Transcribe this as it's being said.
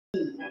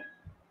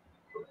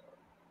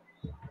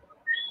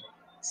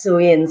So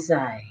we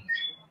inside.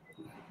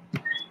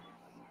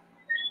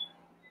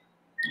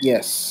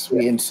 Yes,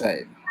 we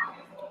inside.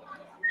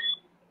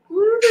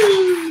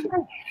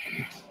 Woo-hoo.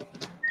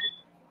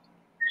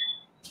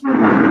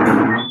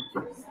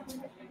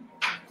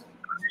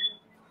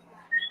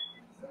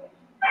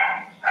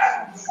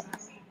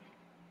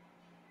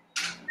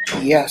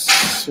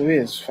 Yes, it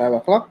is 5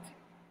 o'clock,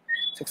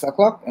 6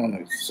 o'clock. Oh no,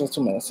 it's still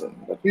 2 minutes in,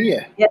 but we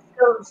here. Yes,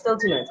 still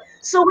 2 minutes.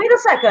 So wait a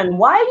second.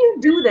 Why you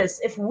do this?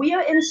 If we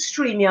are in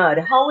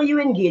StreamYard, how are you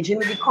engaging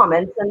with the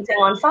comments and thing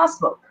on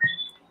Facebook?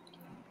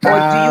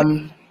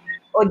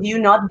 Or do you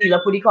not deal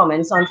up with the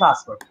comments on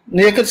Facebook?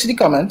 No, you can see the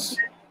comments.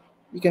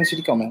 You can see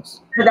the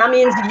comments. So that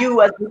means you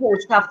as the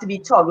host have to be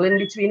toggling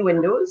between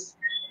windows?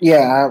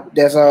 Yeah,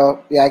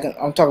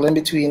 I'm toggling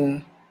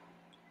between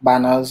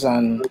banners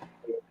and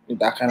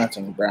that kind of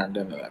thing,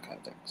 branding and that kind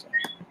of thing.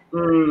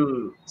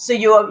 So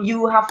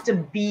you have to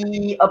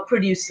be a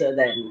producer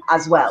then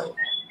as well?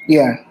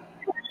 Yeah.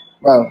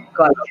 Well,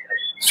 Gotcha.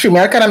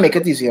 StreamYard kind of make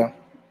it easier.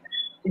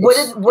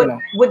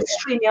 Would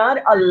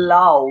StreamYard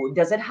allow,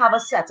 does it have a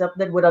setup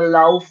that would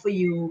allow for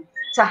you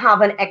to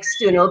have an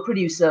external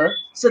producer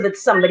so that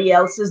somebody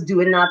else is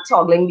doing that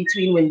toggling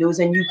between windows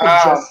and you could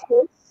just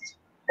host?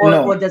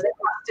 Or does it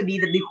have to be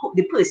that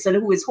the person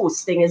who is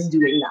hosting is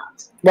doing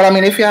that? Well, I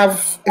mean, if you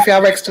have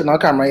external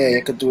camera, yeah,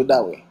 you could do it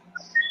that way.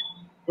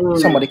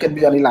 Somebody could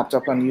be on the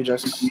laptop and you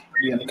just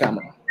be on the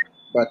camera.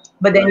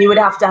 But then you would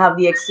have to have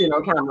the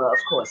external camera, of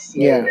course.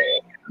 Yeah.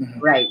 Mm-hmm.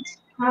 Right.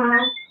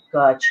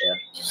 Gotcha.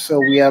 So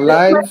we are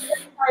live.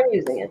 I'm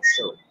using it,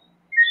 so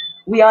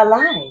we are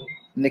live.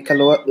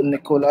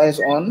 Nicola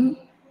is on.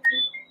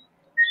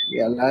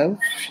 We are live.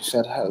 She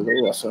said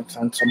hello. I sent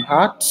some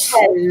hearts.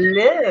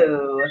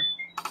 Hello.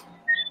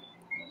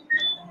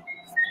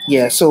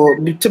 Yeah. So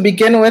to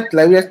begin with,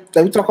 let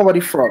me talk about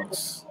the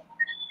frogs.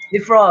 The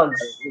frogs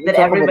that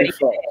everybody.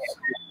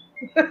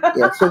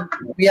 Yeah. So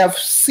we have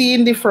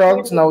seen the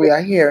frogs. Now we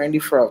are hearing the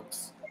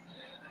frogs.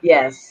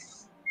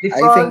 Yes. The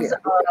frogs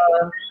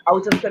are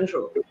out of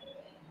control.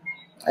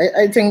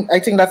 I think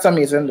that's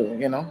amazing though,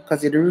 you know,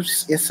 because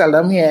you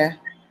seldom hear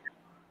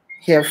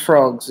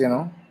frogs, you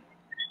know.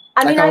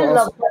 I mean, I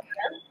love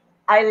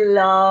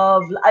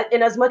them.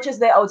 In as much as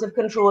they're out of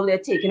control, they're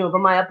taking over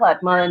my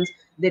apartment,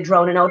 they're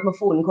drowning out my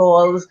phone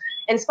calls.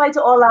 In spite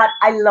of all that,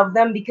 I love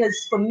them because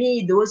for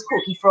me, those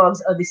coqui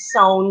frogs are the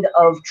sound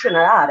of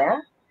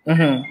Trinidad.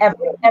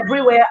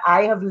 Everywhere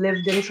I have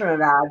lived in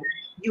Trinidad,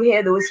 you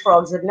hear those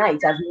frogs at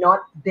night. I've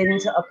not been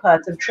to a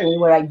part of Trinidad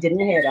where I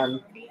didn't hear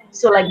them.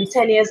 So like the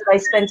 10 years that I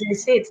spent in the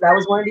States, that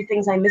was one of the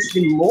things I missed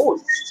the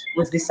most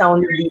was the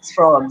sound of these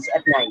frogs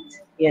at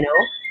night, you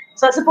know?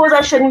 So I suppose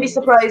I shouldn't be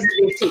surprised that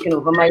they've taken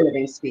over my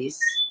living space.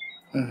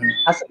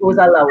 I suppose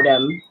I allow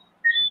them.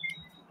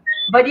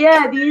 But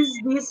yeah,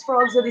 these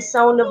frogs are the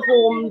sound of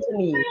home to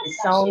me, the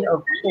sound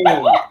of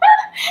home.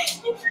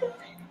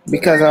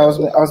 Because I was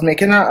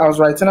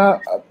writing a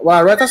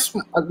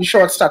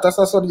short status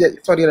I saw the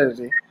other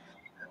day,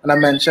 and I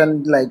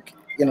mentioned like,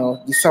 you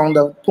know, the sound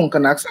of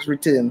Punkanak's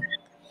return.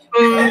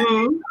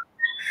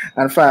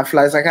 And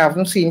fireflies. Like I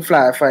haven't seen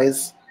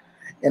fireflies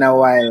in a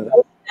while.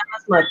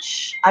 As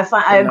much.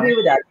 I agree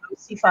with that. I don't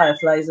see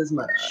fireflies as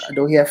much. I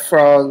don't hear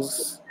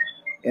frogs,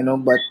 you know,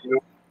 but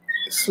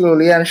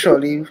slowly and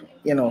surely,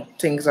 you know,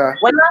 things are.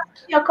 When last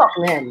did you see a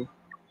cockle hen?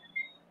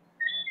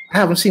 I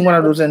haven't seen one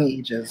of those in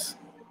ages.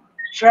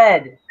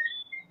 Shred.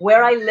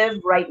 Where I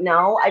live right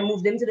now, I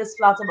moved into this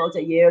flat about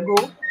a year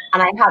ago,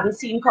 and I haven't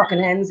seen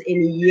cockle hens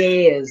in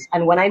years.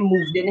 And when I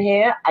moved in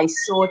here, I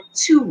saw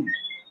 2.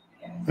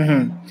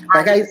 I'm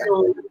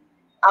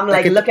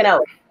like looking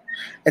out.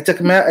 It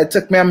took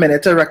me a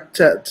minute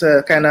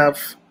to kind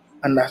of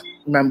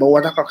remember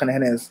what a cockle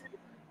hen is.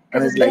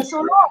 Because it's been so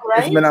long,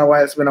 right?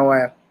 It's been a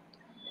while.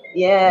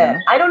 Yeah.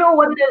 I don't know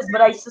what it is,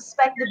 but I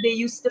suspect that they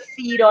used to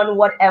feed on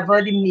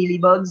whatever the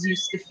mealybugs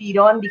used to feed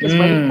on, because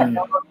when you cut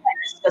down on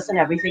hibiscus and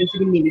everything for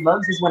the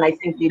mealybugs is when I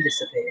think they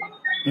disappear.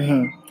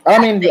 I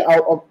mean,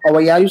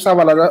 our yard used to have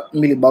a lot of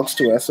mealybugs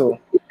too, so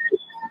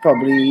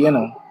probably, you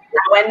know.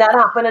 When that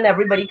happened and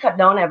everybody cut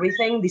down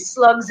everything, the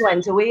slugs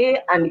went away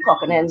and the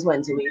cockle hens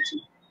went away too.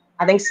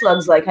 I think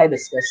slugs like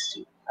hibiscus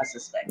too, I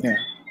suspect. Yeah.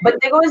 But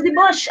Digo is the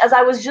bush, as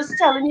I was just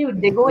telling you.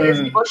 Digo is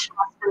the bush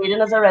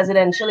masquerading as a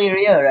residential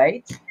area,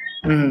 right?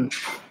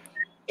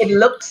 It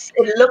looks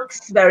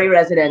very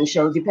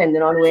residential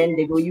depending on where in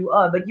Digo you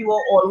are, but you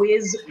are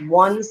always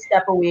one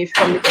step away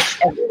from the bush.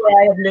 Everywhere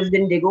I have lived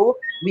in Digo,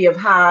 we have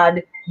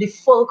had the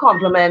full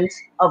complement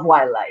of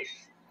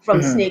wildlife,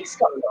 from snakes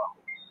coming down.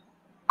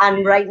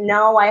 And right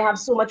now I have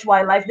so much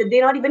wildlife that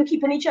they're not even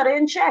keeping each other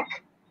in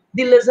check.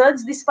 The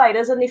lizards, the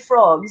spiders, and the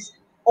frogs,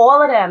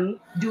 all of them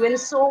doing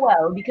so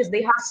well because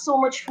they have so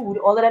much food,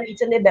 all of them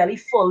eating their belly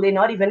full, they're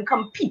not even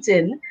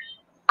competing.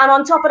 And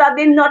on top of that,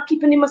 they're not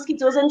keeping the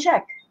mosquitoes in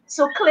check.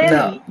 So clearly...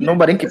 No,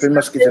 nobody keeping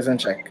mosquitoes in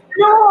check.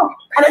 No!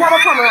 And they have a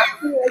pomerac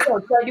tree right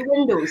outside the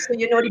window. So,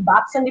 you know, the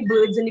bats and the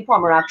birds in the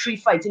pomerac tree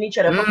fighting each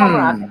other for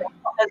pomerac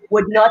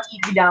would not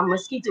eat the damn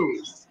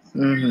mosquitoes.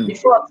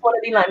 Before I want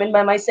to be liming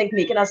by my sink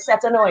making a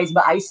set of noise,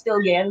 but I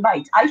still get and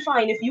bite. I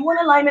find if you want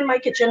to lime in my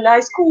kitchen,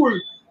 that's cool,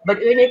 but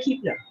earn your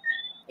keep now.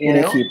 You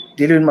know? Keep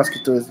dealing with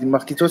mosquitoes. The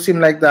mosquitoes seem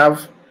like they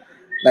have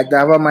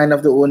a mind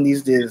of their own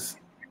these days.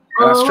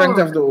 And a strength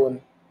of their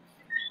own.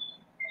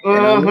 You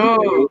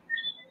know?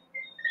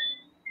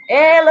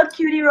 Hey, look,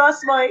 cutie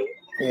Ross, boy.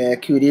 Yeah,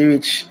 cutie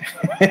rich.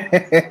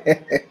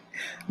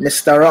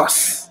 Mr.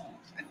 Ross.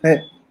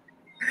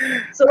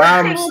 So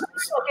what things we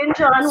talking,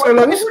 John?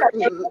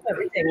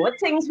 Everything. What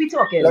things we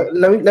talking?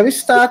 Let me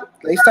start.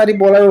 Let me start the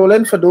ball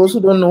rolling. For those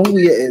who don't know who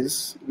he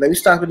is, let me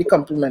start with the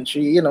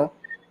complimentary. You know,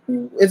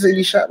 who is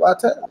Elisha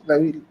Bartels?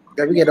 Let me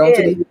get on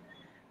to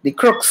the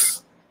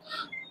crooks.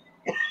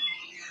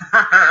 Okay,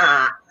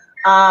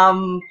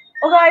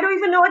 I don't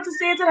even know what to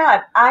say to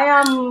that.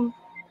 I'm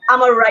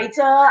a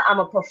writer. I'm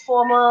a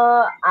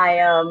performer. I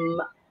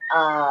am.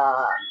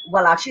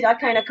 Well, actually,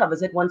 that kind of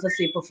covers it once I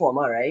say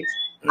performer, right?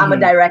 I'm a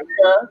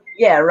director.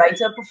 Yeah,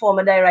 writer,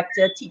 performer,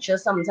 director, teacher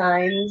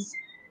sometimes.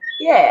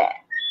 Yeah,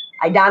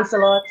 I dance a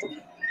lot.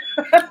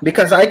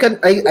 Because I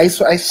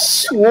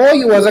swore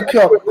you was a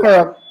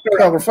choreographer,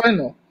 you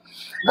know.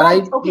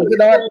 And right,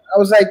 I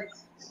was like,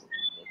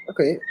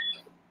 okay.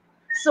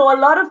 So a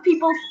lot of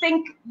people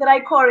think that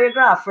I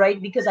choreograph,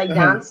 right? Because I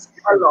dance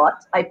a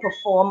lot, I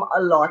perform a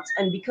lot,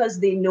 and because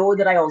they know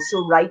that I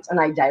also write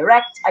and I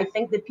direct, I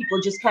think that people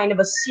just kind of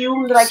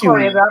assume that I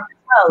choreograph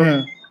as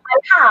well.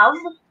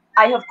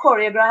 I have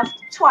choreographed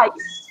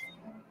twice.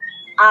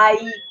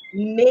 I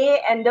may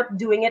end up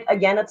doing it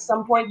again at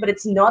some point, but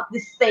it's not the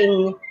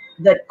thing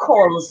that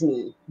calls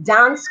me.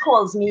 Dance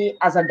calls me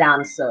as a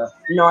dancer,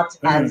 not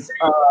as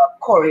a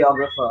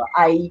choreographer.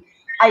 I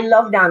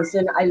love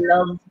dancing. I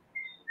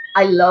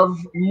love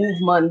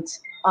movement,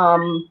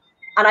 and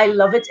I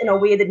love it in a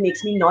way that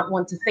makes me not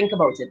want to think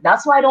about it.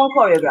 That's why I don't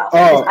choreograph.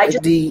 Because I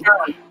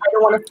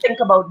don't want to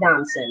think about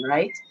dancing,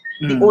 right?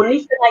 The only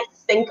thing I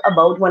think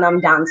about when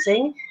I'm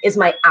dancing is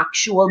my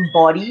actual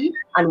body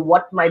and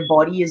what my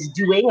body is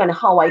doing and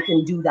how I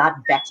can do that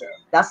better.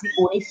 That's the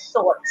only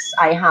thoughts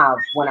I have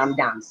when I'm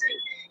dancing.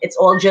 It's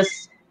all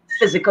just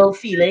physical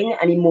feeling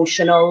and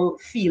emotional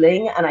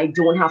feeling, and I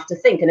don't have to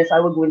think. And if I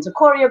were going to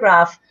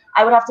choreograph,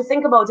 I would have to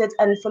think about it,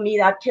 and for me,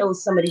 that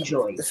kills somebody's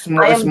joy. It's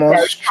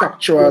more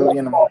structural,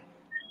 you know.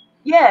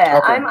 Yeah,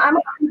 okay. I'm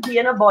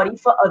being a body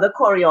for other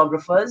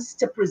choreographers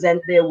to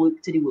present their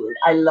work to the world.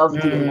 I love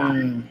doing that.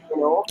 You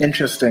know,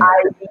 interesting.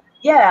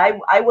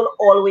 I will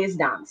always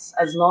dance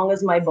as long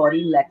as my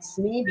body lets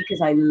me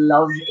because I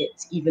love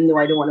it, even though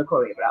I don't want to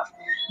choreograph.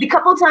 The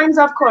couple times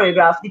I've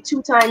choreographed, the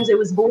 2 times it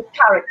was both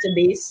character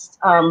based,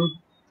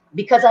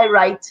 because I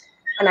write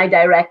and I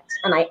direct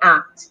and I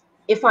act.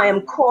 If I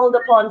am called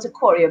upon to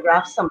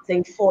choreograph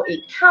something for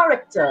a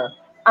character,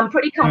 I'm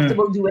pretty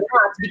comfortable doing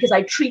that because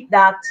I treat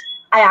that.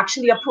 I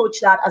actually approach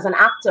that as an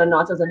actor,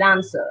 not as a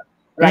dancer,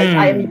 right?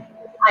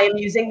 I am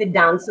using the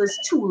dancer's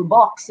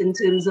toolbox in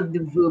terms of the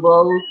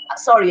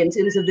in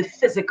terms of the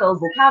physical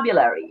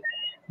vocabulary.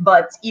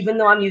 But even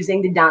though I'm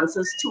using the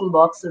dancer's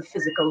toolbox of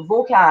physical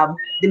vocab,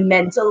 the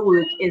mental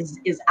work is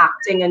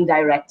acting and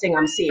directing.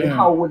 I'm saying,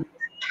 how would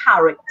this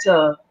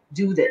character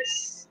do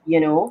this? You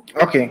know?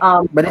 Okay.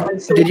 But when I have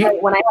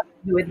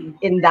to do it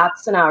in that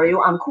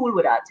scenario, I'm cool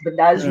with that. But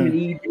that's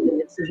really the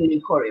limits of me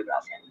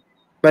choreographing.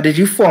 But did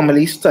you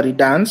formally study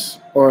dance,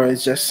 or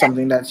is just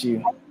something that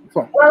you?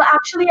 Well,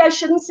 actually, I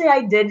shouldn't say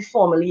I did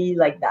formally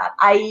like that.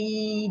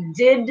 I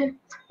did,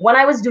 when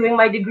I was doing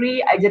my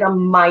degree, I did a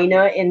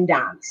minor in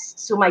dance.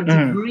 So my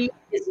degree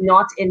is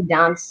not in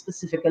dance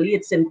specifically,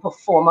 it's in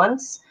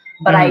performance.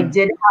 But I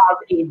did have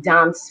a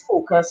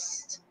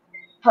dance-focused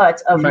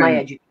part of my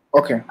education.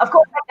 Okay. Of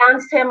course, I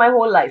danced here my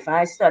whole life.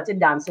 I started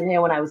dancing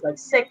here when I was like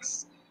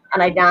 6,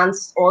 and I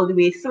danced all the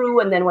way through.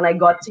 And then when I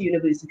got to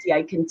university,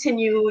 I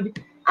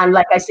continued. And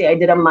like I say, I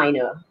did a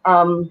minor.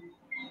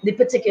 The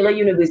particular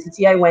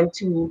university I went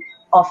to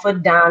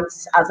offered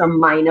dance as a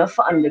minor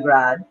for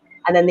undergrad,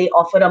 and then they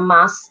offered a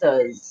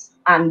master's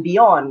and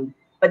beyond,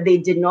 but they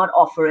did not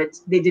offer it.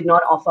 They did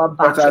not offer a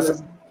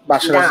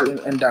bachelor's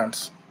in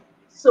dance.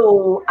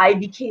 So I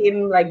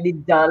became like the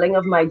darling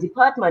of my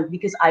department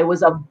because I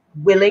was a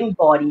willing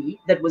body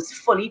that was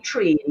fully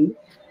trained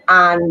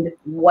and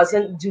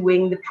wasn't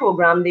doing the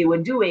program they were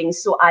doing.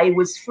 So I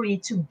was free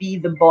to be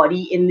the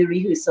body in the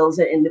rehearsals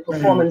and in the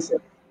performances.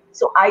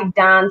 So I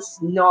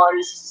danced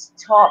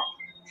non-stop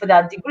for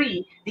that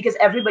degree because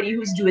everybody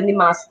who's doing the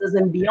masters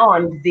and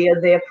beyond,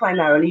 they're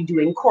primarily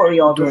doing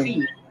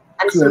choreography.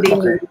 And so they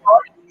need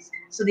bodies.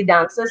 So the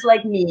dancers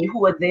like me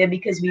who are there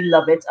because we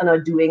love it and are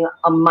doing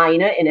a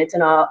minor in it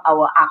and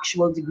our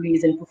actual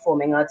degrees in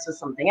performing arts or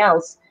something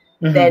else,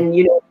 then,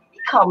 you know,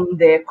 become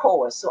their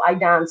core. So I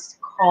danced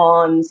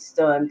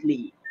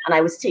constantly. And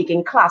I was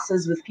taking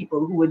classes with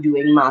people who were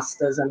doing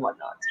masters and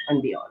whatnot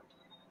and beyond.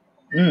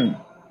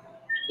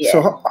 Yeah.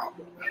 So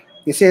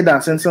you say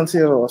dancing since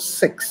you were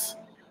 6.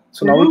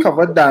 So now we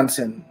covered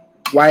dancing.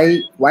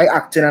 Why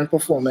acting and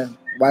performing?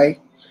 Why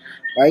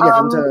get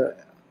into?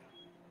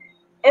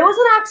 It was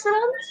an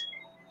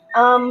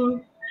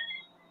accident.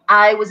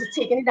 I was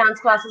taking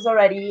dance classes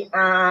already,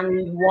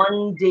 and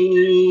one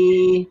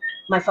day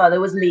my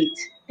father was late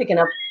picking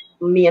up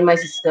me and my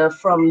sister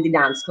from the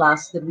dance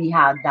class that we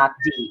had that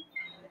day.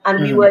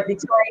 And we were at the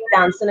touring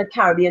dancing at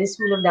Caribbean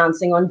School of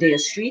Dancing on Dare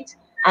Street,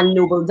 and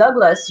Noble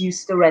Douglas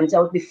used to rent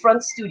out the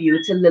front studio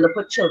to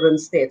Lilliput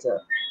Children's Theatre.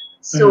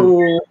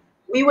 So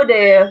we were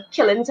there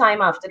killing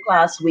time after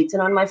class, waiting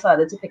on my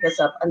father to pick us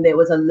up, and there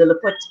was a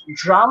Lilliput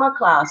drama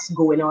class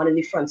going on in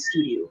the front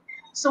studio.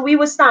 So we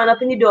were standing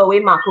up in the doorway,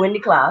 Marco in the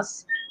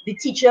class. The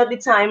teacher at the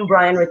time,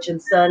 Brian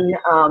Richardson,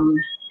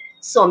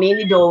 saw me in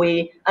the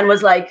doorway and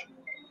was like,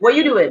 "What are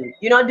you doing?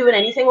 You're not doing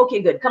anything?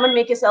 Okay, good. Come and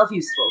make yourself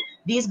useful.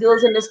 These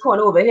girls in this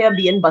corner over here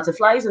being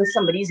butterflies and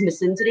somebody's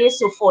missing today.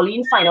 So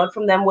Pauline, find out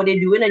from them what they're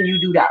doing and you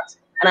do that."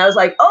 And I was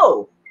like,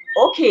 "Oh,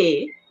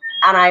 okay."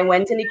 And I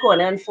went in the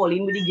corner and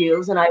Pauline with the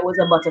girls and I was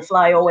a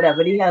butterfly or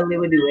whatever the hell they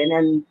were doing.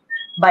 And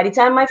by the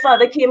time my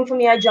father came for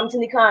me, I jumped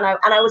in the car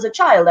and I was a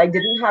child. I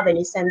didn't have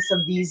any sense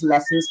of these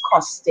lessons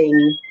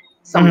costing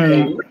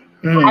something.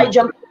 I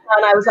jumped in the car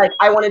and I was like,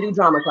 "I want to do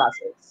drama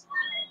classes."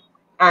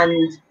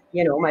 And,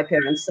 you know, my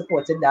parents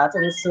supported that.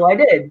 And so I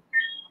did.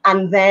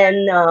 And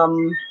then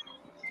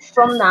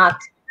from that,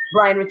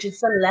 Brian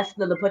Richardson left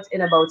Lilliput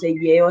in about a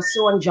year or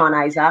so, and John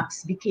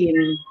Isaacs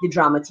became the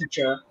drama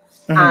teacher.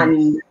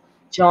 And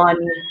John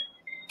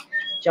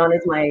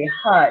is my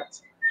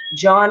heart.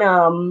 John,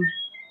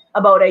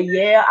 about a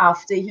year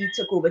after he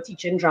took over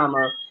teaching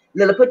drama,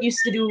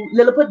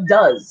 Lilliput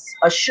does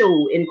a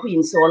show in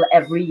Queen's Hall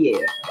every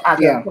year as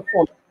a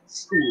performance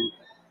school.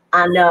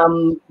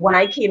 And when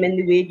I came in,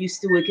 the way it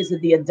used to work is that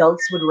the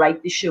adults would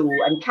write the show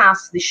and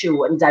cast the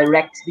show and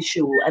direct the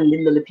show, and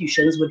the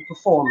Lilliputians would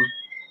perform.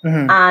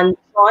 And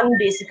John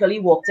basically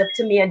walked up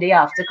to me a day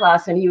after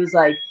class and he was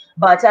like,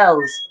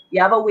 "Bartels,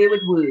 you have a way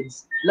with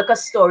words. Look a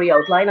story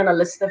outline and a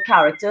list of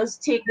characters.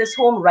 Take this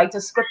home, write a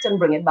script, and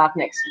bring it back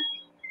next week."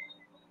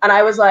 And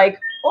I was like,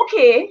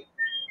 "Okay."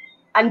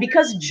 And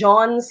because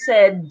John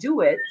said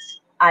do it,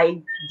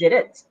 I did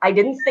it. I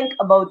didn't think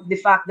about the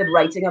fact that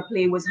writing a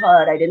play was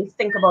hard. I didn't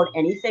think about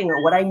anything.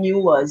 What I knew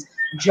was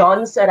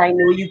John said, "I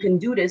know you can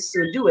do this, so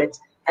do it."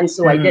 And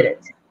so I did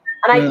it.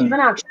 And I even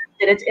actually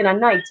did it in a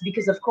night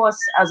because, of course,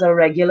 as a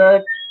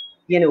regular,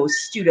 you know,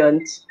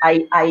 student,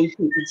 I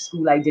hated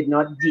school. I did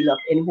not deal up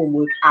in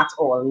homework at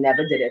all,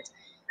 never did it.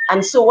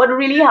 And so what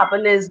really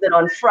happened is that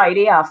on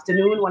Friday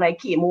afternoon when I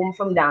came home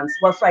from dance,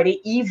 well, Friday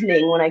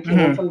evening when I came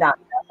home from dance,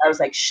 I was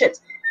like, shit,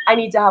 I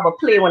need to have a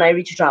play when I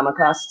reach drama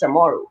class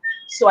tomorrow.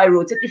 So I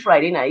wrote it the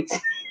Friday night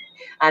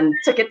and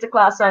took it to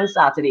class on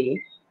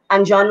Saturday.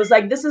 And John was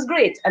like, "This is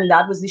great." And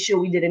that was the show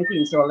we did in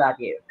Queen's Hall that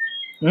year.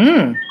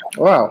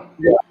 Wow.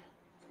 Yeah.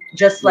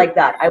 Just like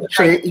that. I was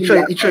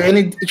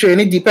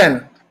any deep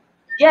end.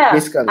 Yeah.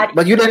 Basically.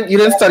 But you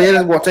didn't study it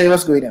as water you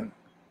was going in.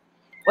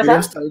 What's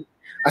that?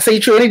 I say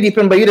you any deep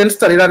end, but you didn't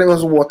study that it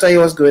was water you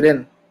was going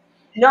in.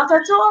 Not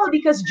at all,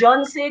 because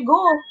John say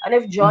go. And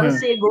if John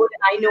say go,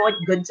 then I know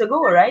it's good to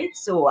go, right?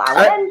 So I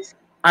went.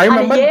 I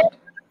remember. And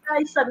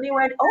I suddenly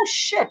went, oh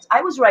shit,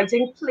 I was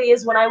writing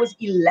plays when I was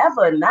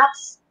 11.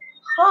 That's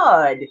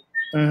hard.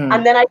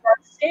 And then I got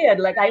scared.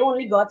 Like I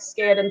only got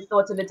scared and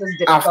thought of it as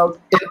difficult.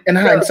 In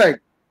hindsight.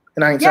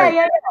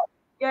 Yeah.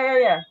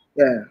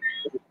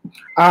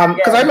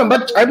 Because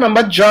I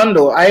remember John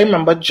though. I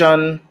remember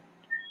John.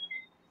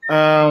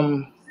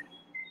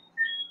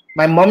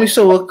 My mom used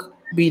to work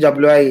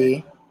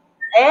BWIA.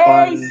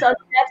 Hey,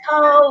 Sunset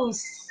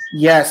House.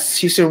 Yes,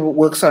 she used to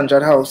work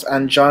Sunset House,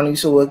 and John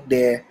used to work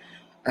there.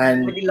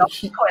 And with the long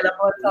coil up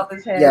on top of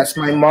his head. Yes,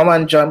 my mom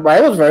and John. But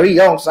I was very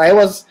young, so I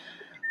was,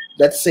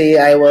 let's say,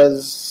 I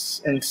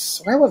was in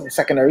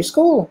secondary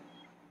school.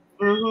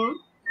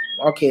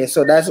 Okay,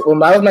 so that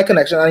was my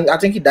connection. I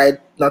think he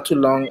died not too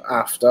long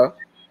after,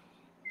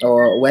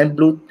 or when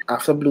Blue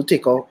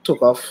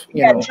took off.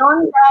 You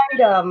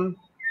know.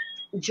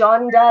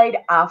 John died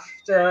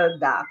after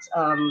that.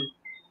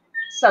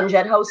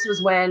 Sunjet House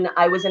was when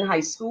I was in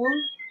high school,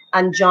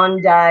 and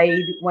John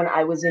died when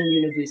I was in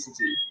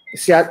university.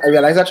 See, I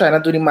realize I'm trying to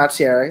do the maths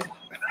here, right?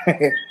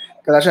 Because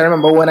I'm trying to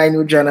remember when I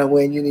knew John and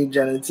when you knew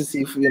John to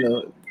see if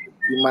the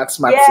maths.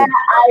 Yeah,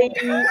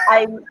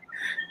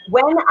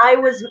 when I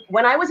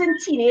was in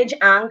teenage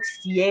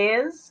angst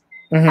years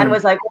and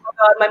was like, oh my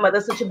God, my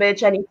mother's such a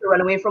bitch, I need to run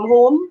away from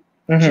home.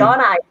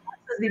 John Isaacs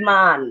is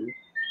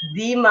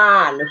the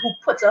man who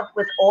put up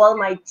with all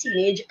my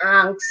teenage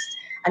angst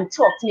and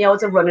talked me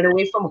out of running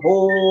away from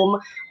home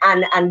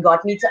and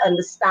got me to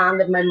understand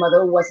that my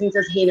mother wasn't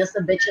as heinous a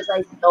bitch as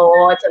I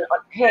thought. And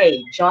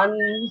hey,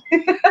 John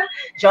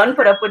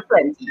put up with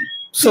plenty.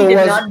 So he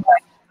did not buy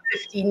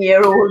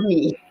 15-year-old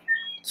me.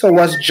 So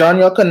was John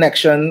your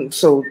connection?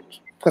 So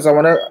because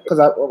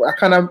I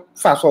kind of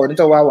fast forward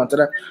into what I wanted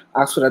to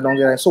ask for that don't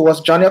get it. So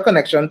was John your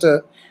connection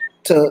to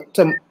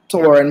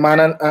Warren Man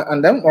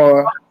and them,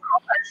 or?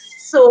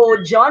 So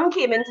John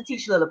came in to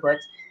teach Lilliput,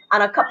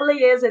 and a couple of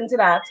years into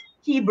that,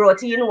 he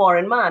brought in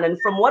Warren Man. And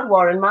from what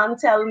Warren Man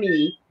tell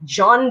me,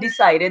 John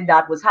decided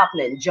that was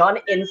happening. John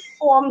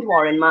informed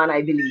Warren Man,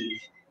 I believe,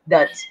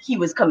 that he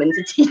was coming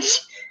to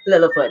teach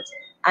Lilliput.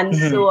 And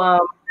so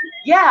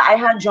yeah, I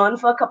had John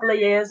for a couple of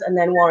years, and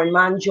then Warren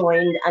Man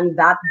joined, and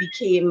that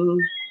became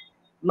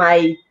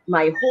my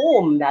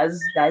home.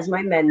 That's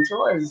my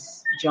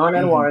mentors, John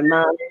and Warren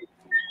Man.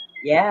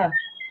 Yeah.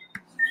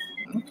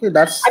 Okay,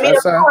 that's I mean,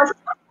 that's a. of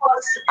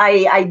course,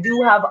 I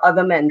do have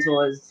other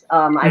mentors.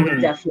 I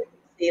would definitely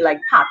say like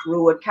Pat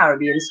Rowe at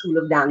Caribbean School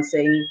of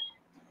Dancing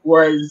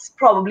was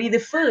probably the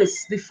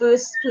first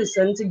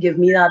person to give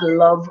me that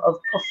love of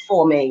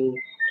performing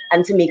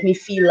and to make me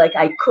feel like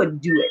I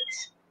could do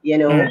it, you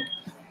know?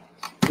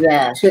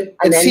 Yeah. So And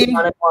it then seems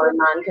John and Warren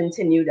Man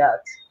continued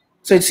that.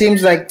 so it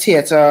seems like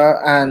theater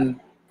and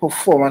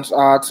performance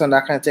arts and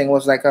that kind of thing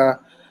was like a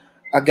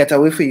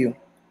getaway for you.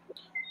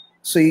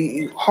 So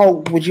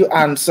how would you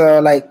answer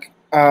like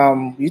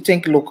you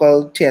think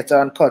local theater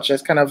and culture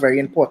is kind of very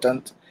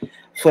important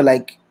for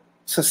like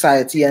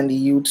society and the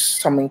youth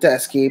something to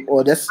escape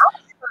or this?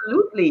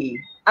 Absolutely.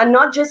 And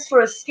not just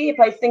for escape.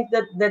 I think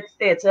that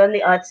theater and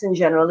the arts in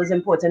general is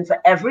important for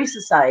every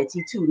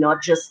society too,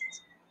 not just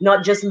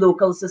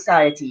local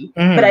society.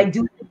 But I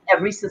do think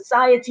every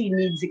society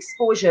needs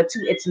exposure to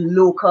its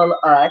local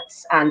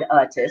arts and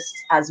artists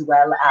as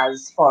well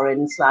as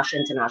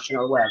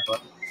foreign/international, wherever.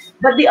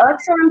 But the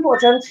arts are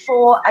important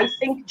for, I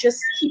think, just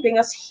keeping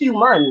us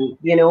human,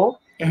 you know?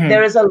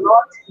 There is a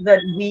lot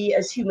that we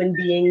as human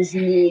beings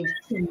need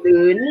to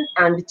learn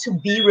and to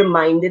be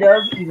reminded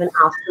of even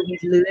after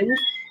we've learned.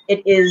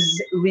 It is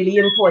really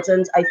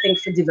important, I think,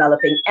 for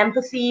developing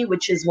empathy,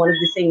 which is one of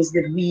the things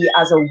that we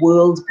as a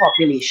world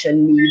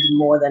population need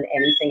more than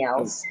anything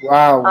else.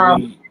 Wow,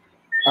 Um,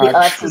 we the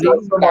are arts is truly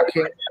also about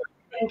lacking.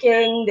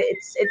 thinking.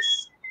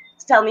 It's.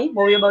 Tell me,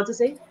 what were you about to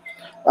say?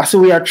 So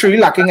we are truly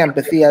lacking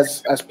empathy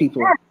as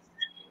people. Yes,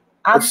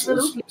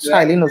 absolutely. It's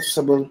highly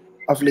noticeable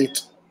of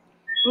late.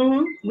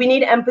 We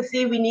need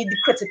empathy. We need the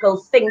critical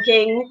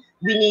thinking.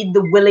 We need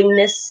the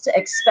willingness to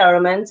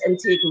experiment and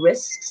take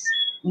risks.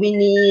 We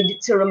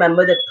need to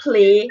remember that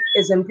play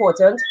is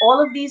important.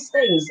 All of these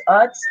things,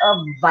 arts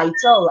are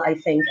vital, I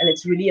think, and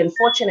it's really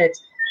unfortunate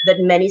that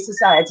many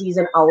societies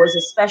and ours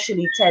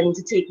especially tend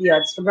to take the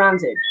arts for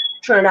granted.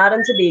 Trinidad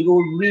and Tobago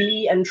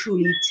really and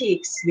truly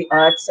takes the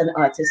arts and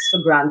artists for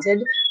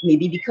granted,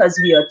 maybe because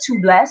we are too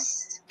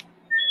blessed,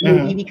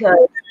 maybe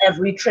because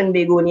every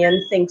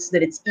Trinbagonian thinks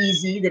that it's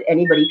easy, that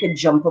anybody could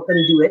jump up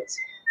and do it.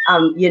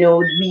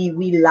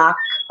 We lack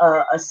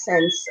a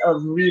sense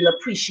of real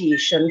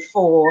appreciation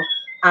for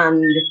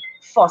and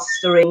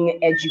fostering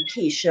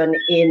education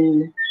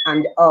in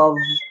and of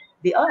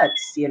the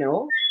arts, you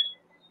know.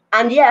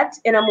 And yet,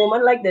 in a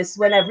moment like this,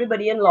 when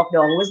everybody in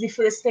lockdown, was the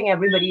first thing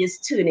everybody is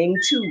turning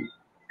to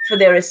for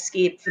their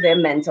escape, for their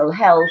mental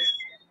health,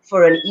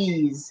 for an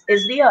ease,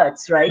 is the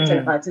arts, right?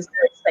 And artists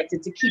are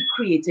expected to keep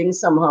creating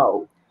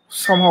somehow,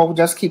 Somehow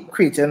just keep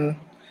creating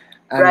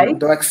and right?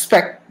 don't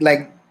expect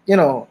like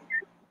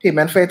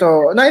payment for it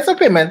or no, it's a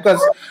payment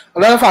because a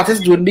lot of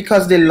artists do it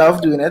because they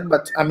love doing it.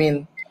 But I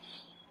mean,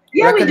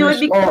 Yeah, we do it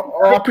recognition because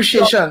or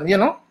appreciation,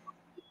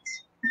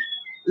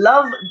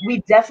 love.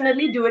 We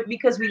definitely do it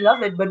because we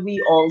love it, but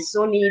we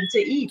also need to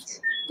eat.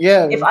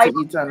 Yeah, we If need I to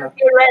don't eat and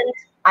pay rent,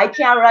 I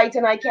can't write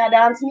and I can't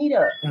dance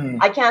neither. mm,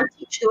 I can't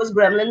teach those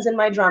gremlins in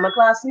my drama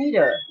class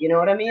neither. You know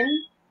what I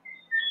mean?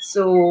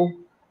 So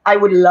I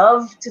would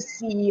love to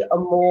see a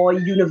more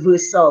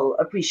universal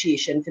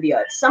appreciation for the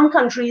arts. Some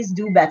countries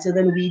do better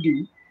than we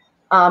do.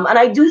 And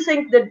I do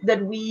think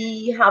that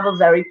we have a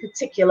very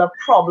particular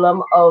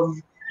problem of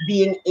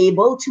being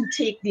able to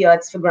take the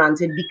arts for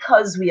granted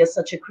because we are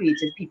such a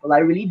creative people. I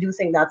really do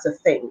think that's a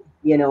thing,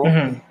 you know.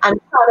 And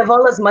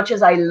Carnival, as much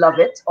as I love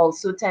it,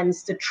 also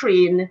tends to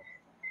train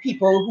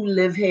people who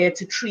live here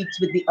to treat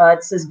with the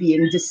arts as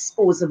being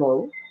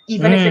disposable.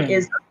 Even if it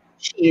is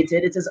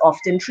appreciated, it is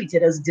often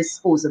treated as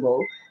disposable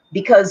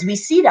because we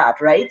see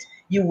that, right?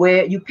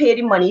 You pay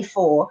the money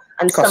for,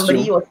 and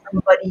somebody costume. or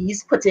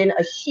somebody's put in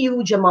a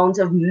huge amount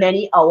of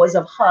many hours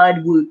of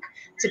hard work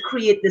to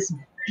create this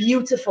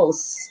beautiful,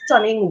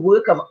 stunning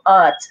work of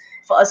art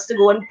for us to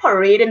go and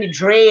parade in the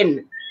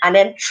drain and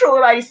then throw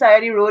it by the side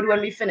of the road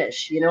when we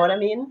finish. You know what I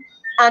mean?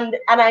 And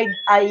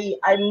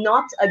I'm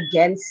not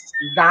against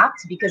that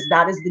because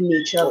that is the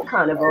nature of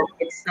carnival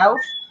itself.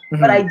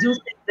 But I do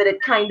think that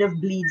it kind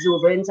of bleeds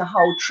over into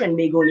how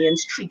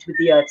Trinbagonians treat with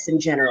the arts in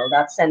general,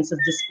 that sense of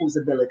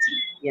disposability,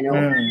 you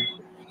know?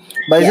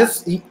 But Yeah.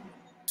 is this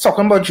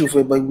talking about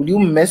Juve? But would you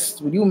miss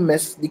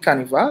the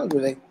carnival?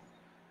 Like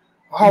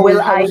how Will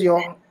is how I? is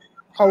your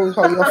how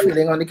you're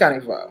feeling on the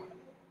carnival?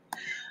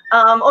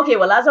 Okay,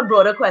 well, as a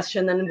broader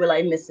question, then will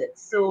I miss it?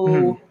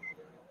 So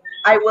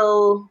I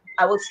will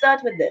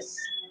start with this.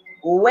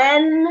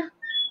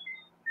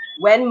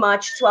 When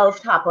March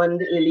 12th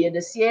happened earlier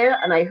this year,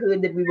 and I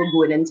heard that we were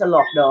going into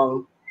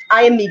lockdown,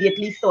 I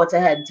immediately thought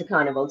ahead to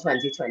Carnival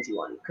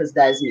 2021 because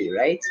that's me,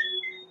 right?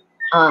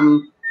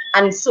 Um,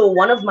 and so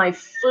one of my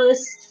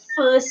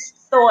first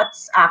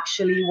thoughts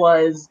actually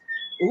was,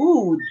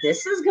 "Ooh,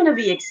 this is going to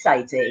be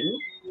exciting."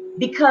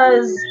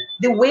 because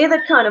the way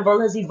that Carnival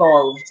has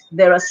evolved,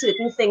 there are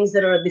certain things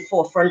that are at the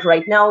forefront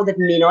right now that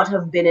may not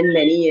have been in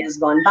many years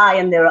gone by,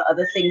 and there are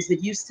other things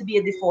that used to be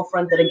at the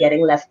forefront that are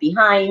getting left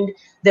behind.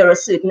 There are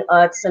certain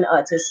arts and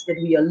artists that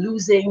we are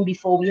losing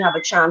before we have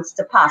a chance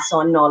to pass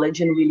on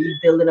knowledge and really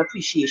build an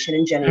appreciation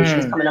in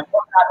generations coming up.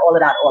 All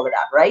of that,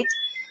 right?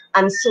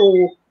 And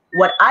so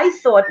what I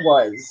thought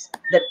was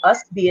that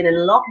us being in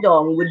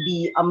lockdown would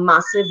be a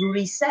massive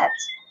reset.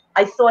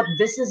 I thought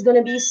this is going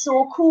to be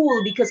so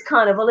cool because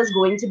Carnival is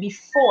going to be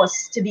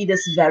forced to be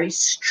this very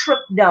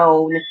stripped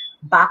down,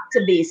 back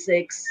to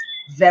basics,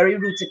 very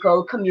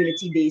rootical,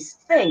 community-based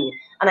thing.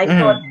 And I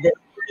thought this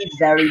would be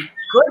very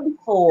good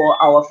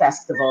for our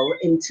festival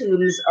in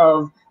terms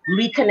of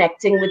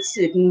reconnecting with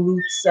certain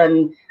roots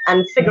and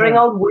figuring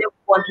out where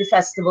we want the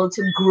festival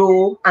to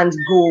grow and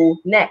go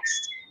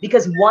next.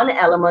 Because one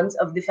element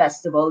of the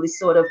festival, the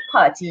sort of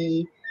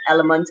party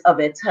element of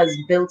it, has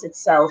built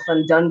itself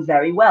and done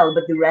very well,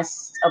 but the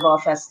rest of our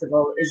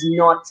festival is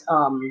not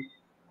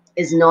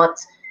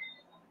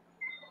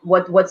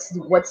what's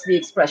the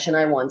expression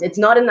I want? It's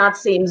not in that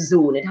same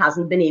zone. It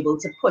hasn't been able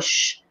to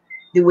push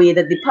the way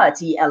that the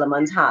party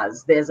element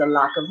has. There's a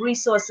lack of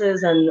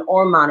resources and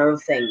all manner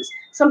of things.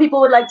 Some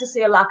people would like to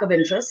say a lack of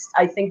interest.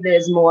 I think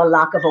there's more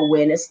lack of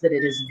awareness that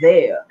it is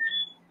there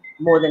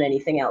more than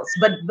anything else.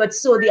 But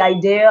so the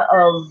idea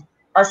of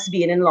us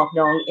being in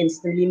lockdown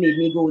instantly made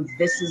me go,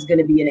 this is going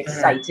to be an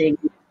exciting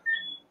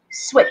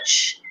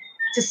switch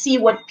to see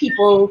what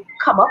people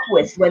come up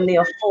with when they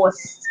are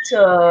forced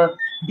to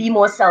be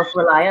more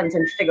self-reliant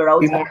and figure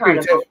out a kind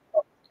of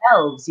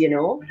themselves, you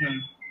know?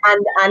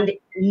 And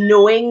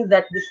knowing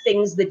that the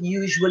things that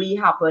usually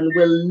happen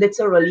will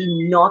literally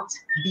not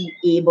be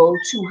able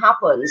to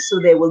happen. So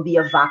there will be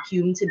a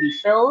vacuum to be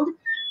filled.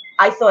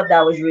 I thought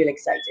that was real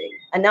exciting.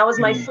 And that was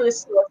my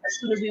first thought as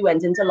soon as we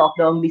went into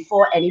lockdown,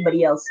 before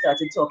anybody else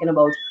started talking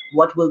about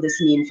what will this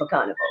mean for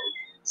Carnival.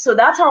 So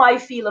that's how I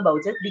feel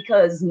about it,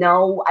 because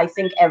now I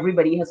think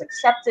everybody has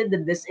accepted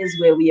that this is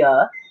where we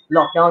are.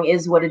 Lockdown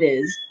is what it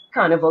is.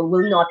 Carnival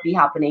will not be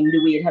happening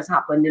the way it has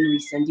happened in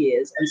recent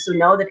years. And so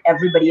now that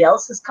everybody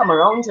else has come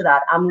around to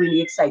that, I'm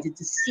really excited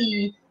to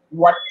see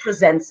what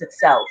presents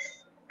itself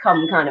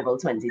come Carnival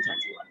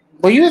 2021.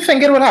 But you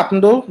think it would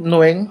happen though,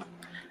 knowing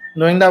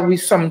that we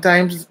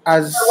sometimes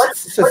as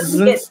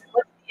citizens,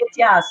 what's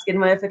it asking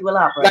me if it will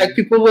happen? like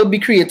people will be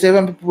creative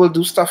and people will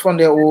do stuff on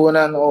their own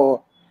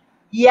or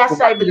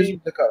yes, I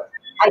believe.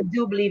 I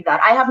do believe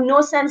that. I have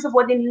no sense of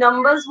what the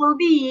numbers will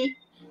be,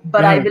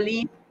 but I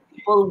believe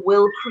people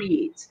will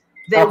create.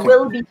 There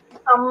will be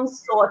some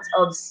sort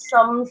of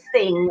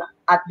something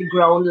at the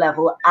ground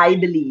level, I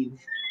believe,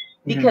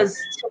 because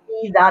to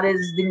me that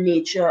is the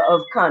nature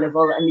of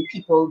Carnival and the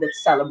people that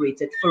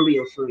celebrate it for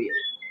real, for real.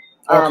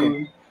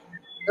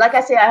 Like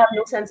I say, I have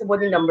no sense of what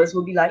the numbers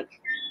will be like.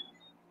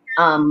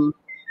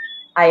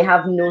 I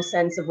have no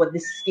sense of what the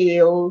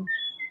scale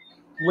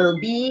will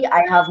be.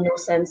 I have no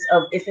sense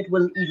of if it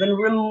will even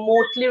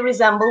remotely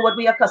resemble what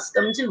we are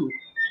accustomed to,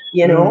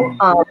 you know.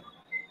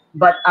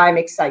 But I'm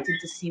excited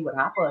to see what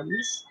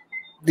happens.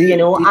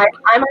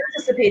 I'm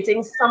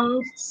anticipating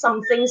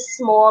something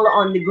small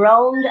on the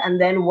ground,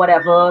 and then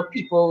whatever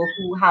people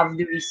who have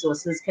the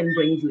resources can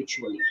bring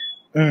virtually.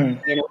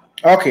 You know.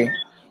 Okay.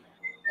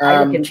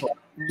 I'm looking for.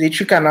 Did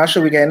you can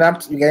should we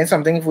getting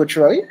something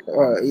virtually?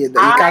 Or you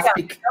can't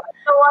speak?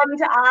 I want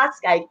to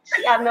ask. I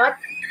cannot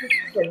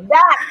speak to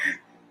that.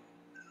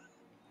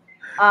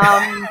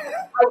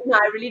 No,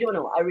 I really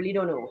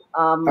don't know.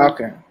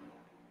 Okay.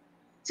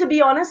 To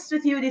be honest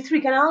with you, the Three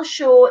Canal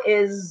show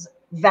is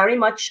very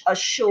much a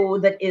show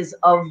that is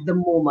of the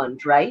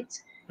moment, right?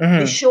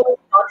 The show is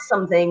not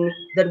something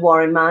that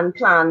Warren Man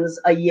plans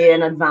a year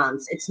in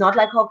advance. It's not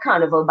like how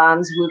Carnival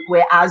bands work,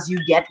 where as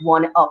you get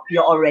one up,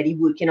 you're already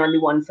working on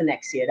the one for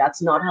next year.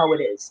 That's not how it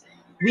is.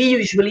 We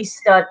usually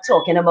start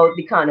talking about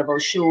the Carnival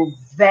show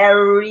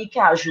very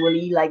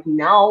casually, like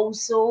now,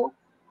 so.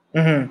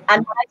 And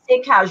when I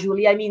say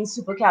casually, I mean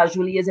super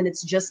casually, as in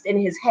it's just in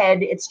his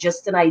head, it's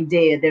just an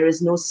idea. There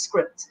is no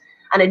script.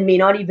 And it may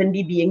not even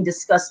be being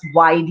discussed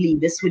widely.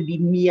 This would be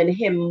me and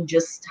him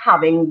just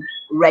having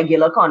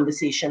regular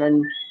conversation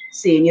and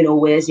saying, you know,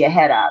 where's your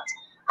head at?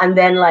 And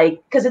then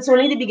because it's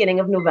only the beginning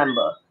of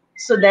November.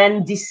 So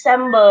then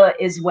December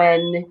is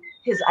when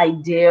his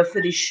idea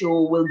for the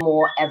show will be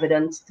more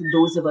evident to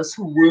those of us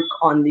who work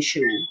on the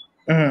show.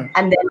 And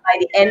then by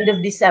the end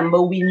of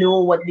December, we know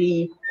what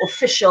the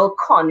official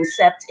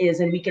concept is,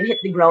 and we can hit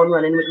the ground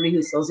running with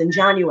rehearsals in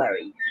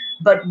January.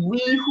 But we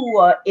who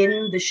are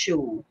in the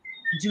show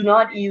do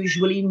not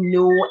usually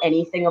know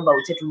anything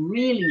about it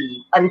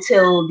really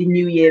until the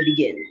new year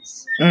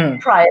begins.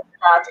 Prior to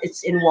that,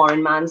 it's in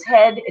Warren Man's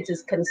head. It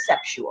is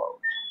conceptual.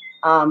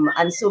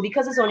 And so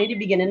because it's only the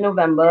beginning of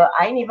November,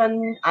 I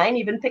ain't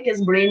even pick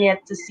his brain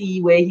yet to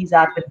see where he's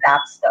at with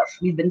that stuff.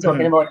 We've been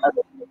talking about other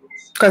things.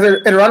 Because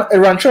it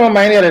ran through my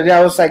mind the other day.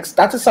 I was like,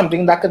 that is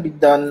something that could be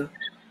done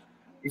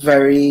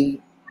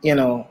very,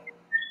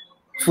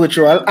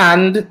 virtual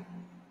and it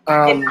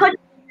could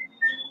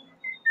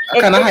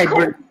kind of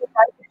hybrid.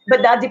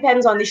 but that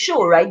depends on the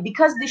show, right?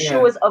 Because the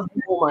show is of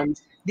the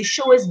moment. The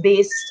show is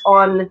based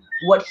on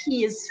what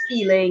he is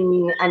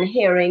feeling and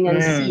hearing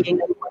and seeing,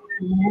 and what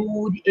the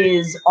mood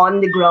is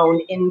on the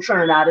ground in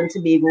Trinidad and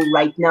Tobago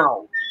right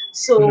now.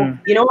 So,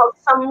 you know how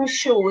some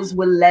shows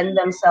will lend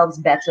themselves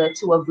better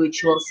to a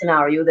virtual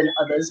scenario than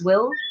others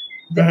will?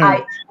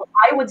 What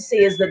I would say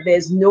is that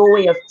there's no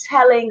way of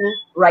telling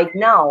right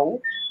now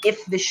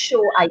if the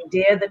show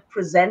idea that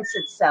presents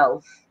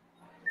itself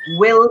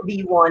will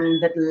be one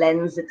that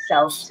lends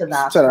itself to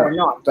that or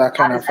not. That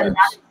kind of And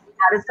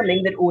that is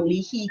something that only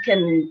he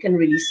can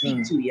really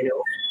speak to, you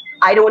know.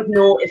 I don't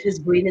know if his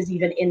brain is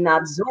even in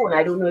that zone.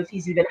 I don't know if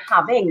he's even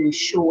having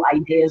show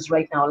ideas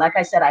right now. Like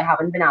I said, I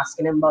haven't been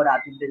asking him about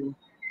that. We've been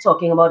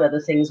talking about other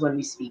things when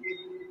we speak.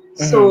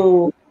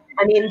 So,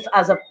 I mean,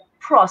 as a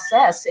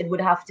process, it would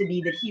have to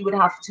be that he would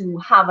have to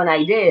have an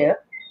idea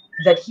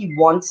that he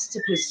wants to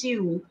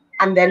pursue,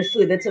 and then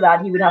further to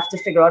that, he would have to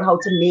figure out how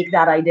to make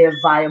that idea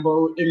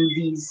viable in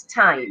these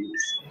times.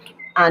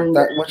 And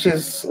that which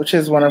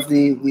is one of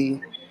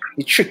the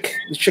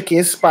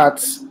trickiest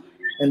parts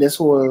in this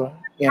whole,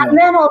 you know. And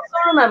then also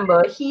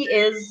remember, he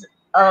is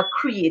a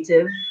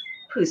creative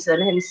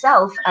person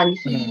himself, and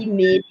he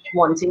may be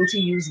wanting to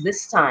use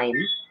this time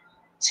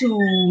to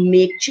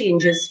make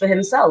changes for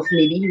himself.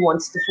 Maybe he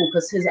wants to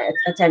focus his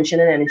attention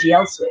and energy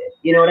elsewhere.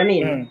 You know what I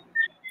mean?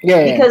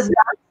 Because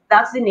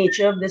that's the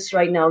nature of this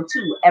right now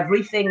too.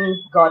 Everything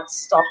got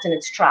stopped in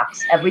its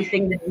tracks.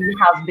 Everything that we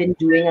have been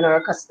doing and are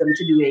accustomed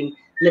to doing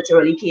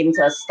literally came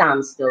to a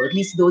standstill. At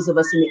least those of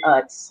us in the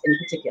arts in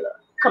particular,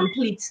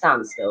 complete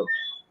standstill.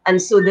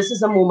 And so this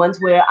is a moment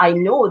where I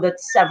know that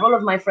several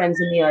of my friends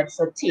in the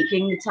arts are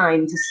taking the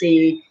time to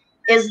say,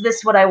 is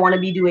this what I want to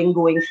be doing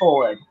going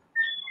forward?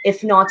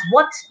 If not,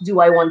 what do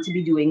I want to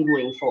be doing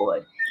going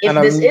forward? If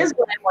this is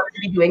what I want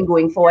to be doing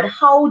going forward,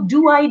 how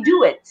do I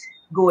do it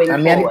going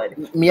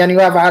forward? Me and you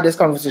have had this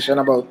conversation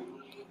about,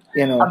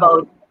 you know,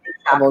 about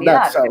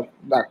that. Right?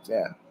 But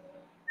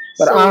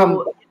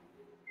so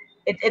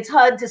it's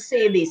hard to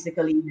say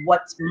basically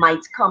what might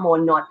come or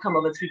not come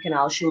of a 3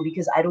 Canal show,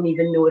 because I don't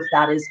even know if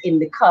that is in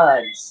the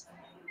cards,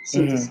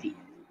 so to speak,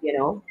 you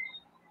know.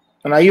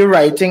 And are you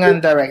writing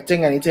and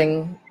directing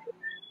anything,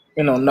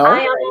 you know,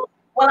 now?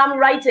 I'm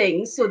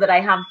writing so that I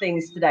have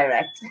things to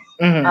direct.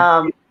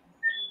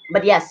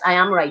 But yes, I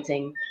am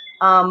writing.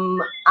 I'm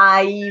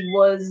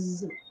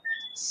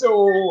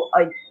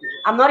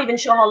not even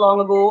sure how long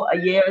ago, a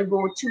year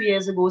ago, 2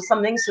 years ago,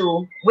 something.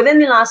 So within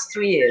the last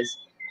 3 years,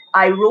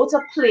 I wrote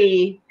a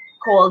play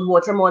called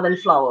Water More Than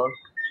Flower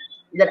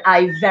that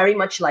I very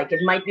much like.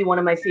 It might be one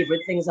of my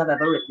favorite things I've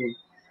ever written.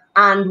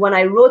 And when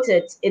I wrote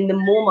it, in the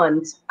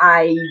moment,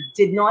 I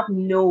did not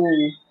know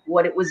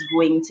what it was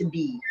going to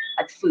be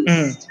at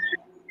first.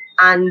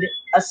 And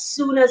as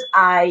soon as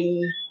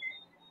I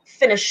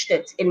finished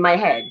it in my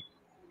head,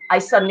 I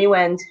suddenly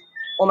went,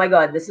 oh my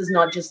God, this is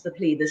not just a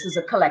play. This is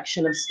a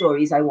collection of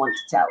stories I want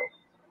to tell.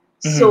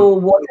 So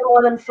Water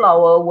More Than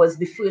Flower was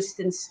the first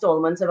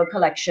installment of a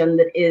collection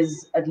that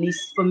is, at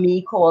least for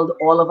me, called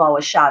All of Our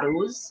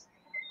Shadows.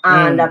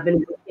 And I've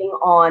been working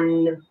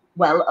on,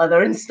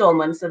 other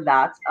installments of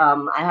that.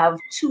 I have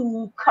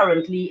 2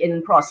 currently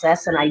in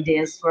process and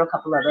ideas for a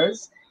couple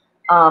others.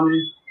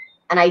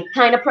 And I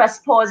kind of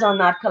pressed pause on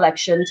that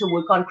collection to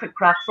work on Crick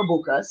Crack for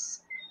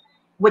Bocas,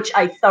 which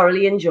I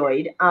thoroughly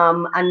enjoyed.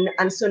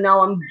 And so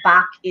now I'm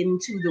back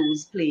into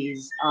those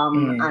plays.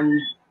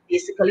 And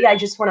basically, I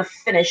just want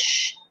to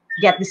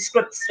get the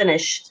scripts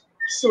finished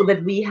so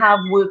that we have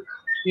work.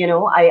 You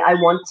know, I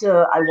want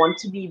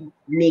to be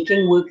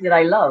making work that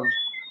I love.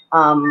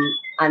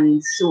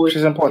 And so which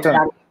is important. I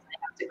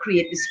have to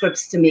create the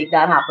scripts to make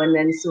that happen,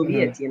 and so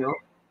be it, you know.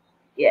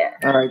 Yeah.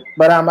 All right.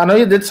 But I know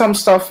you did some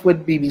stuff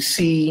with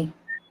BBC.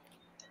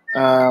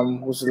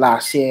 Was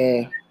last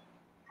year.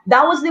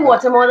 That was the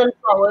Water More Than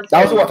Flower thing.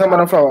 That was the Water More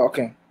Than Flower,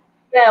 okay.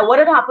 Yeah, what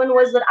had happened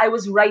was that I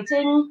was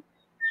writing,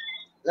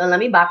 let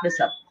me back this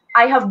up.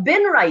 I have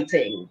been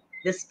writing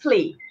this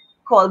play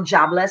called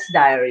Jobless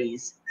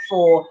Diaries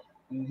for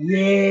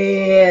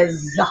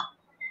years,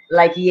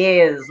 like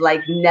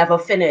never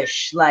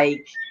finish.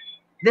 Like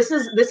this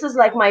is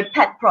like my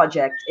pet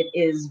project. It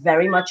is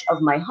very much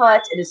of my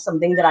heart. It is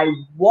something that I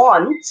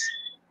want,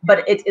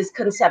 but it is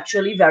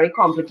conceptually very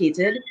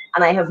complicated,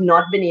 and I have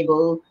not been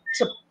able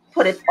to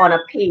put it on a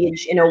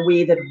page in a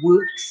way that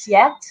works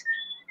yet.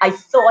 I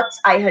thought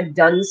I had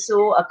done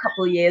so a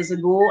couple years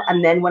ago,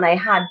 and then when I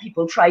had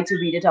people try to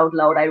read it out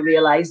loud, I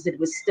realized it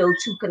was still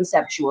too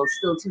conceptual,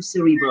 still too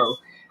cerebral,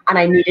 and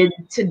I needed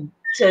to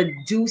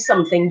do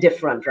something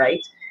different,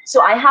 right?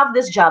 So I have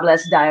this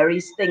Jobless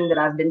Diaries thing that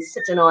I've been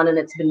sitting on, and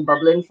it's been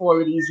bubbling for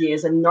all of these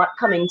years and not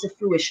coming to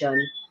fruition.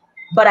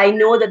 But I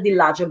know that the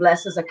Larger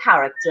Bless as a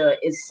character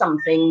is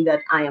something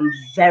that I am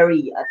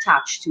very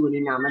attached to and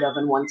enamored of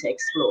and want to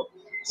explore.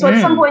 So at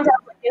some point,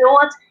 I'm like, you know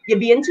what? You're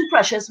being too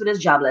precious with this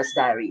Jobless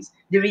Diaries.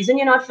 The reason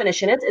you're not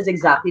finishing it is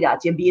exactly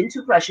that. You're being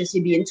too precious.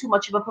 You're being too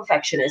much of a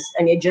perfectionist.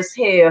 And you're just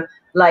here,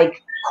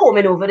 like,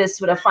 combing over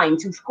this with a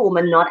fine-tooth comb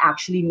and not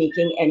actually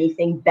making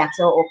anything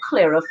better or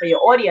clearer for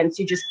your audience.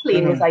 You're just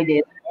playing with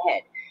ideas in your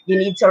head. You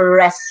need to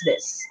rest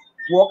this.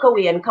 Walk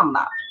away and come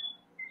back.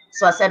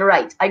 So I said,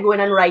 right. I go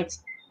in and write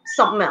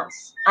something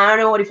else. I don't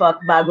know what the fuck,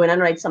 but I go in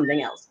and write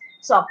something else.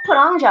 So I put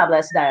on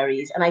Jobless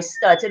Diaries and I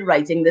started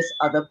writing this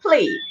other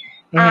play.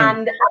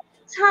 And at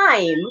the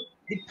time,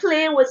 the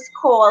play was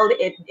called,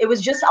 it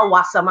was just a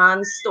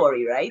Wasserman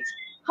story, right?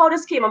 How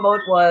this came about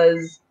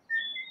was,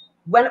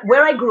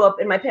 where I grew up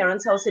in my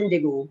parents' house in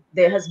Digo,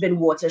 there has been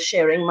water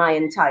sharing my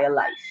entire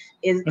life.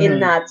 In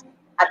that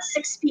at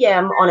 6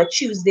 p.m. on a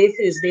Tuesday,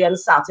 Thursday, and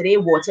Saturday,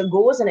 water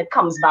goes and it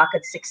comes back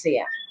at 6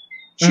 a.m.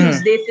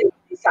 Tuesday,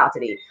 Thursday,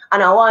 Saturday.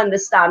 And our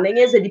understanding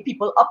is that the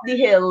people up the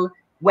hill,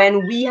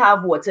 when we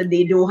have water,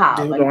 they don't have.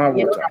 They don't have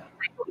water.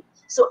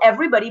 So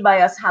everybody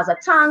by us has a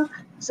tank,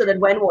 so that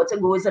when water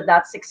goes at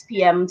that 6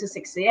 p.m. to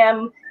 6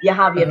 a.m., you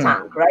have your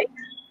tank, right?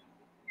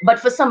 But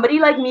for somebody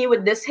like me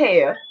with this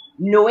hair,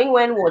 knowing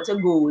when water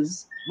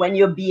goes, when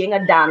you're being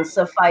a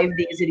dancer 5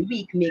 days a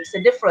week makes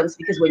a difference,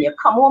 because when you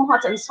come home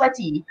hot and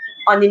sweaty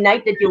on the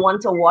night that you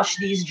want to wash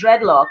these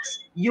dreadlocks,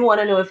 you want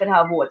to know if it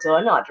have water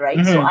or not,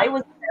 right? So I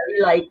was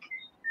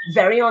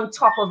very on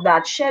top of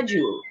that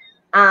schedule.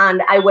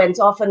 And I went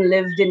off and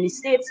lived in the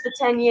States for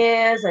 10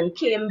 years and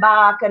came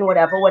back and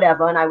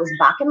whatever. And I was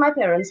back in my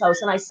parents'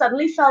 house and I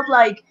suddenly felt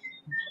like,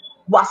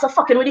 what's the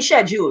fucking with the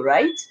schedule,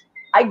 right?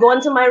 I go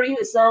into my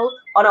rehearsal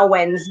on a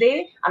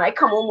Wednesday and I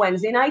come home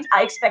Wednesday night.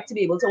 I expect to be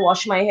able to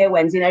wash my hair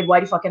Wednesday night. Why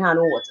the fucking hand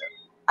no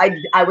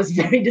water? I was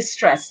very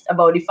distressed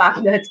about the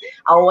fact that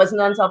I wasn't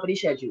on top of the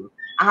schedule.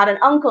 I had an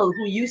uncle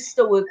who used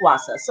to work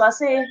WASA. So I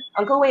say,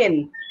 Uncle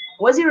Wayne,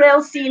 what's the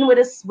real scene with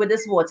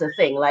this water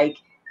thing? Like,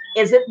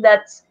 is it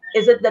that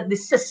the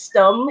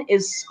system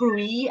is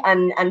screwy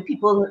and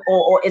people,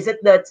 or is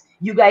it that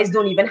you guys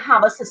don't even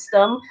have a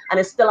system and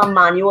it's still a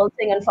manual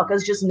thing and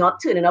fuckers just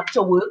not turning up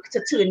to work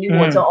to turn the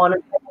water on?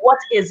 What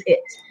is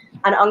it?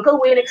 And Uncle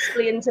Wayne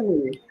explained to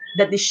me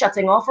that the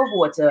shutting off of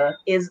water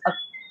is a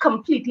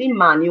completely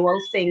manual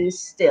thing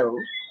still.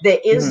 There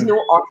is no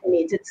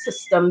automated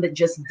system that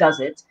just does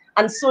it.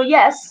 And so,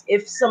 yes,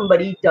 if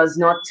somebody does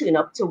not turn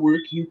up to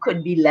work, you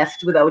could be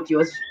left without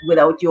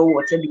your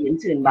water being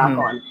turned back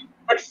on.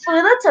 But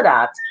further to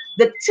that,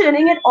 the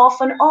turning it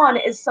off and on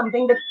is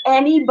something that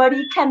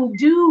anybody can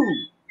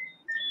do.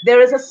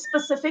 There is a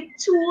specific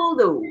tool,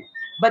 though.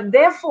 But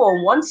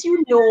therefore, once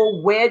you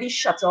know where the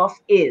shutoff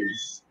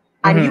is,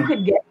 and you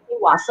could get the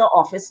WASA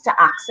office to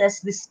access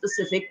this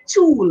specific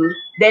tool,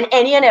 then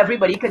any and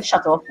everybody can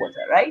shut off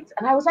water, right?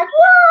 And I was like,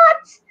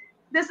 what?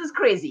 This is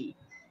crazy.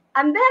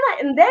 And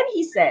then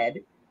he said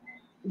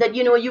that,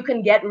 you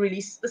can get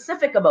really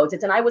specific about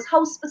it. And I was,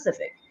 how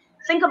specific?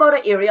 Think about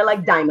an area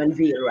like Diamond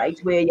Vale, right?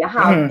 Where you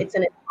have, it's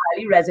an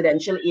entirely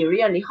residential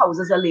area and the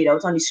houses are laid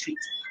out on the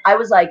streets. I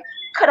was like,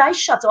 could I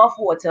shut off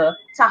water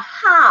to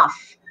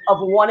half of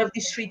one of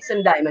the streets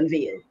in Diamond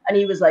Vale? And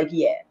he was like,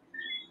 yeah.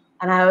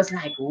 And I was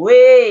like,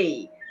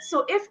 wait.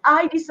 So if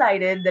I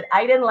decided that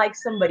I didn't like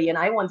somebody and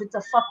I wanted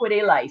to fuck with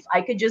their life,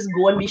 I could just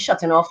go and be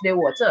shutting off their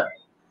water.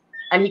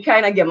 And he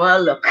kind of gave me a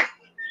look.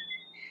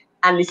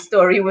 And the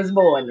story was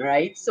born,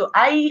 right? So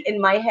I, in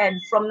my head,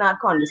 from that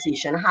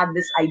conversation, had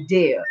this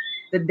idea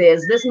that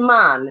there's this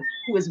man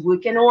who is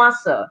working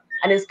WASA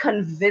and is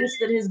convinced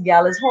that his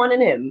gal is horning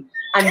him.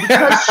 And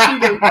because she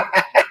will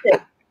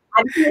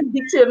and he is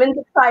determined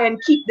to try and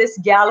keep this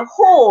gal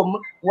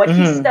home, what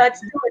he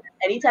starts doing,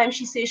 anytime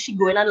she says she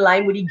going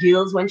online with the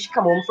girls when she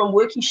come home from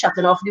work, he's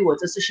shutting off the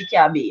water so she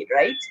can't bathe,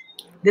 right?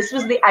 This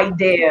was the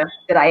idea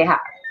that I had.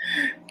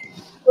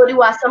 So the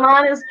WASA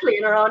man is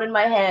playing around in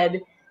my head.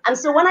 And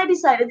so when I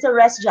decided to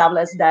rest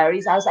Jobless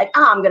Diaries, I was like,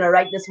 I'm going to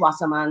write this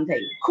Wasserman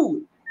thing.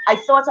 Cool. I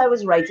thought I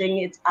was writing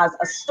it as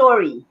a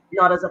story,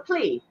 not as a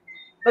play.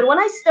 But when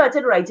I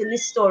started writing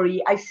this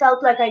story, I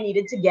felt like I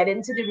needed to get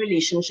into the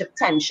relationship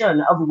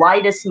tension of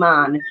why this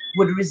man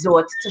would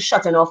resort to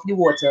shutting off the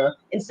water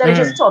instead of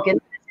just talking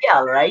to this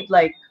girl, right?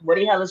 Like, what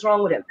the hell is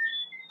wrong with him?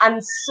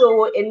 And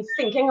so in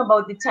thinking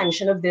about the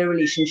tension of their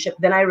relationship,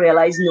 then I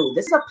realized, no,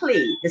 this is a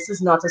play. This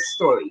is not a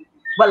story.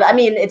 Well, I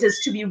mean, it is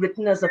to be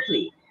written as a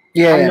play.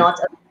 And not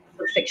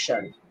a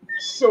fiction.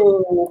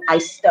 So I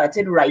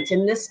started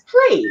writing this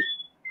play.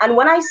 And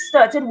when I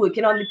started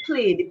working on the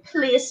play, the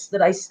place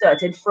that I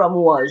started from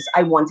was,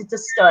 I wanted to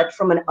start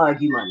from an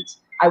argument.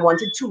 I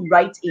wanted to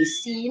write a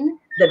scene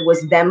that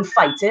was them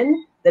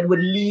fighting that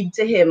would lead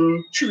to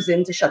him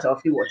choosing to shut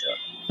off the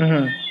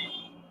water.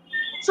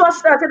 So I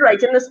started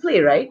writing this play,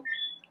 right?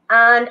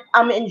 And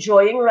I'm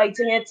enjoying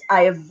writing it.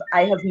 I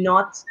have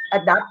not,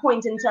 at that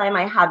point in time,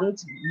 I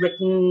hadn't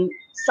written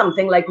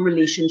something like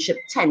relationship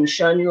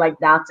tension like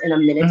that in a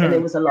minute. And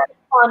it was a lot of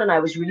fun and I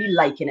was really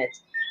liking it.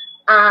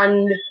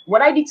 And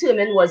what I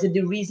determined was that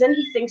the reason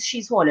he thinks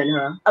she's horning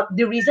her,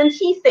 the reason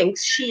he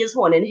thinks she is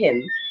horning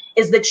him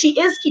is that she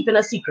is keeping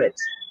a secret,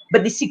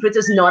 but the secret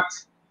is not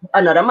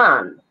another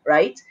man,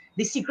 right?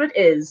 The secret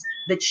is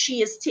that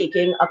she is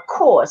taking a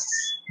course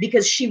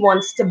because she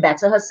wants to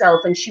better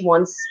herself and she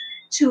wants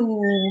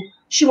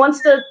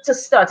to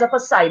start up a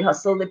side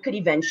hustle that could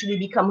eventually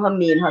become her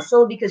main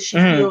hustle because she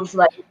feels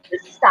like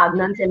it's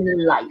stagnant in her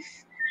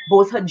life.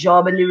 both her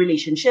job and the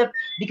relationship,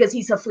 because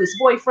he's her first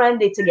boyfriend.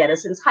 They're together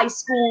since high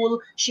school.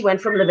 She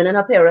went from living in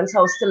her parents'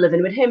 house to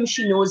living with him.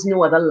 She knows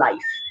no other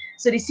life.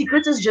 So the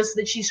secret is just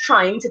that she's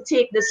trying to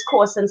take this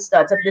course and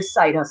start up this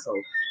side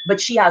hustle, but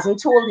she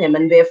hasn't told him,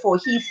 and therefore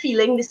he,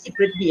 feeling the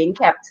secret being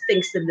kept,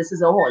 thinks that this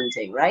is a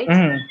haunting, right? So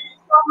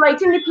I'm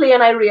writing the play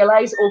and I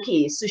realized,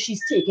 okay, so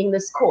she's taking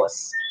this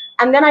course.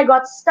 And then I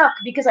got stuck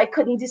because I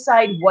couldn't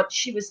decide what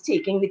she was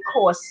taking the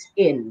course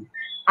in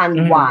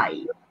and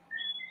why.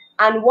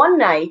 And one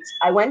night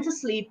I went to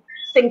sleep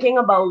thinking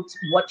about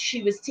what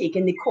she was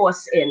taking the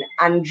course in,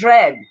 and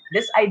dread,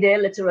 this idea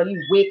literally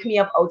wake me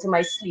up out of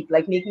my sleep,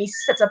 like make me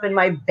sit up in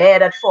my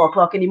bed at 4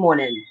 o'clock in the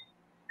morning.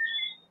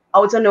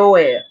 Out of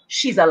nowhere,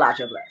 she's a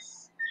larger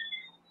bless.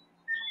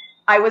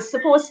 I was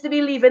supposed to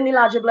be leaving the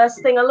larger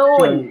bless thing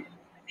alone.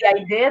 The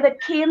idea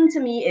that came to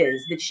me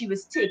is that she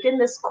was taking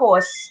this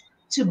course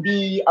to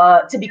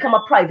become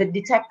a private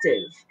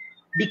detective,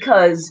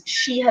 because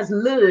she has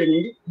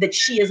learned that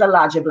she is a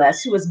larger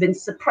bless who has been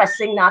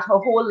suppressing that her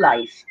whole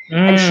life,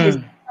 and she is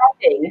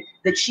deciding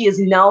that she is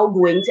now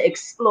going to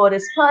explore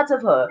this part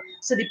of her.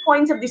 So the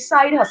point of the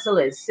side hustle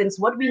is, since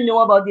what we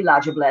know about the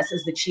larger bless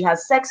is that she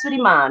has sex with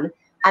a man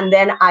and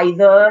then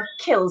either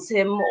kills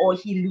him or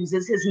he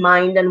loses his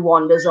mind and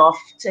wanders off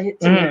to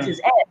meet his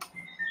end.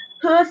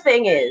 Her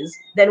thing is,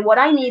 then what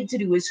I need to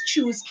do is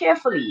choose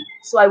carefully.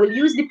 So I will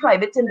use the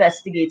private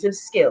investigative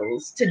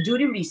skills to do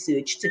the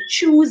research, to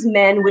choose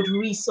men with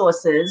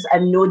resources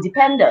and no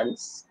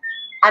dependence.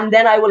 And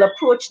then I will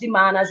approach the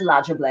man as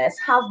larger bless,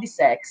 have the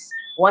sex.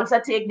 Once I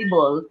take the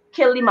bull,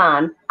 kill the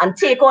man, and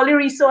take all the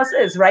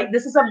resources, right?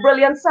 This is a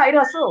brilliant side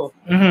hustle.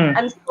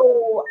 And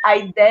so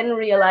I then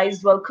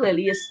realized, well,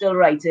 clearly you're still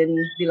writing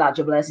the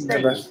larger bless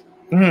thing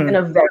in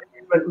a very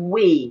different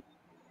way.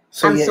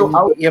 So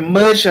you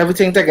merge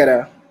everything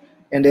together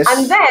in this.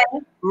 And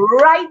then,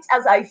 right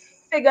as I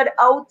figured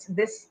out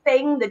this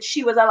thing that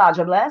she was a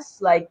larger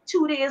bless, like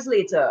 2 days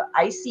later,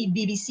 I see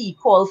BBC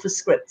call for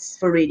scripts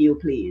for radio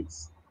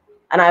plays.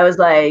 And I was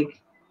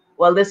like,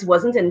 well, this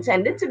wasn't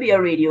intended to be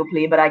a radio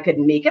play, but I could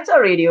make it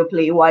a radio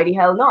play. Why the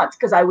hell not?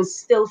 Because I was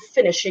still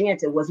finishing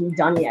it. It wasn't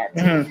done yet.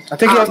 I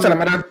think you was telling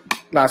me that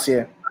last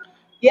year.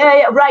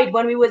 Yeah, right.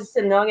 When we were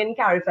sitting down in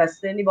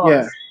Carifesta in the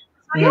box.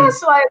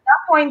 So at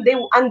that point,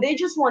 they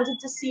just wanted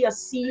to see a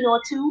scene or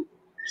two.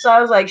 So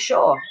I was like,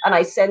 sure. And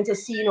I sent a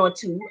scene or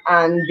two,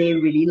 and they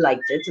really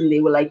liked it. And they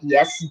were like,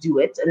 yes, do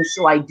it. And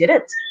so I did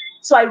it.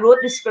 So I wrote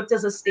the script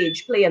as a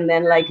stage play, and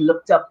then like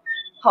looked up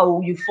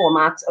how you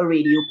format a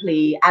radio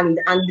play. And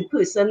the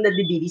person that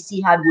the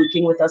BBC had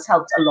working with us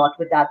helped a lot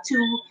with that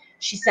too.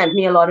 She sent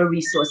me a lot of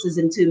resources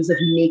in terms of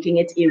making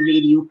it a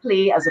radio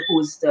play as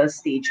opposed to a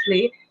stage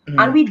play.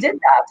 And we did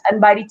that.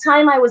 And by the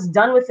time I was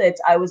done with it,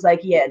 I was like,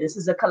 yeah, this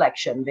is a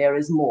collection. There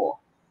is more.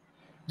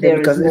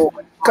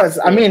 Because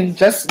I mean,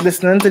 just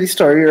listening to the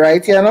story,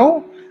 right? You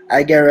know,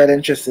 I get really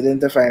interested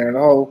into finding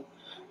out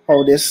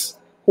how this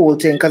whole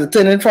thing, because it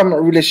turning from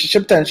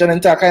relationship tension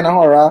into a kind of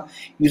horror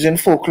using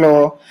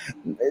folklore.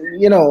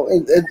 You know,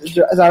 it's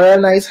a real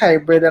nice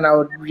hybrid, and I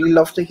would really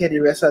love to hear the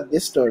rest of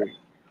this story.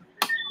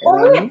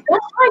 Oh wait,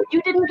 that's right.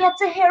 You didn't get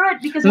to hear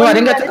it because I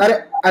didn't get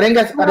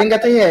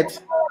to hear it.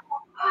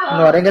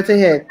 No, I didn't get to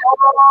hear it.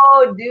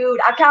 Oh, dude,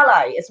 I can't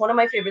lie. It's one of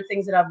my favorite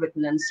things that I've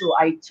written, and so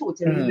I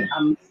totally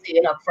am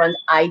saying up front.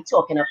 I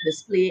talking up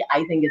this play.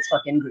 I think it's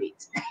fucking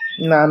great.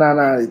 No.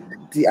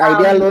 The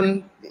idea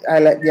alone, I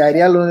like the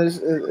idea alone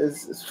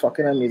is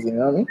fucking amazing. You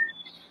know what I mean?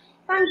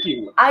 Thank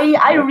you.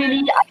 I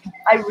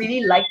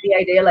really like the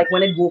idea. Like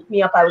when it woke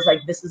me up, I was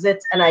like, this is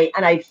it. And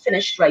I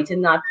finished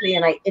writing that play,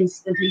 and I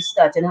instantly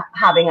started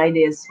having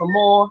ideas for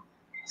more.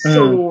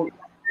 So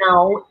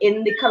now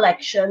in the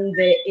collection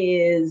there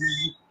is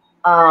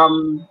a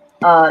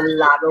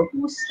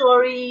Lagahu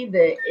story,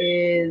 there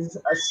is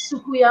a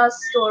Sukuya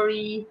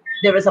story,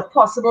 there is a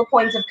possible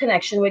point of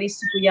connection where the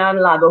Sukuya and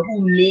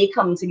Lagahu may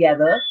come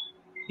together,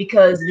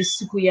 because the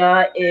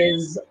Sukuya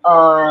is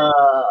a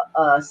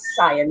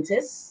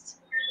scientist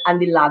and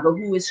the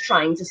Lagahu is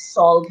trying to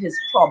solve his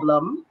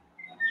problem.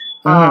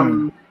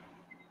 And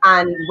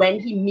when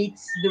he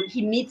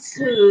meets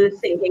her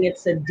thinking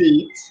it's a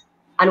date,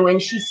 and when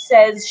she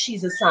says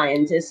she's a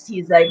scientist,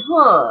 he's like,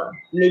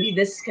 maybe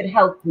this could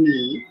help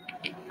me.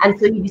 And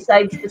so he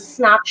decides to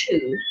snatch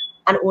her.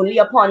 And only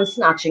upon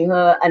snatching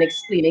her and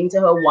explaining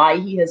to her why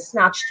he has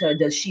snatched her,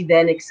 does she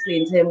then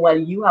explain to him, well,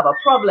 you have a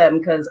problem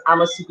because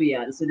I'm a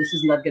Sukuyan, so this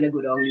is not going to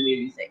go down the way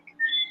you think.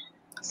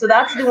 So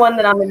that's the one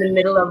that I'm in the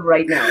middle of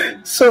right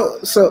now. So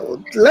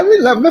let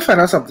me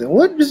find out something.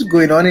 What is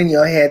going on in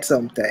your head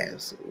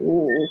sometimes?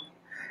 Too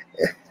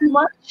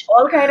much,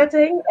 all kind of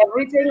thing,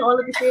 everything, all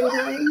at the same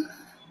time.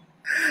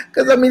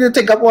 Because I mean, to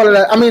take up all of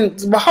that. I mean,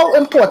 how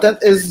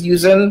important is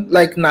using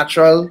like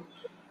natural,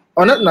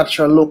 or not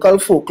natural, local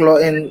folklore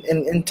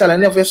in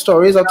telling of your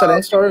stories or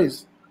telling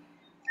stories?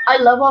 I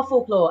love our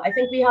folklore. I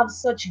think we have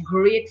such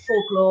great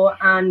folklore,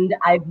 and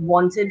I've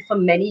wanted for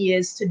many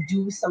years to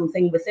do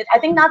something with it. I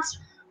think that's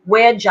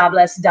where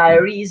Jobless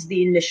Diaries,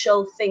 the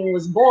initial thing,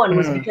 was born,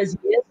 was because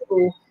years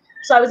ago,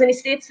 so I was in the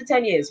States for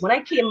 10 years. When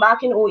I came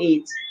back in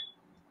 2008,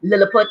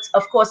 Lilliput,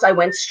 of course, I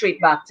went straight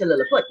back to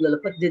Lilliput.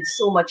 Lilliput did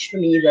so much for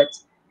me that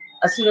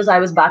as soon as I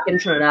was back in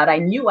Trinidad, I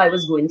knew I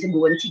was going to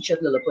go and teach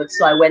at Lilliput.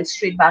 So I went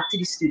straight back to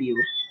the studio.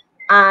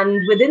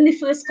 And within the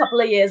first couple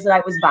of years that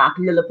I was back,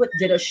 Lilliput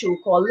did a show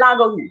called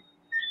Lagahu.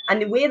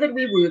 And the way that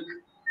we work,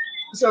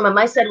 so remember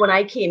I said when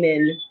I came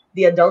in,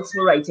 the adults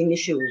were writing the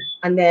show.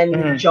 And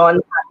then John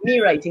had me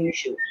writing the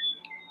show.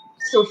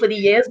 So for the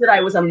years that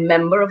I was a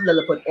member of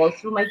Lilliput, all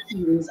through my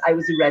teens, I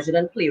was a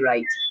resident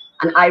playwright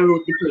and I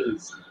wrote the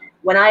plays.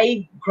 When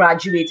I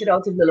graduated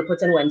out of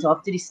Lilliput and went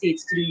off to the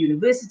States to do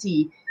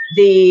university,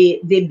 they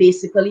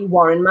basically,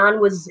 Warren Mann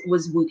was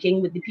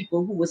working with the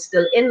people who were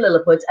still in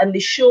Lilliput, and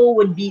the show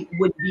would be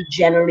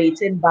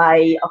generated by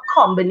a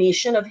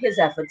combination of his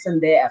efforts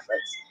and their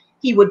efforts.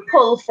 He would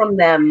pull from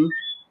them,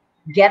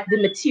 get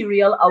the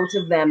material out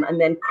of them, and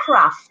then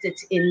craft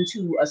it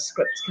into a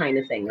script kind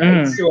of thing,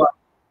 right?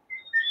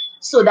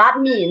 So that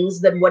means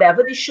that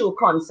whatever the show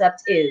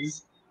concept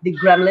is, the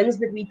gremlins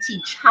that we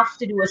teach have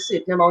to do a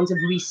certain amount of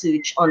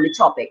research on the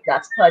topic.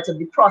 That's part of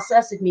the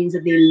process. It means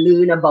that they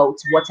learn about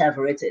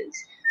whatever it is.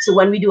 So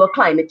when we do a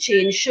climate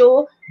change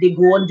show, they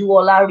go and do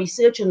all our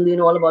research and learn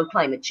all about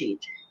climate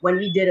change. When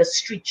we did a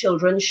street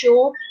children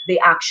show, they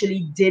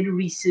actually did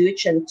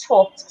research and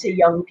talked to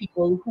young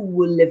people who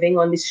were living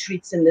on the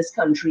streets in this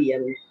country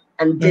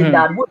and did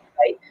that work,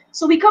 right?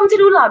 So we come to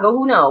do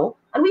Lagahu now,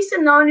 and we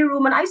sit down in the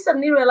room, and I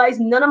suddenly realize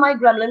none of my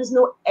gremlins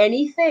know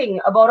anything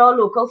about our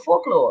local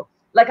folklore.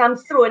 Like, I'm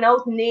throwing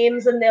out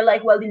names, and they're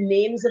like, well, the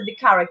names of the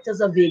characters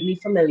are vaguely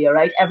familiar,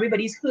 right?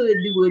 Everybody's heard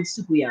the word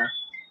Skweird,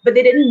 but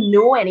they didn't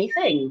know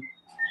anything.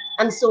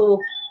 And so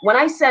when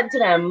I said to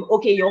them,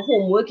 okay, your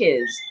homework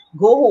is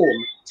go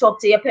home, talk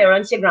to your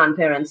parents, your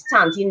grandparents,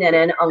 tanty, nene,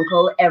 and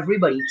uncle,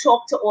 everybody.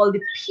 Talk to all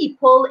the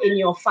people in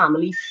your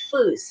family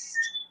first.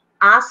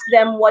 Ask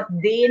them what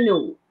they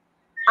know.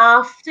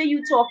 After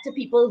you talk to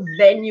people,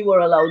 then you are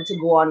allowed to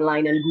go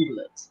online and Google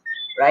it,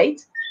 right?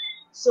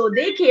 So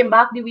they came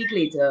back the week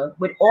later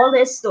with all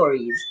their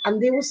stories,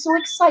 and they were so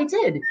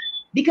excited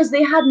because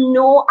they had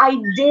no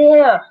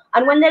idea.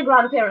 And when their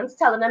grandparents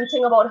telling them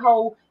thing about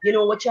how, you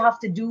know, what you have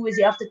to do is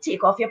you have to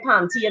take off your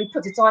panty and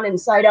put it on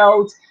inside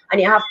out, and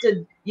you have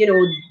to, you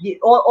know,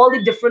 all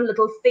the different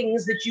little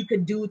things that you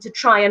could do to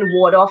try and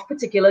ward off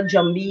particular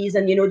jumbies,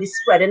 and, you know, the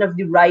spreading of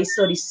the rice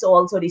or the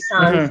salt or the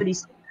sand for the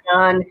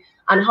skin,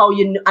 and how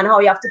you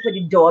have to put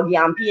the dog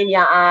yampy in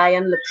your eye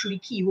and look through the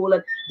keyhole.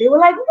 And they were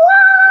like,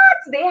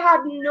 what? They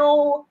had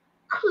no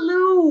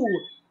clue.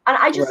 And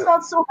I just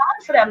felt so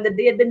bad for them that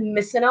they had been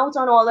missing out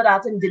on all of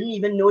that and didn't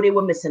even know they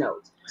were missing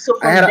out. So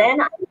from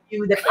then I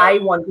knew that I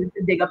wanted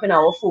to dig up in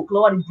our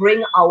folklore and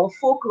bring our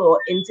folklore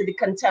into the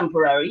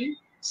contemporary,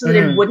 so that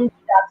it wouldn't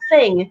be that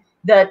thing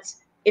that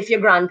if your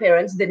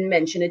grandparents didn't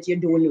mention it, you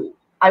don't know.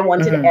 I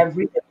wanted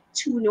everybody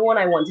to know, and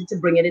I wanted to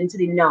bring it into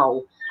the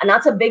now. And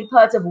that's a big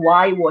part of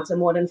why Water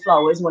More Than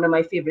Flowers is one of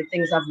my favorite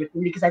things I've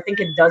written, because I think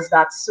it does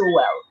that so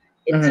well.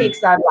 It takes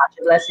that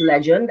Lagahu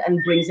legend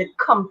and brings it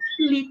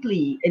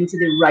completely into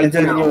the right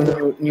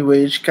now. New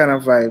age kind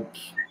of vibe.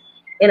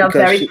 In a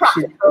very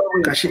practical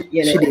way. She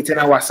dated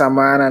a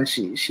Wasserman, and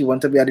she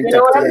wanted to be a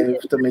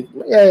detective to make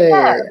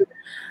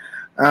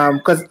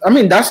because I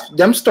mean, that's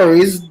them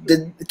stories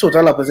the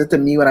total opposite to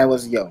me when I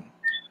was young.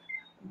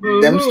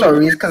 Them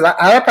stories, because I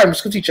had a primary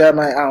school teacher,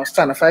 my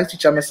standard 5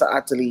 teacher, Mr.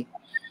 Atterley.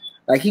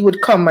 Like, he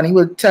would come and he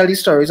would tell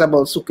these stories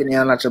about Sukuni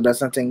and Natural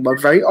Bless and thing, but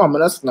very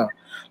ominous now.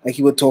 Like,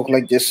 he would talk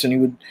like this, and he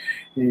would,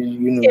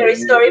 you know, scary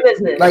story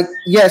business. Like,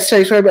 yes,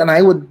 scary story, and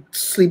I would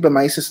sleep with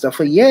my sister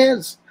for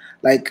years.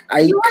 Like,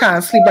 I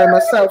can't sleep by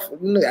myself.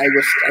 I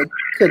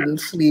couldn't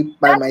sleep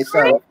by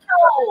myself.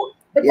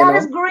 But that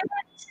is great,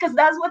 because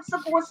that's what's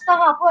supposed to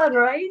happen,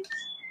 right?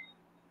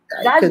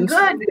 That's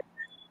good.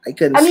 I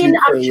couldn't sleep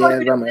for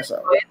years by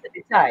myself. At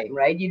the time,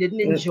 right? You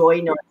didn't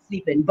enjoy not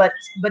sleeping, but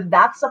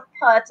that's a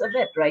part of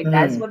it, right?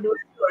 That's what those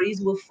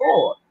stories were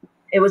for.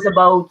 It was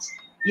about,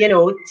 you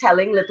know,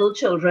 telling little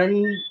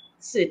children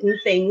certain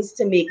things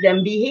to make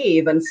them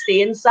behave and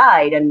stay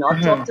inside and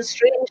not talk to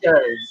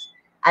strangers,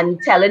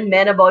 and telling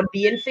men about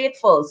being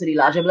faithful so the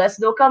Elijah Bless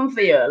don't come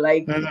for you.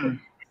 Like,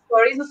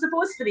 stories are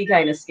supposed to be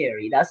kind of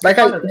scary. That's the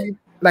fun of it.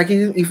 Like,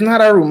 you even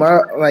had a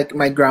rumor, like,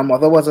 my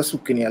grandmother was a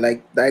Sukinia,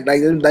 like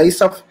that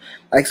stuff,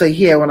 like, so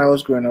here when I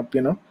was growing up,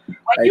 you know.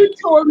 When you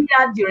told me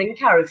that during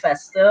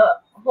Carifesta,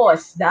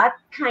 horse, that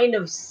kind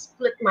of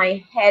split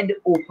my head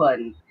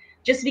open.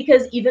 Just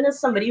because even as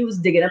somebody who's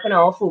digging up in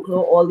our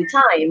folklore all the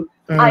time,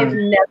 I've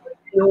never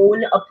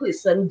known a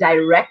person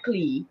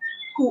directly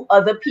who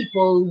other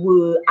people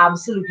were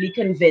absolutely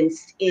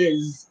convinced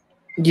is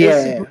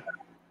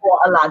or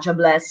Elijah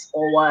Bless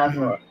or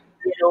whatever.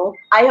 You know,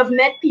 I have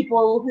met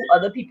people who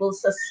other people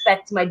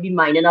suspect might be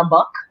mining a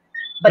buck,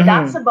 but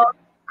that's about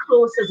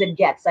close as it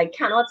gets. I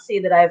cannot say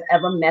that I've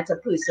ever met a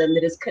person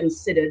that is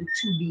considered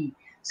to be.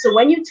 So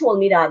when you told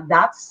me that,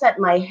 that set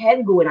my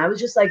head going. I was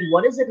just like,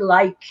 what is it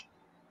like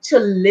to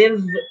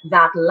live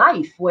that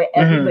life where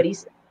everybody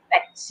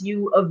suspects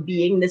you of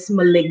being this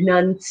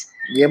malignant?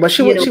 Yeah, but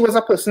she was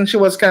a person. She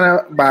was kind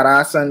of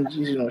badass, and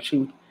you know,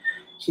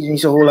 she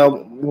used to hold her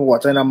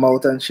water in her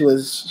mouth, and she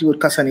would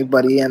cuss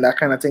anybody and that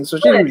kind of thing. So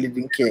she really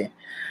didn't care,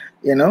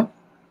 you know.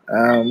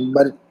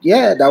 But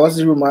yeah, that was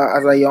the rumor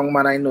as a young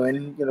man I know,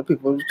 and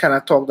people kind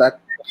of talk that.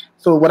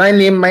 So when I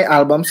named my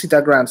album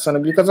Sita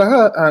Grandson, because of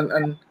her,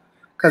 and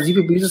because you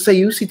people used to say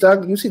you Sita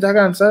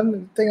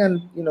Grandson thing,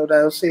 and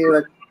they'll say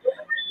like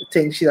the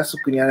thing she has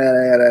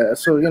to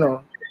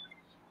so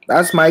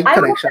that's my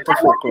connection to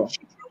folklore. She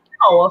drew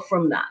power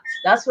from that.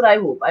 That's what I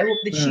hope. I hope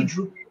that she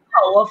drew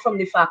power from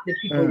the fact that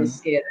people were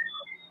scared.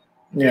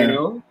 Yeah.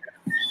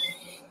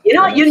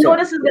 You know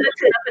this is gonna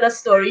turn up in a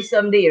story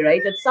someday,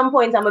 right? At some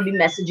point, I'm gonna be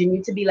messaging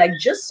you to be like,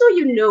 just so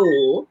you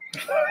know,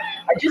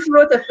 I just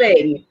wrote a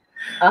thing.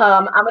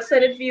 I'm gonna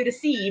send it for you to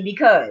see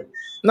because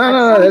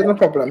no, there's no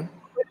problem.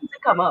 To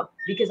come up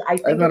because I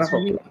think it's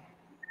really,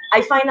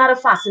 I find that a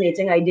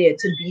fascinating idea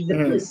to be the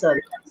person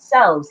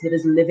themselves that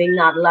is living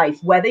that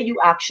life, whether you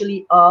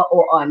actually are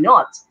or are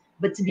not,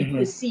 but to be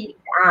perceived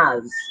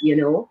as,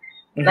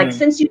 Like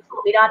since you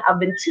told me that, I've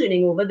been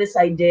turning over this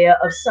idea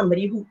of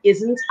somebody who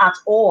isn't at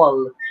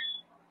all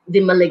the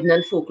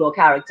malignant folklore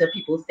character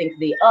people think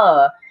they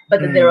are,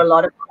 but that there are a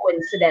lot of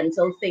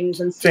coincidental things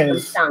and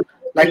circumstances.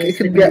 Like it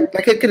could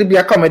be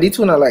a comedy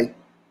too, not like.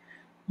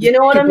 You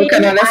know what I mean?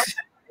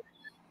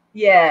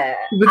 Yeah.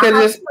 We can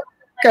just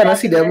kind of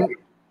see them.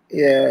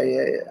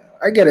 Yeah.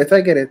 I get it.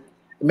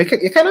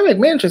 It kind of make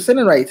me interested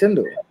in writing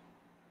though.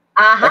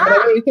 I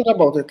never really thought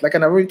about it. Like I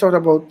never really thought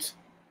about.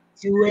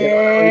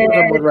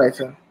 About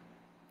writing.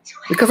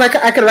 Because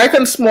I can write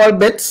in small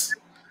bits.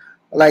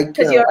 Like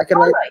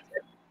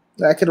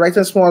I could write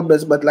in small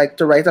bits, but like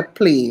to write a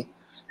play,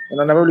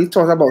 I never really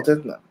thought about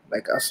it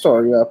like a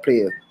story or a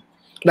play.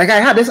 Like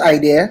I had this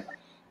idea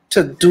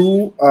to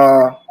do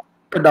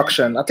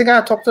production. I think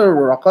I talked to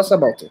Ruckus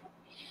about it.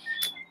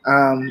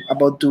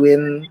 About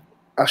doing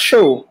a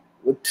show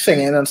with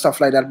singing and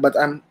stuff like that. But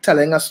I'm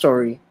telling a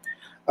story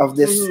of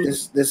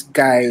this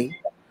guy.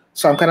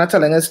 So I'm kind of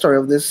telling a story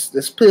of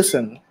this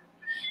person.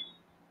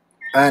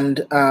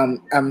 And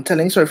I'm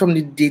telling a story from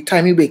the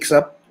time he wakes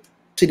up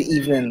to the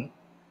evening,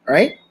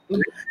 right?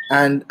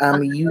 And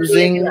I'm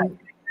using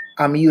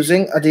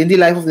a daily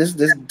life of this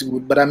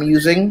dude, but I'm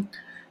using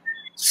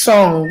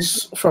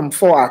songs from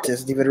 4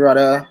 artists: David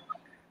Rudder,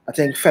 I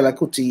think Fela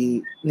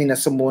Kuti, Nina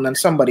Simone, and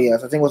somebody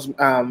else. I think it was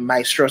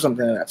Maestro or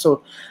something like that.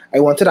 So I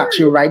wanted to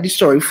actually write the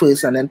story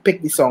first and then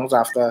pick the songs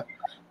after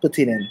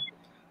putting in.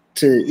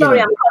 Sorry,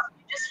 I'm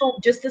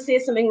just to say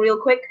something real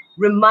quick.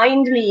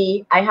 Remind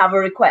me, I have a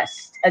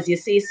request as you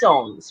say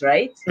songs,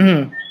 right? I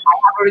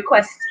have a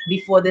request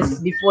before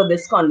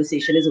this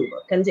conversation is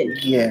over. Continue.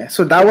 Yeah,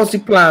 so that was the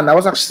plan. That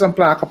was actually some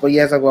plan a couple of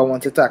years ago. I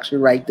wanted to actually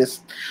write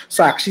this.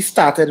 So I actually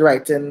started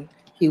writing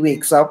He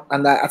Wakes Up,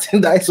 and I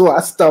think that's where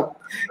I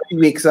stopped. He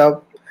wakes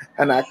up,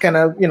 and I kind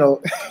of,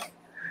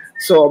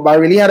 so but I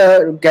really had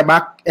to get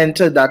back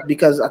into that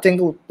because I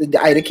think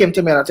the idea came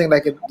to me, and I think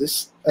like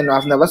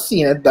I've never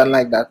seen it done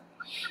like that.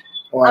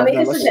 I make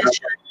a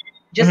suggestion,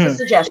 just a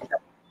suggestion.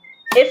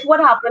 If what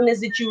happened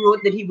is that you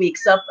wrote that he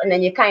wakes up and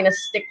then you kind of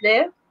stick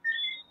there,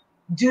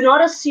 do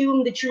not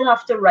assume that you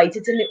have to write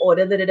it in the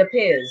order that it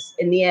appears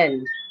in the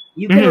end.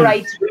 You can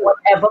write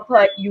whatever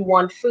part you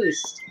want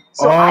first.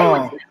 So I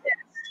would suggest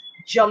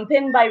jump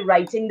in by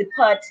writing the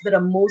parts that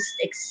are most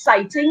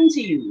exciting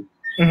to you.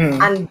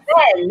 And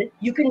then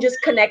you can just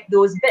connect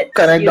those bits.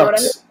 Connect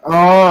dots. What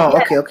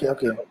I mean?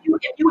 Okay.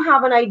 If you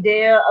have an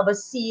idea of a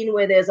scene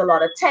where there's a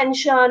lot of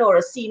tension, or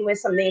a scene where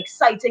something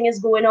exciting is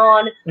going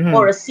on,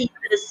 or a scene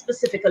that is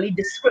specifically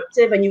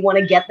descriptive and you want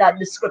to get that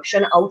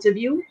description out of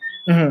you,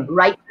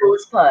 write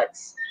those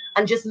parts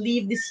and just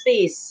leave the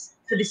space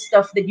for the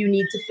stuff that you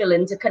need to fill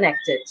in to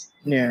connect it.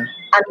 Yeah.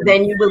 And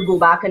then you will go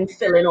back and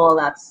fill in all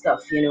that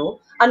stuff,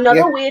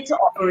 Another way to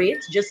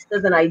operate, just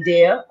as an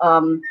idea,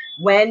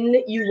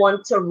 when you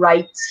want to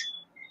write,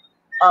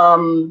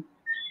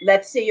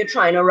 let's say you're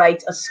trying to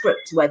write a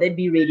script, whether it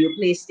be radio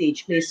play,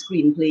 stage play,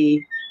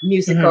 screenplay,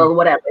 musical,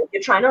 whatever. If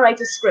you're trying to write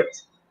a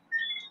script,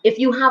 if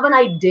you have an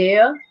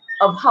idea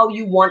of how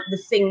you want the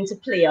thing to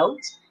play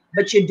out,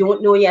 but you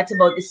don't know yet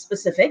about the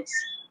specifics,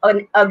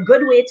 a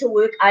good way to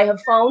work, I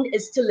have found,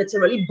 is to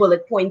literally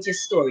bullet point your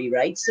story,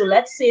 right? So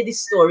let's say the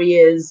story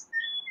is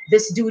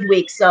this dude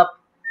wakes up,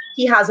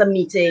 he has a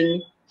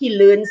meeting, he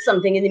learns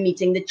something in the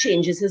meeting that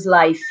changes his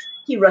life,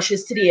 he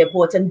rushes to the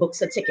airport and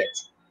books a ticket.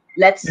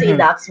 Let's say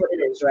that's what it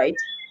is, right?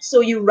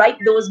 So you write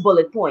those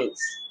bullet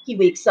points. He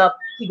wakes up,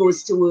 he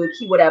goes to work,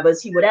 he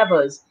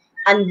whatevers.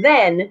 And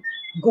then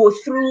go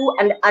through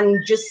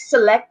and just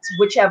select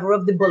whichever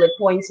of the bullet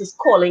points is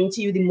calling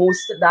to you the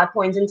most at that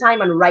point in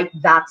time and write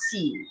that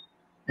scene.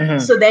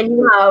 So then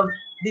you have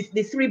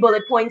the 3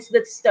 bullet points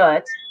that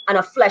start and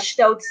a fleshed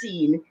out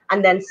scene,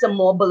 and then some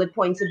more bullet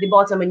points at the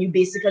bottom, and you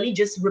basically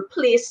just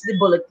replace the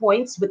bullet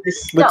points with the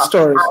stuff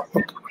stories. As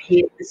you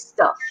create the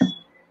stuff. So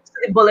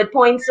the bullet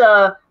points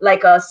are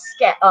like a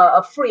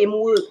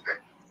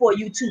framework for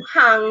you to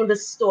hang the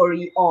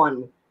story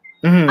on.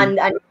 And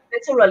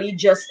literally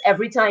just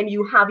every time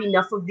you have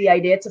enough of the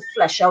idea to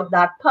flesh out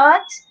that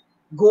part,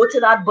 go to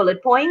that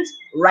bullet point,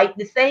 write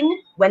the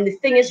thing. When the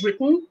thing is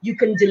written, you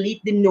can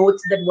delete the note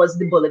that was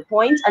the bullet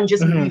point and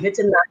just leave it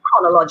in that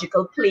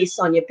chronological place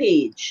on your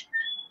page.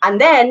 And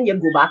then you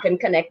go back and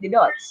connect the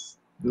dots.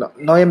 No,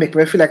 now you make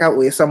me feel like I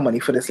owe you some money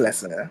for this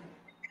lesson.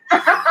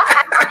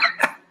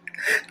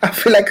 I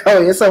feel like I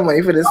owe you some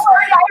money for this.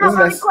 I have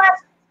a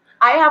request.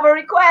 I have a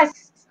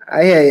request.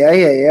 I hear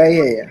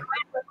you.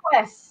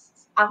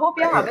 Request. I hope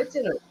you have it,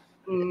 you know.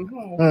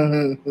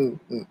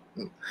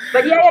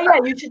 But yeah,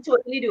 you should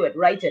totally do it.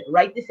 Write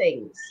the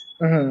things.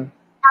 And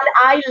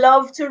I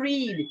love to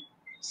read.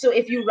 So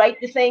if you write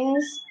the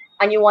things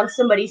and you want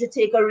somebody to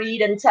take a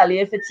read and tell you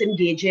if it's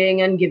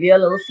engaging and give you a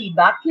little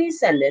feedback, please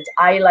send it.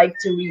 I like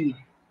to read.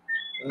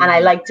 And I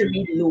like to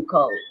read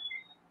local.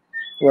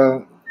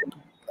 Well,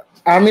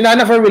 I mean, I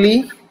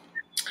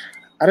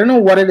don't know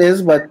what it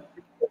is, but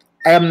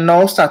I am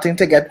now starting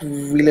to get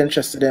really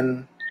interested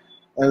in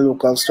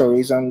local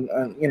stories and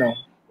you know,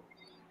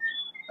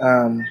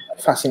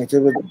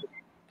 fascinated with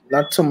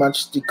not so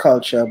much the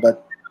culture,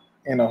 but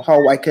you know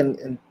how I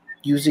can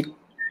use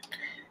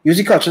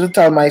the culture to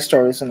tell my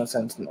stories in a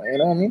sense. You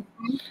know what I mean?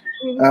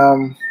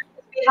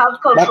 We have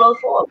cultural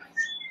forms.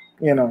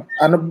 You know,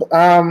 and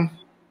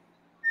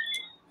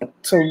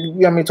so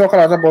we talk a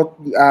lot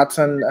about the arts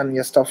and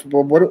your stuff,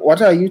 but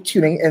what are you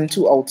tuning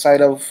into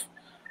outside of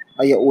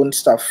your own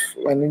stuff?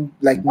 I mean,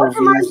 like what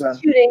movies. Am I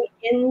tuning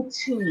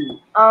into?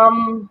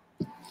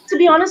 To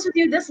be honest with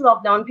you, this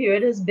lockdown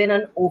period has been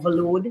an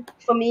overload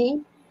for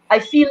me. I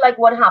feel like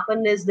what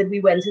happened is that we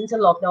went into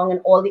lockdown and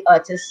all the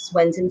artists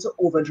went into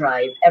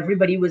overdrive.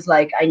 Everybody was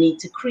like, I need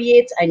to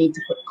create, I need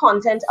to put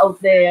content out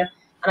there.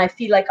 And I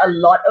feel like a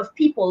lot of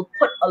people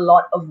put a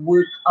lot of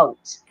work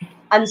out.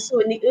 And so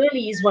in the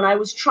earlies, when I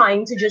was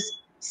trying to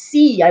just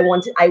see,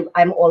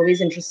 I'm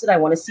always interested. I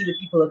want to see what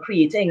people are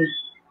creating.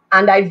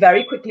 And I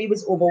very quickly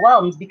was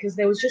overwhelmed because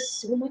there was just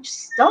so much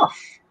stuff,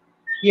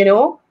 you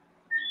know?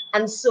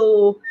 And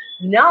so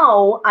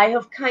now I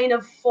have kind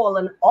of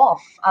fallen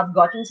off. I've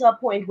gotten to a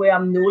point where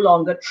I'm no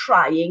longer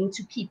trying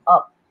to keep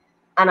up.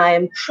 And I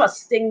am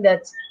trusting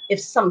that if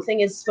something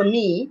is for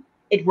me,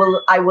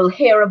 I will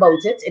hear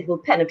about it. It will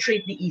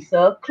penetrate the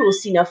ether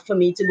close enough for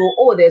me to go,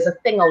 oh, there's a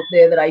thing out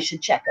there that I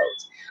should check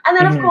out. And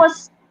then, of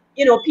course,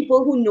 you know,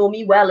 people who know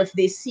me well, if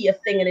they see a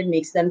thing and it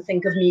makes them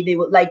think of me, they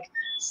will like,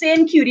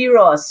 same Cutie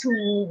Ross,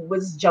 who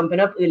was jumping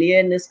up earlier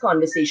in this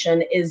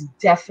conversation, is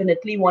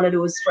definitely one of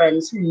those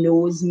friends who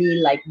knows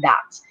me like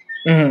that.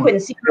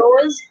 Quincy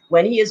knows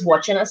when he is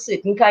watching a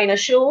certain kind of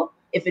show,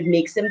 if it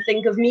makes him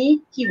think of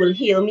me, he will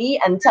hail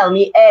me and tell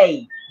me,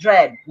 hey,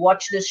 Dread,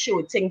 watch this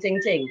show, ting, ting,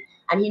 ting.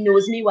 And he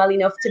knows me well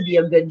enough to be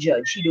a good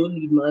judge. He don't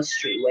lead me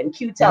astray. When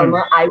Q tell me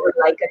I would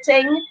like a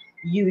thing,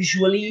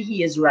 usually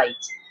he is right.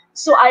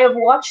 So I have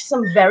watched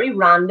some very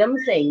random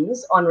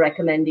things on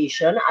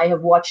recommendation. I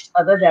have watched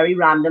other very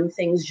random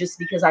things just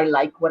because I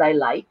like what I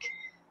like.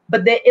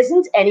 But there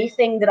isn't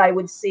anything that I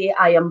would say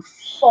I am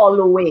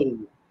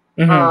following.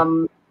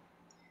 There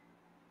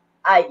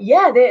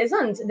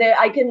isn't.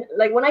 I can,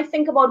 like, when I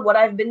think about what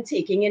I've been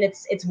taking in,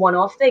 it's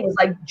one-off things.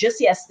 Like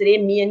just yesterday,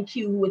 me and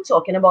Q were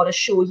talking about a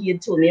show he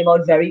had told me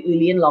about very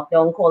early in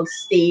lockdown called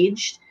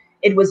Staged.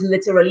 It was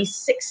literally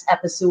 6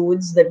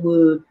 episodes that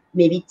were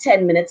maybe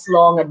 10 minutes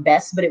long at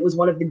best, but it was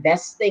one of the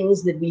best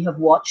things that we have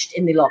watched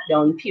in the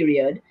lockdown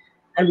period.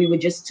 And we were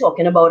just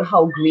talking about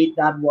how great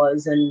that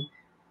was. And,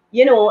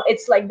 you know,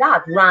 it's like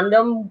that,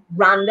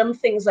 random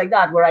things like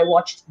that, where I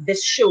watched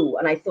this show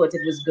and I thought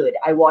it was good.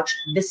 I watched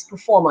this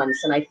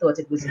performance and I thought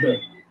it was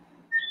good.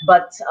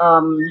 But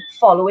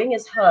following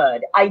is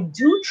hard. I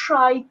do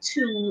try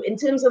to, in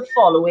terms of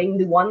following,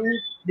 the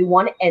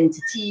one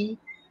entity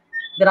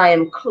that I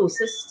am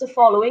closest to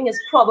following is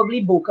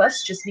probably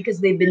Bocus, just because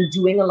they've been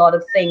doing a lot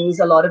of things,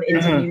 a lot of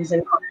interviews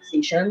and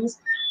conversations.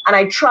 And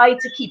I try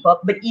to keep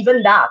up, but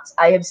even that,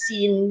 I have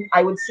seen,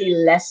 I would say,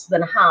 less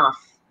than half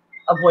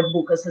of what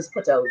Bocus has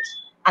put out.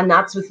 And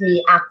that's with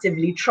me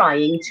actively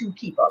trying to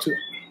keep up.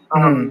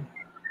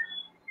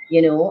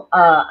 You know,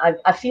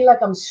 I feel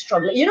like I'm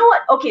struggling. You know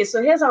what? Okay,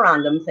 so here's a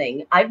random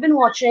thing. I've been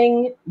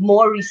watching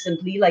more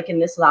recently, like in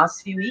this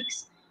last few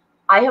weeks,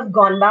 I have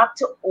gone back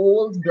to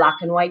old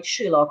black and white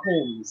Sherlock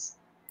Holmes.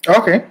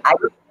 Okay.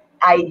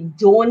 I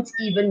don't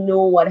even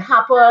know what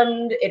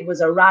happened. It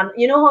was a random.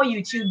 You know how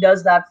YouTube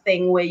does that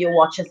thing where you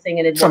watch a thing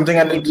and it something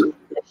wants to give you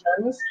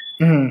suggestions?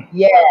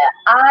 Yeah,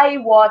 I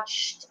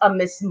watched a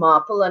Miss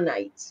Marple a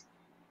night.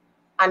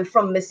 And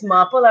from Miss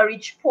Marple, I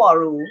reached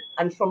Poirot.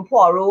 And from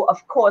Poirot,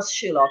 of course,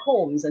 Sherlock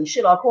Holmes. And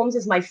Sherlock Holmes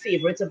is my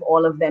favorite of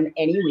all of them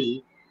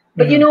anyway.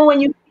 But you know, when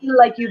you feel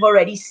like you've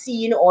already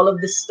seen all of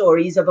the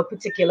stories of a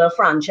particular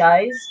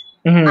franchise,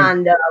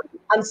 and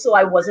so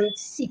I wasn't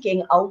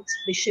seeking out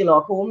the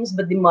Sherlock Holmes,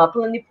 but the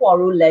Marple and the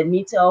Poirot led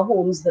me to a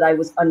Holmes that I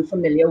was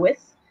unfamiliar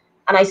with.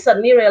 And I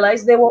suddenly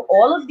realized there were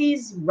all of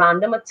these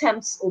random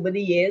attempts over the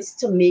years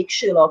to make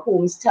Sherlock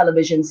Holmes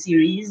television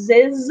series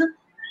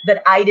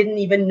that I didn't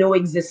even know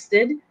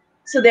existed.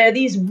 So there are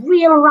these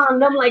real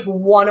random, like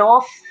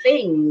one-off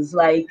things,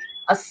 like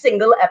a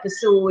single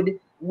episode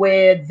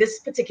where this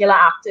particular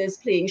actor is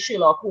playing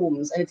Sherlock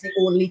Holmes, and it's the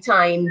only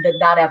time that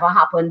that ever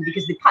happened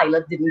because the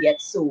pilot didn't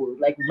get sold,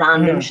 like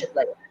random shit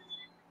like that.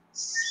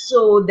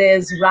 So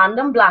there's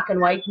random black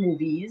and white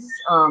movies.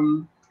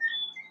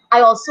 I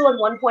also at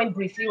one point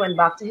briefly went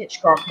back to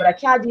Hitchcock, but I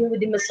can't deal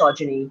with the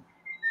misogyny.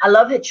 I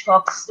love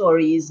Hitchcock's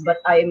stories, but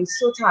I am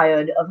so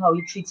tired of how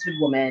he treats with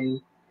women.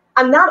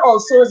 And that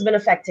also has been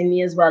affecting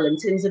me as well in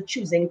terms of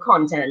choosing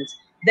content.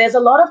 There's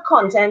a lot of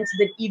content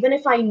that even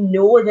if I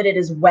know that it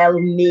is well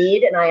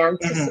made and I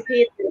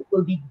anticipate that it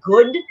will be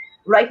good,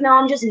 right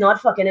now I'm just not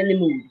fucking in the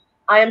mood.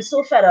 I am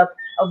so fed up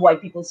of white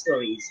people's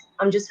stories.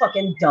 I'm just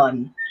fucking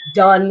done.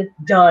 Done.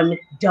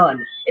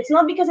 It's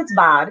not because it's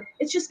bad.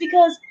 It's just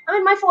because I'm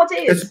in my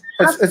 40s.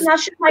 I've seen that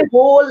shit my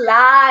whole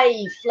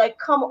life. Like,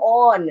 come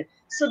on.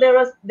 So there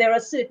are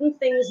certain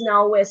things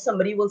now where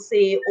somebody will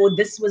say, "Oh,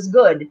 this was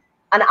good,"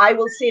 and I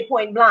will say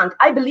point blank,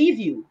 "I believe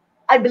you.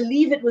 I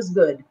believe it was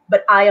good,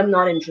 but I am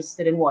not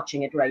interested in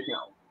watching it right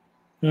now."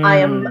 I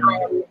am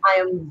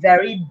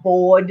very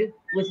bored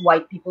with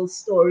white people's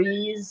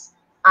stories.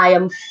 I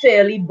am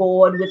fairly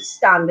bored with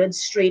standard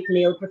straight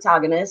male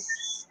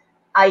protagonists.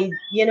 So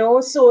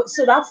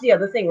that's the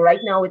other thing.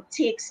 Right now, it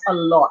takes a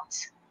lot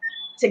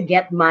to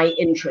get my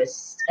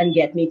interest and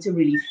get me to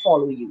really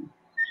follow you.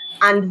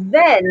 And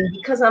then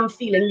because I'm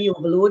feeling the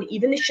overload,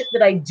 even the shit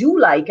that I do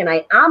like and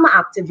I am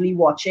actively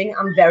watching,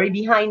 I'm very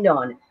behind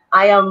on.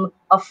 I am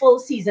a full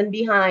season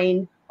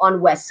behind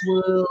on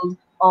Westworld,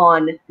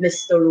 on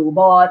Mr.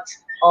 Robot,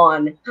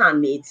 on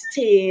Handmaid's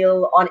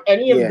Tale, on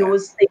any of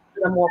those things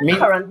that are more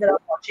current that I'm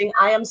watching.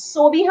 I am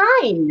so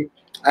behind.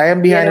 I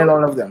am behind in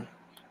all of them.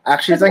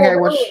 Actually, I think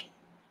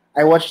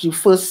I watched the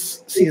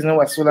first season of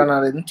Westworld and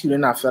I didn't tune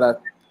in after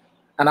that.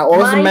 And I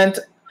was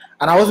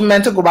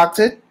meant to go back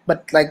to it,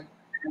 but like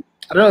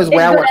I don't know, it's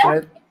where I'm watching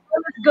it.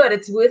 It's good.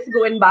 It's worth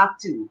going back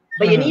to.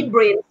 But you need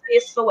brain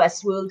space for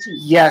Westworld too.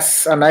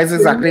 Yes, and that's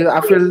exactly.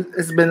 I feel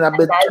it's been a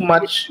bit too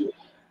much.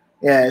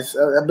 Yeah, it's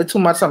a bit too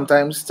much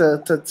sometimes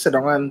to sit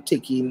down and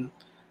take in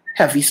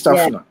heavy stuff.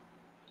 Yeah. You know.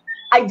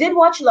 I did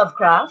watch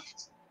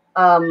Lovecraft.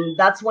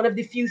 That's one of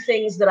the few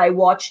things that I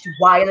watched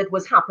while it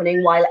was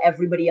happening, while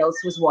everybody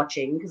else was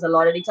watching, because a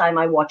lot of the time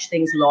I watch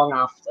things long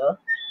after.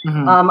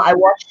 I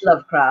watched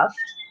Lovecraft.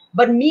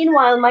 But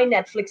meanwhile, my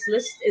Netflix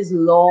list is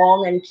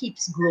long and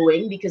keeps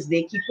growing because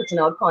they keep putting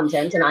out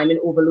content and I'm in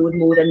overload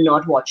mode and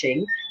not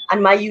watching.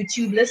 And my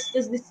YouTube list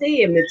is the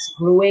same. It's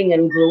growing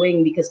and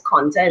growing because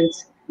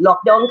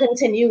lockdown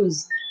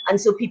continues.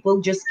 And so people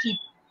just keep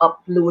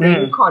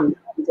uploading content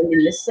and the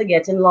lists are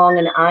getting long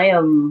and I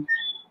am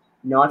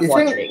not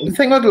watching. The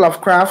thing with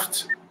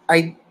Lovecraft,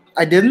 I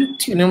didn't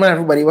tune in when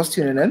everybody was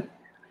tuning in.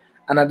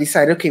 And I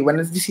decided, okay, when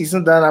is the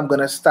season done, I'm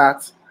going to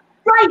start.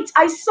 Right,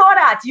 I saw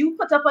that. You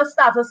put up a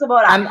status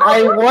about that. And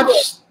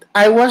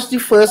I watched the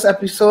first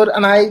episode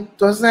and I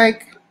was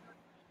like...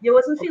 You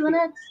wasn't feeling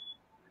it?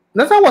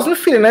 Not I wasn't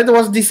feeling it. It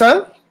was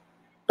decent.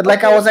 But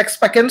like I was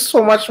expecting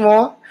so much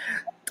more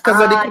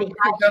because of the conversation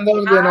that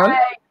was going on.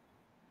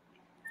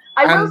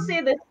 I will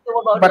say this though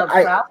about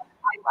Lovecraft.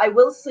 I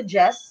will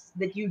suggest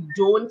that you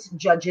don't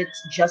judge it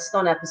just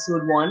on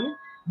episode 1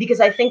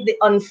 because I think the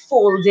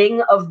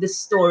unfolding of the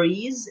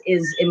stories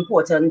is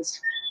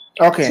important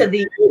to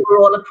the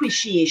overall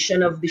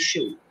appreciation of the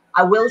show.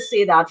 I will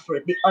say that for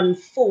it. The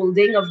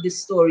unfolding of the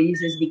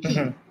stories is the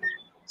key.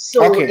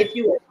 So if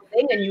you are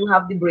and you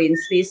have the brain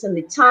space and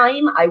the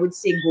time, I would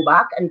say go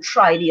back and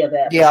try the other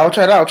episode. Yeah, I'll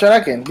try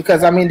that again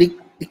because I mean the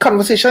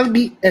conversation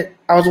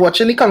I was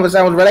watching the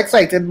conversation, I was very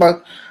excited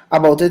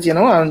about it, you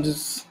know, and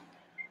it's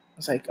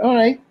like, all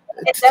right.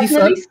 It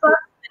definitely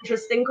sparked an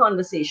interesting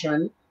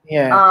conversation.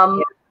 Yeah.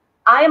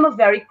 I am a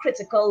very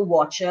critical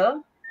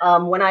watcher.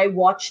 When I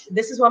watched,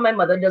 this is why my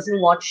mother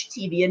doesn't watch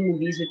TV and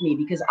movies with me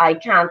because I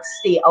can't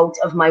stay out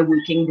of my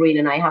working brain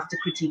and I have to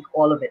critique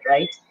all of it,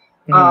 right?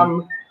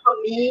 For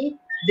me,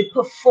 the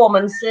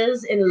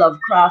performances in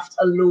Lovecraft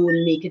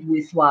alone make it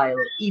worthwhile.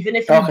 Even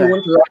if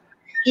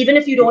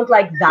you don't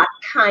like that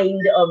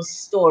kind of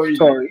story.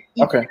 Even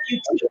if you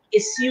take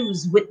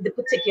issues with the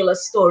particular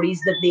stories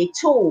that they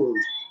told,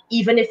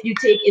 even if you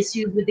take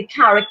issues with the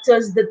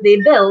characters that they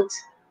built,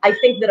 I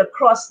think that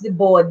across the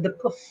board, the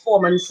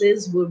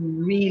performances were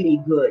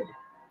really good.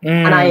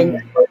 And I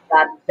enjoyed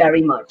that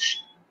very much.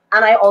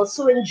 And I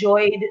also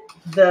enjoyed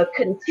the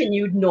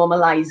continued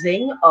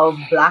normalizing of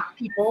Black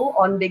people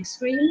on big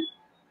screen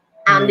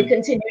and the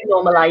continued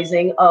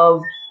normalizing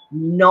of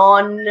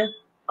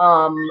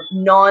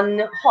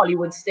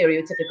non-Hollywood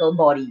stereotypical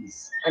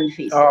bodies and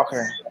faces.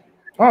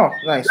 Oh,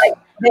 nice. Like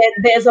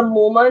there's a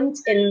moment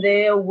in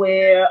there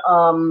where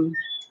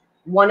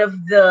one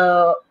of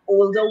the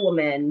older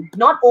women,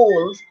 not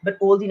old, but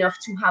old enough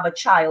to have a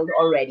child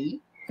already,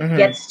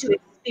 gets to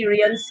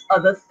experience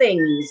other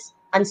things.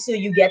 And so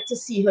you get to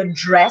see her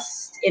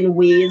dressed in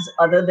ways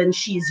other than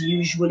she's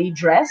usually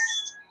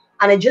dressed.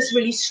 And it just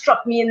really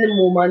struck me in the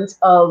moment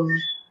of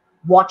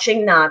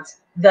watching that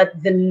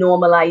the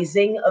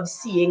normalizing of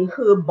seeing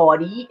her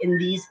body in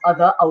these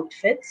other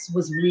outfits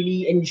was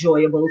really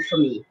enjoyable for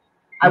me.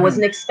 I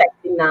wasn't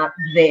expecting that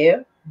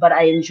there, but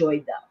I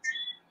enjoyed that.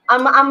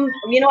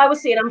 I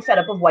was saying I'm fed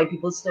up of white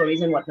people's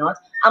stories and whatnot.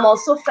 I'm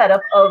also fed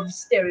up of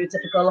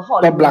stereotypical The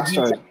Hollywood black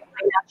beauty. story. I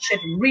find that shit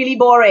really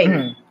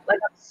boring. Like,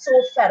 I'm so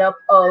fed up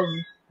of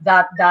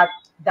that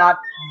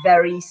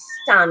very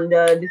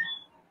standard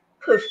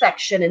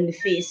perfection in the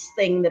face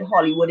thing that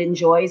Hollywood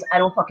enjoys. I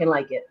don't fucking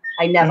like it.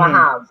 I never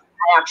have.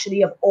 I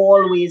actually have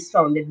always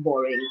found it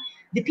boring.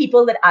 The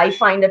people that I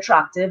find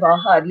attractive are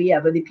hardly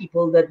ever the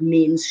people that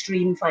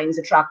mainstream finds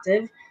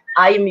attractive.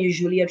 I am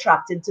usually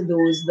attracted to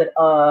those that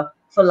are,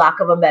 for lack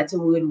of a better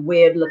word,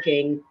 weird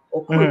looking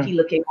or quirky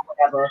looking or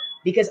whatever,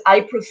 because I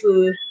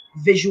prefer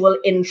visual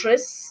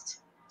interest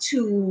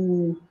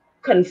to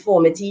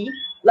conformity.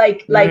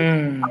 Like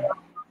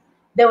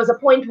there was a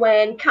point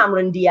when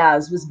Cameron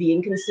Diaz was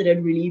being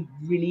considered really,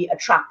 really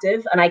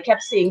attractive. And I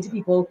kept saying to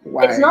people, it's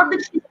Why? not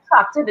that she's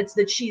attractive, it's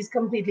that she's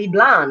completely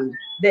bland.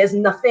 There's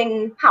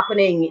nothing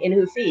happening in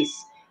her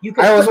face. You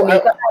could put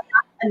makeup on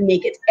that and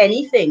make it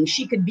anything.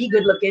 She could be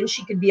good looking,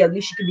 she could be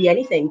ugly, she could be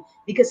anything,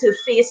 because her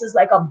face is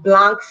like a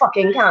blank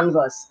fucking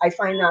canvas. I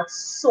find that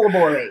so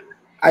boring.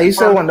 I used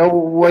to wonder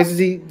what's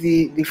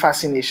the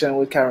fascination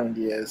with Karen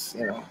Diaz,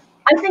 you know.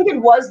 I think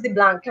it was the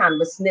blank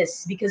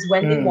canvasness, because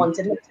when they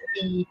wanted her to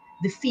be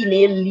the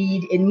female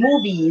lead in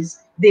movies,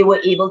 they were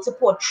able to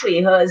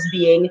portray her as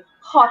being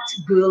hot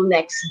girl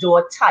next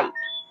door type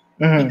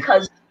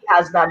because she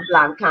has that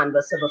blank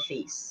canvas of a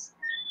face.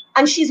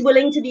 And she's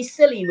willing to be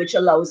silly, which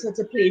allows her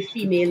to play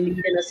female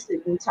lead in a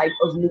certain type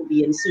of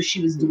movie. And so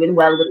she was doing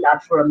well with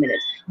that for a minute.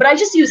 But I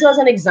just use her as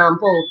an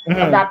example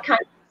of that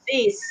kind of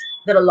face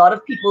that a lot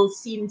of people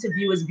seem to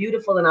view as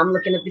beautiful. And I'm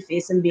looking at the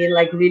face and being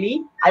like,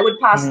 really? I would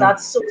pass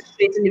that so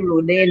straight in the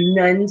road. There ain't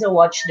none to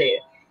watch there.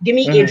 Give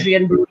me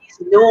Adrian Brody's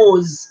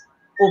nose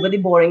over the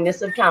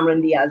boringness of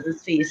Cameron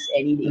Diaz's face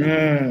any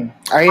day.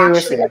 I hear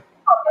Actually,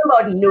 talking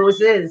about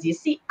noses, you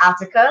see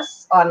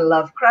Atticus on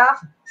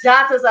Lovecraft?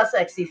 That is a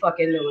sexy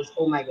fucking nose.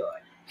 Oh my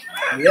god.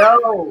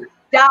 Yo,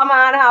 that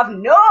man have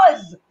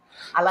nose.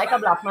 I like a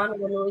black man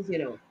with a nose, you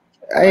know.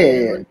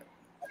 It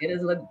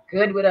is look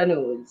good with a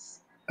nose.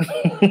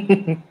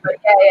 But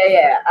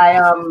yeah.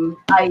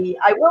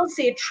 I will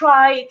say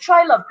try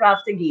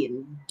Lovecraft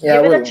again.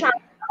 Yeah, give it a chance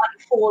to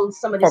unfold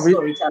some of the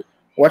storytelling.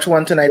 Watch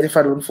one tonight if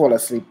I don't fall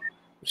asleep,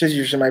 which is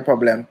usually my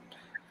problem.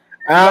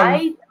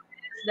 Right?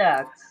 Is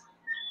that?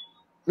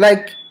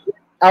 Like,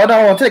 I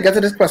want to get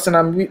to this question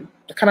and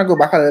kind of go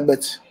back a little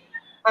bit.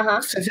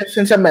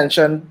 Since you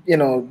mentioned, you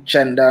know,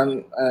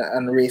 gender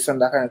and race and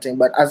that kind of thing,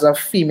 but as a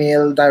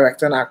female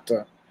director and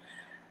actor,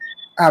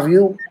 have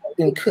you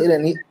incurred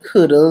any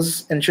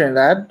hurdles in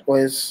Trinidad, or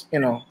is, you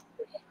know,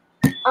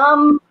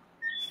 do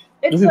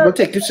people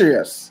take you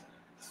serious?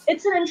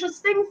 It's an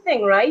interesting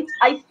thing, right?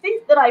 I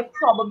think that I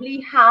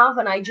probably have,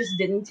 and I just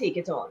didn't take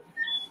it on.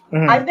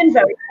 I've been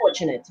very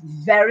fortunate,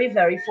 very,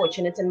 very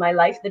fortunate in my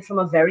life that from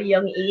a very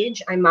young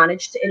age, I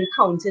managed to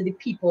encounter the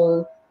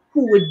people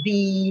who would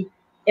be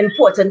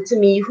important to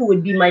me, who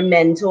would be my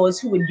mentors,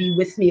 who would be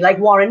with me. Like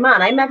Warren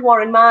Mann. I met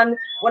Warren Mann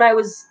when I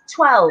was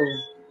 12.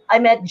 I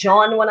met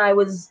John when I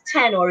was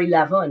 10 or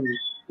 11.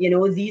 You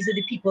know, these are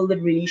the people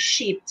that really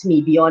shaped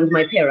me beyond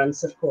my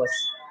parents, of course.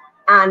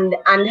 And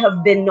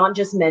have been not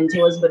just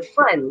mentors, but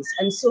friends.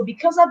 And so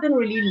because I've been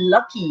really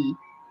lucky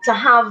to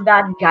have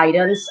that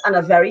guidance, and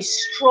a very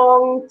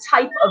strong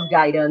type of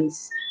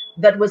guidance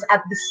that was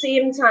at the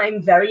same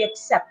time very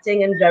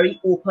accepting and very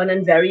open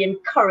and very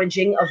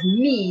encouraging of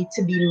me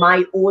to be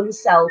my own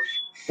self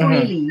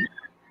freely,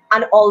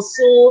 and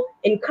also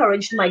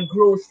encouraged my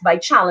growth by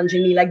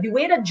challenging me. Like the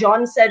way that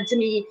John said to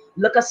me,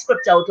 look a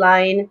script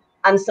outline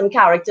and some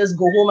characters,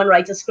 go home and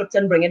write a script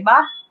and bring it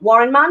back.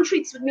 Warren Mann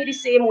treats with me the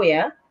same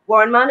way.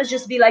 Warren Mann is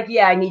just be like,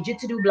 yeah, I need you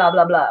to do blah,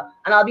 blah, blah.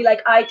 And I'll be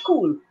like, all right,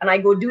 cool. And I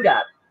go do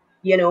that,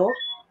 you know?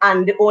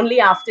 And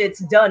only after it's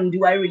done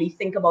do I really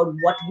think about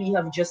what we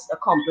have just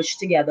accomplished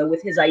together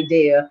with his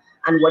idea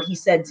and what he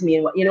said to me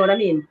and what, you know what I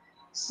mean?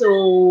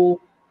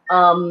 So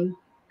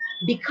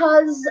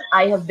because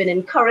I have been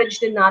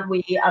encouraged in that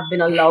way, I've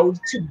been allowed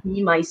to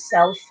be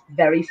myself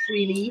very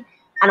freely,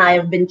 and I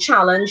have been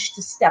challenged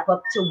to step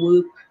up to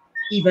work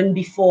even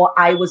before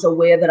I was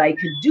aware that I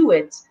could do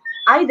it.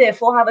 I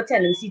therefore have a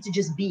tendency to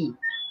just be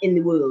in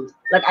the world.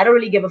 Like, I don't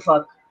really give a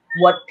fuck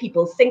what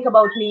people think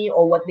about me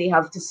or what they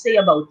have to say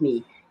about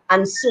me.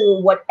 And so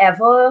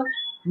whatever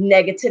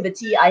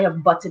negativity I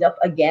have butted up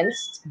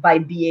against by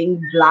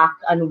being Black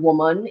and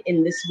woman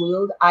in this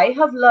world, I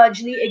have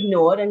largely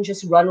ignored and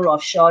just run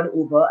roughshod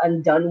over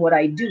and done what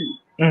I do.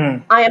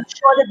 I am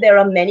sure that there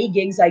are many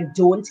gigs I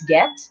don't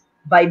get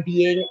by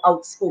being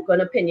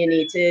outspoken,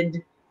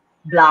 opinionated,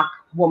 Black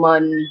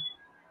woman,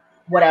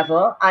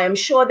 whatever. I am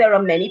sure there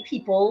are many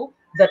people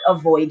that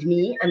avoid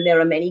me, and there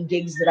are many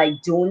gigs that I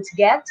don't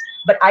get,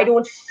 but I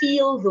don't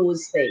feel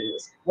those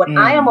things. What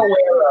I am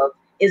aware of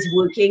is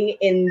working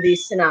in the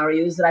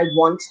scenarios that I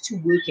want to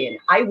work in.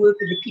 I work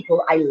with the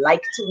people I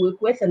like to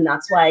work with, and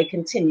that's why I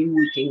continue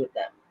working with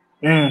them.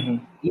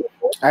 Mm-hmm. You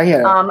know? I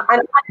hear it.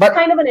 And that's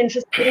kind of an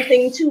interesting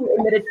thing too,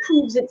 in that it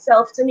proves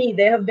itself to me.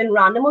 There have been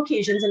random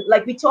occasions, and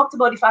like we talked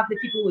about the fact that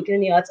people working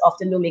in the arts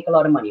often don't make a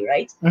lot of money,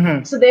 right?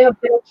 Mm-hmm. So there have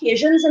been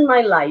occasions in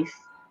my life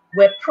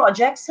where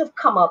projects have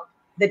come up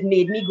that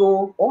made me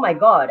go, oh my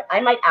God, I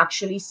might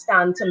actually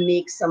stand to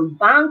make some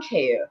bank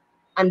here.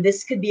 And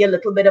this could be a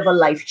little bit of a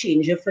life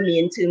changer for me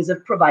in terms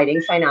of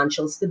providing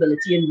financial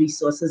stability and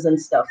resources and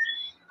stuff.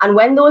 And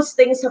when those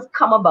things have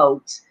come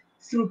about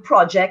through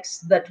projects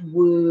that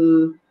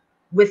were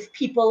with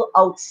people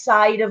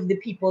outside of the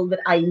people that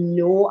I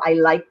know I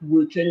like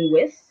working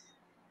with,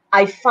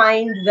 I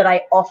find that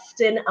I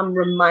often am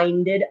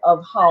reminded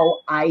of how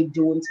I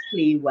don't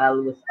play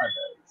well with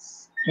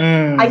others.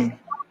 I find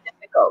it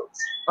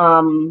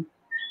difficult.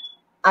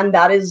 And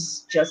that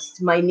is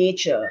just my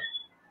nature.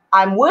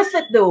 I'm worth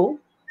it though.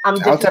 I'm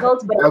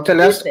difficult, but I'll tell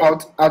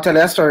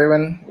you a story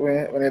when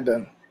you're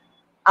done.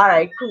 All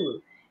right, cool.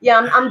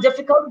 Yeah, I'm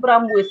difficult, but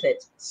I'm worth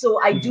it.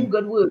 So I do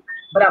good work,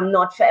 but I'm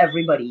not for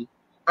everybody.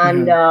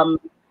 And and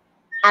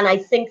I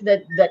think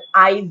that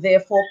I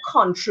therefore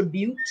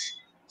contribute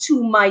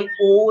to my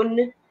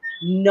own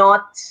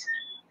not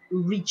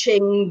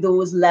reaching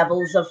those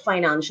levels of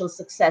financial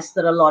success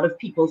that a lot of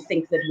people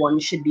think that one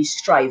should be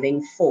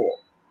striving for.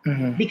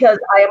 Because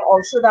I am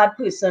also that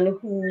person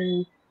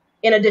who,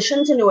 in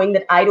addition to knowing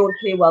that I don't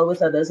play well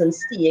with others and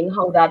seeing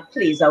how that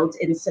plays out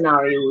in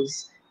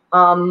scenarios,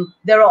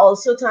 there are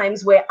also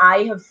times where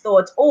I have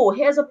thought, oh,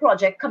 here's a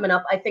project coming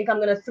up. I think I'm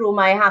going to throw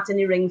my hat in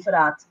the ring for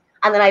that.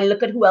 And then I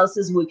look at who else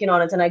is working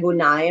on it and I go,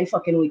 nah, I ain't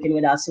fucking working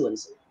with that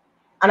so-and-so.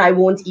 And I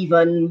won't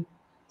even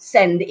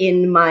send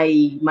in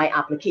my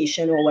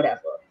application or whatever.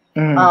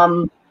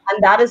 And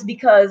that is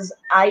because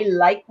I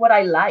like what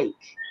I like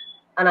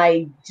and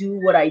I do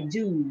what I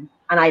do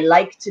and I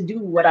like to do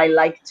what I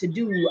like to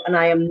do. And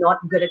I am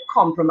not good at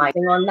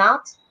compromising on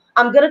that.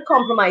 I'm good at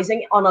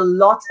compromising on a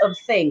lot of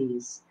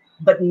things,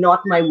 but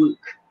not my work.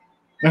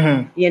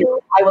 You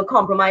know, I will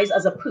compromise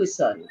as a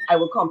person. I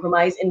will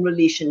compromise in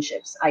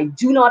relationships. I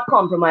do not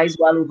compromise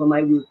well over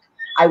my work.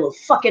 I will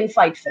fucking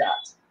fight for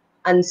that.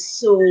 And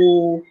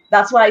so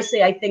that's why I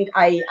say I think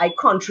I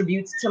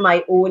contribute to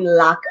my own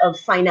lack of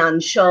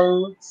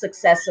financial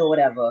success or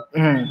whatever.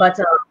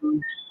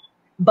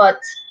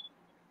 But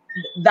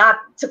that,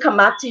 to come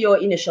back to your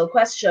initial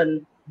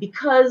question,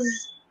 because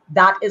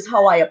that is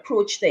how I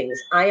approach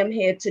things. I am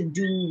here to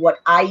do what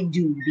I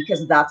do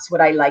because that's what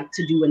I like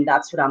to do and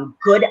that's what I'm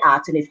good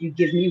at. And if you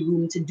give me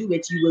room to do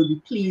it, you will be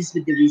pleased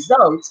with the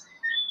result.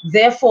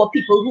 Therefore,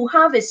 people who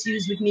have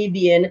issues with me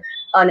being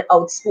an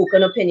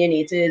outspoken,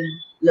 opinionated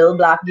little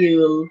black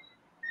girl,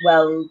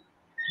 well,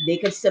 they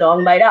could sit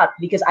on by that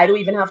because I don't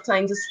even have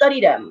time to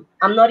study them.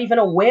 I'm not even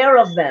aware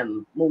of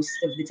them most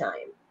of the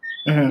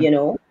time, you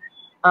know?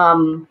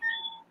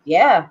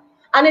 Yeah.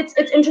 And it's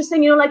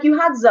interesting, you know, like you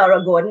had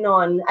Zara Gordon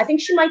on. I think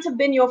she might have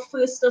been your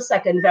first or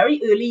second, very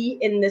early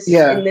in this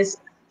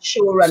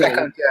show running.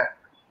 Second, yeah.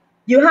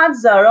 You had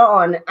Zara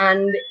on,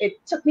 and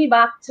it took me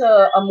back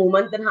to a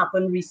moment that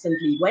happened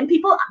recently when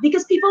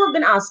because people have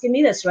been asking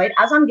me this, right?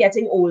 As I'm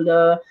getting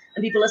older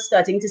and people are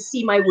starting to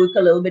see my work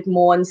a little bit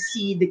more and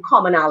see the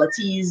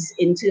commonalities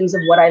in terms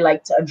of what I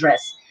like to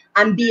address.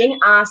 I'm being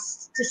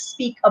asked to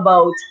speak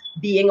about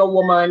being a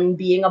woman,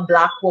 being a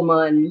black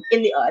woman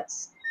in the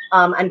arts.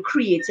 And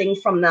creating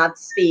from that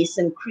space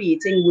and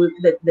creating work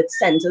that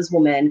centers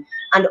women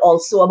and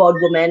also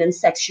about women and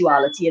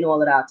sexuality and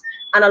all of that.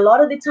 And a lot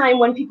of the time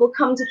when people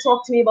come to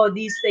talk to me about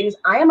these things,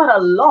 I am at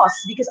a loss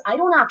because I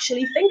don't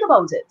actually think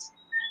about it.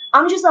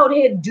 I'm just out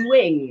here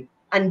doing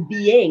and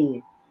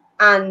being.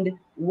 And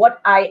what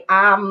I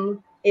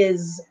am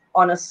is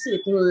on a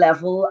certain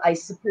level, I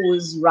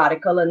suppose,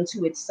 radical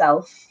unto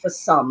itself for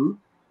some.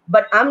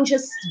 But I'm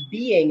just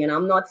being and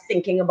I'm not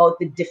thinking about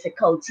the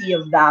difficulty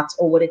of that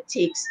or what it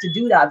takes to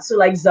do that. So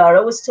like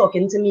Zara was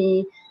talking to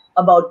me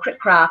about Crick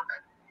Crack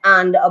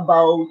and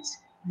about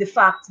the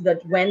fact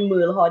that when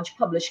Merle Hodge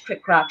published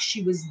Crick Crack,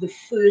 she was the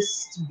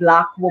first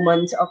black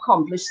woman to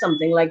accomplish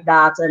something like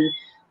that.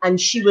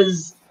 And she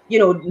was, you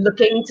know,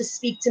 looking to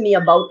speak to me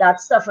about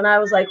that stuff. And I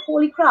was like,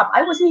 holy crap,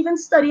 I wasn't even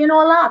studying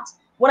all that.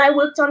 When I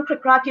worked on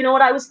Crick Crack, you know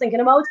what I was thinking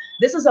about?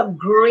 This is a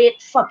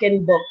great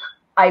fucking book.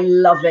 I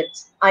love it.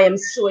 I am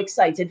so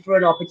excited for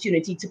an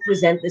opportunity to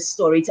present this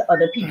story to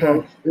other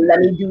people. Let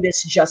me do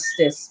this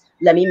justice.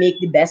 Let me make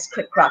the best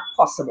Crick Crack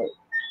possible.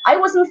 I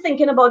wasn't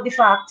thinking about the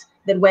fact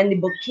that when the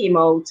book came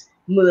out,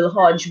 Merle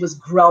Hodge was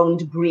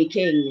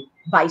groundbreaking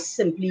by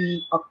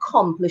simply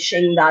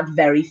accomplishing that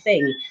very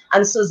thing.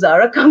 And so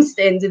Zara comes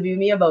to interview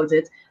me about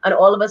it. And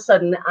all of a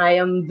sudden, I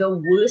am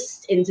the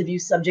worst interview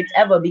subject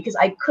ever because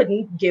I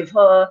couldn't give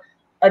her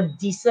a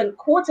decent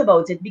quote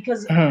about it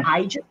because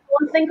I just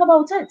don't think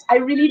about it. I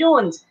really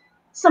don't.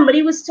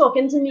 Somebody was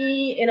talking to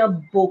me in a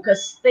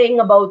bogus thing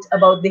about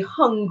the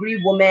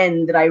hungry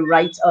woman that I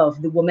write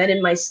of. The women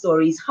in my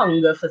stories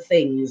hunger for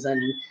things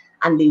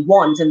and they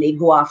want and they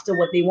go after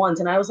what they want.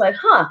 And I was like,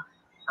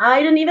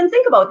 I didn't even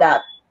think about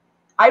that.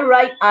 I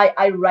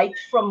write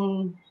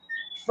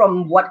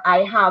from what I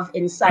have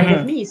inside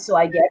of me. So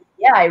I guess,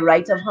 yeah, I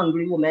write of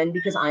hungry woman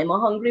because I'm a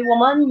hungry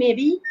woman,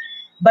 maybe.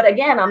 But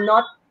again, I'm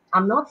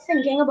not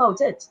thinking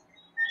about it.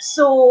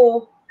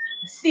 So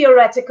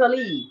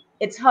theoretically,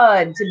 it's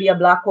hard to be a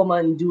black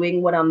woman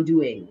doing what I'm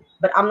doing.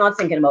 But I'm not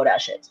thinking about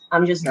that shit.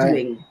 I'm just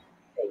doing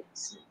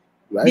things.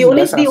 The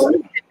only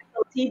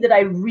difficulty that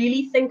I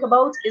really think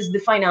about is the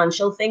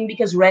financial thing,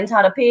 because rent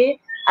had to pay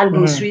and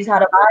groceries had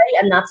to buy,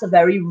 and that's a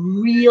very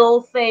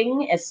real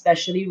thing,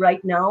 especially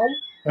right now.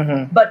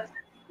 But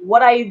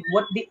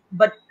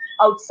but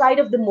outside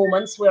of the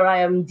moments where I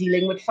am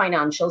dealing with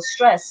financial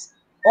stress,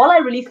 all I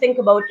really think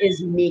about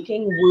is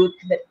making work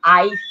that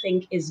I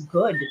think is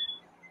good,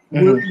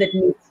 work that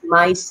meets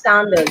my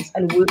standards,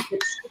 and work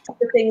that speaks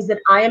to things that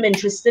I am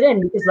interested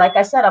in. Because, like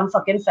I said, I'm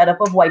fucking fed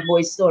up of white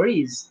boy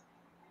stories.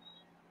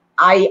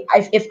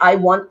 If I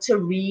want to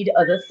read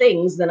other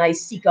things, then I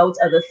seek out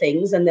other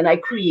things, and then I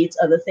create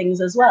other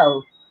things as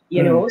well.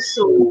 You know,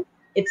 so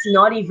it's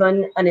not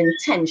even an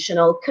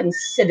intentional,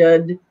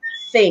 considered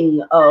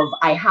thing of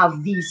I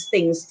have these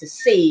things to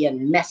say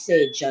and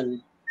message,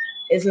 and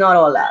it's not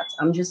all that.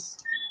 I'm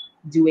just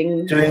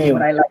doing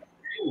what I like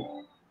to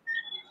do.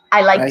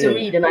 I like to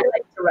read, and I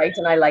like to write,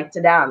 and I like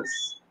to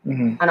dance,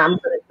 and I'm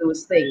good at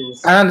those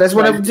things. And that's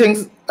one of the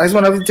things. That's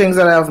one of the things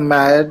that I've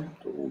admired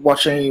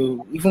watching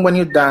you. Even when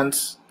you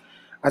dance,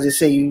 as you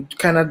say, you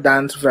kind of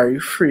dance very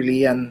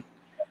freely, and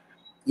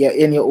you're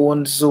in your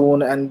own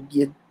zone, and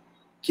you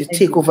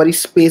take over the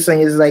space,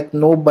 and it's like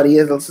nobody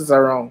else is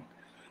around.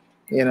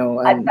 You know,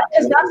 and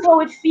that's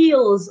how it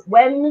feels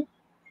when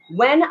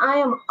I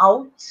am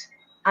out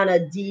and a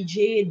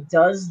DJ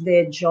does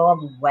their job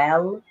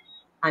well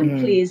and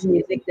plays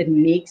music that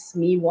makes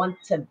me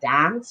want to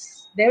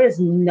dance. There is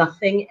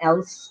nothing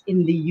else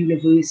in the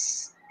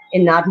universe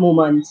in that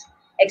moment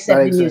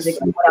except the music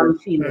and what I'm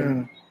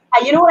feeling.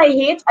 And you know what I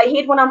hate? I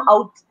hate when I'm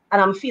out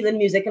and I'm feeling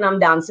music and I'm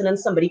dancing and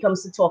somebody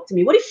comes to talk to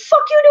me. What the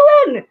fuck you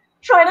doing?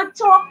 Trying to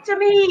talk to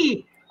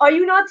me. Are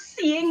you not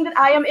seeing that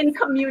I am in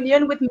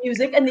communion with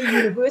music and the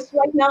universe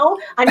right now?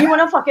 And you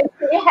want to fucking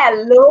say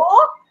hello?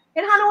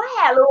 It had no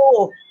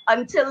hello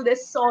until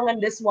this song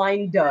and this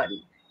wine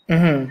done.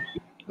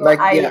 Like,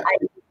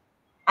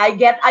 I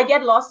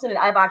get lost in it.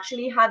 I've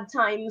actually had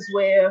times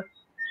where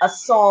a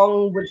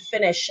song would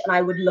finish and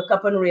I would look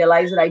up and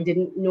realize that I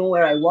didn't know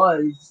where I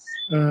was.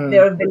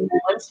 There have been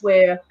moments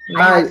where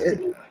I had to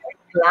be very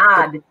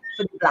glad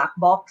for the black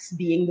box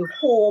being the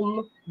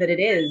home that it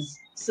is,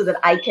 so that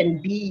I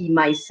can be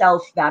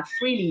myself that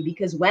freely.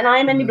 Because when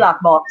I'm in the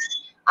black box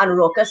and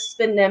rockers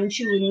spin them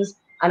tunes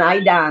and I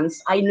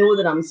dance, I know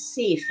that I'm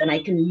safe and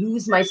I can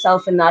lose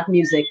myself in that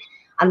music.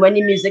 And when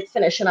the music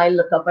finishes and I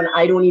look up and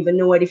I don't even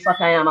know where the fuck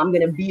I am, I'm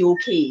going to be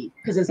okay.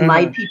 Because it's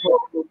my people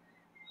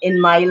in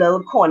my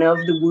little corner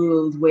of the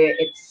world where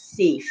it's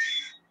safe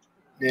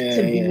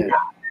to be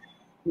that,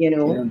 you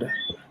know.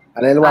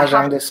 A little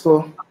Wajang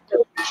disco.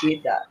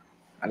 Appreciate that.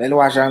 A little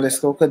Wajang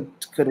disco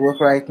could work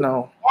right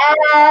now.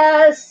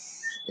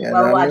 Yes. Yeah,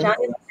 well, Wajang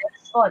is the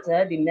next spot,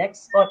 the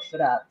next spot for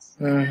that.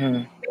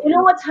 You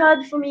know what's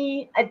hard for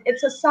me?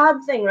 It's a sad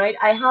thing, right?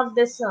 I have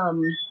this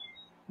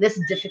this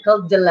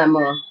difficult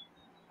dilemma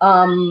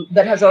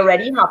that has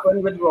already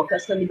happened with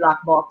Rokas and the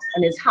Black Box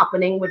and is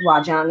happening with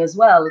Wajang as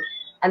well.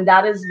 And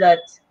that is that,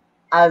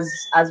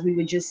 as we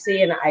were just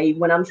saying,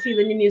 when I'm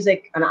feeling the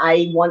music and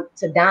I want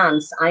to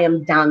dance, I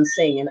am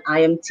dancing and I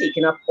am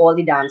taking up all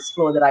the dance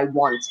floor that I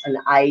want, and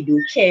I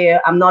don't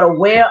care. I'm not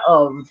aware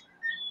of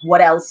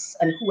what else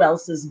and who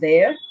else is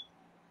there.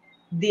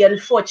 The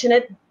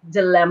unfortunate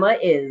dilemma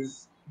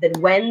is that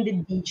when the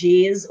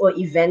DJs or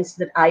events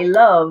that I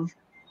love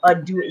are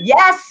doing,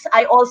 yes,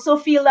 I also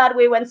feel that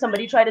way when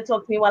somebody try to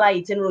talk to me while I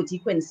eating roti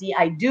Quincy.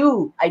 I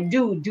do.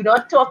 Do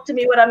not talk to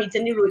me when I'm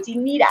eating the roti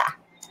neither.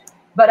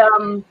 But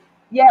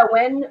yeah,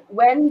 when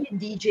the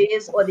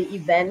DJs or the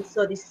events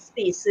or the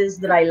spaces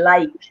that I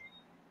like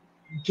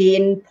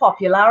gain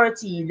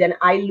popularity, then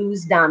I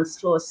lose dance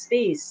floor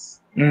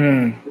space.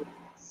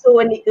 So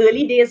in the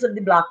early days of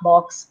the Black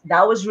Box,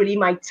 that was really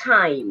my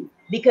time,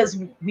 because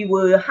we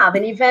were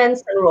having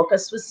events and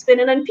Rockers was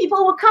spinning and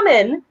people were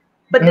coming,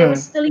 but there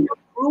was still enough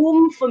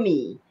room for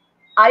me.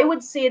 I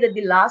would say that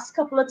the last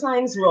couple of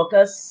times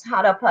Rockers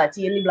had a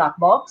party in the Black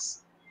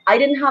Box, I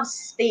didn't have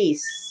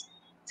space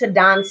to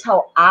dance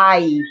how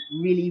I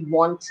really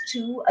want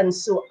to, and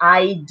so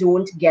I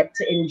don't get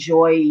to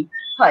enjoy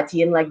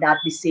partying like that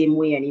the same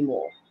way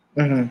anymore.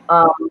 And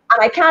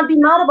I can't be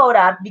mad about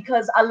that,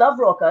 because I love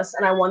Rockers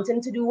and I want him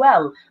to do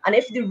well. And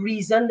if the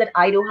reason that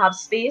I don't have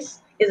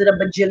space is that a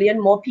bajillion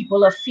more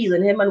people are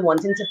feeling him and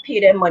wanting to pay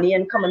their money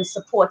and come and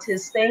support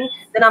his thing,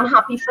 then I'm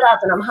happy for that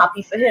and I'm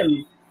happy for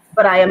him.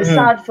 But I am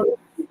sad for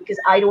him because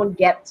I don't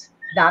get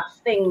that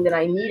thing that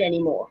I need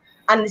anymore.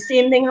 And the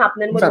same thing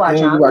happening with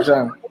Wajang.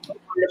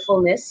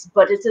 Wonderfulness,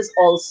 but it is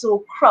also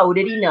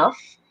crowded enough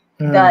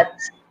that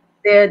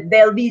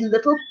there'll be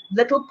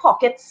little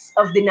pockets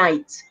of the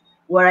night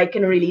where I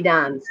can really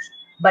dance.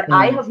 But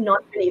I have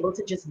not been able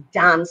to just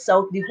dance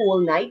out the whole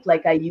night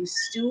like I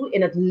used to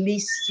in at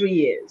least 3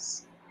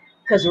 years.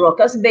 because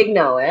Rocker's big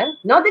now, eh?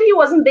 Not that he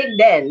wasn't big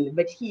then,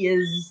 but he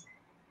is.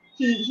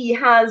 He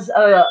has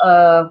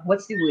a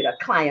what's the word? A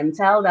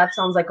clientele. That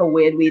sounds like a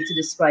weird way to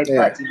describe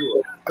party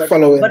goers.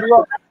 But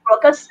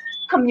Rocker's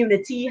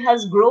community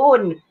has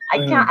grown. I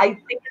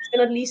think it's been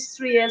at least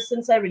 3 years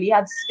since I really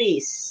had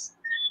space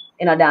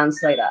in a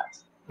dance like that.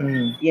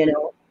 You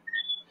know,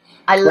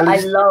 I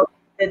love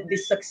the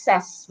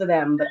success for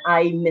them, but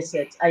I miss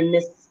it. I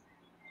miss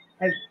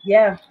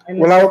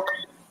Well,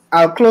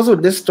 I'll close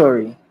with this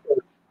story.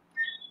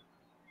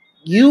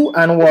 You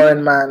and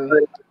Warren Man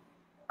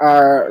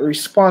are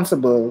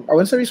responsible. I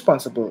wouldn't say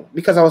responsible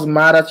because I was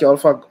mad at y'all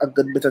for a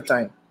good bit of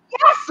time.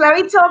 Yes, let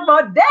me talk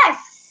about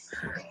this.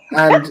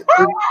 And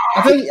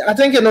I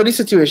think you know the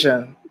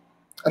situation.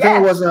 I think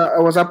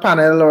it was a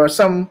panel or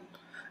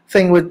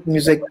something with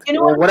music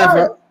or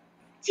whatever.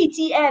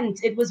 TTN.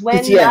 It was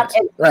when that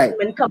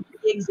when company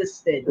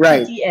existed.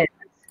 Right. TTN.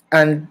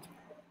 And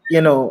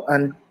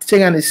and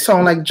singing it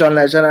sound like John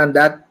Legend, and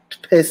that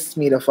pissed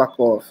me the fuck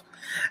off.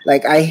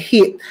 Like I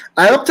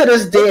up to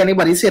this day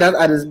anybody say that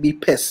I just be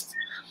pissed.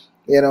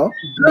 Good.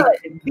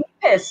 Be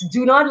pissed.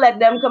 Do not let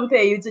them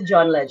compare you to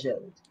John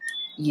Legend.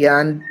 Yeah,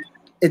 and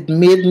it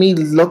made me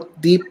look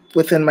deep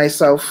within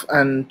myself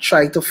and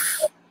try to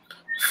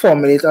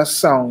formulate a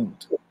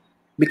sound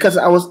because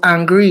I was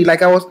angry.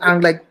 Like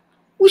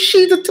who's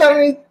she to tell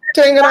me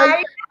thing?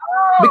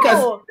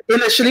 Because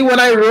initially when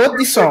I wrote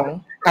the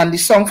song and the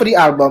song for the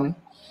album,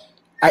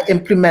 I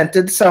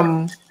implemented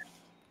some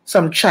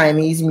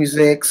Chinese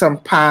music, some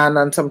pan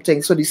and some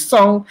things. So the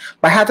song,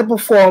 I had to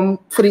perform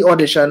for the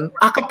audition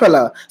a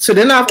cappella. So it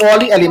didn't have all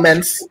the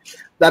elements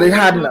that it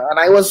had now. And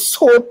I was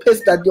so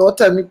pissed that you all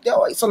tell me,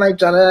 yo, it's not like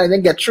John, and I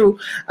didn't get through.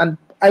 And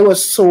I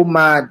was so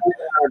mad.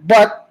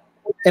 But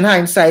in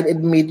hindsight, it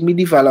made me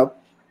develop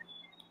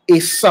a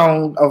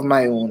sound of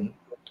my own.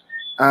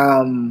 So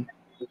I'm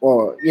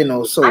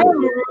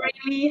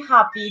really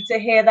happy to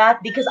hear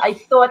that because I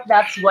thought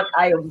that's what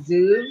I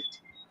observed.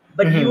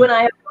 But you and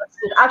I have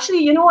actually,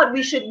 you know what?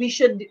 We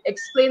should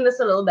explain this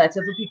a little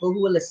better for people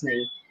who are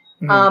listening.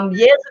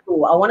 Years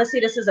ago, I want to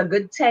say this is a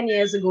good 10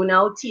 years ago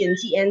now,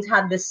 TNT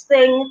had this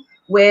thing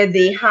where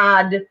they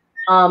had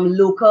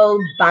local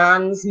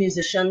bands,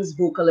 musicians,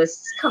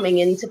 vocalists coming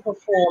in to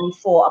perform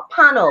for a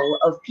panel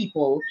of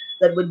people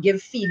that would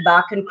give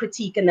feedback and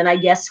critique. And then I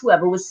guess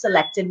whoever was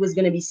selected was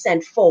going to be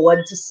sent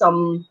forward to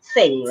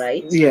something,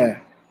 right? Yeah.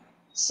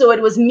 So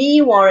it was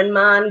me, Warren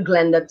Mann,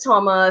 Glenda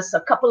Thomas, a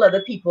couple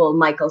other people,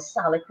 Michael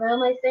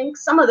Salikram, I think,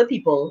 some other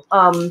people.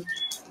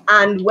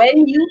 And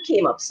when you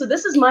came up, so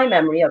this is my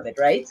memory of it,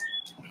 right?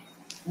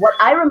 What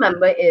I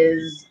remember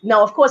is,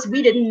 now, of course,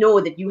 we didn't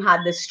know that you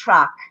had this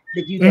track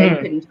that you then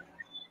couldn't.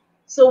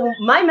 So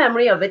my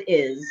memory of it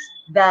is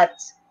that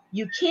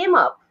you came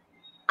up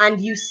and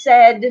you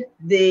said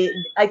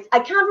I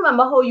can't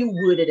remember how you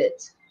worded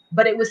it,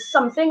 but it was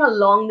something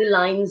along the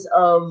lines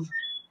of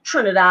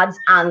Trinidad's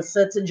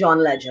answer to John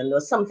Legend or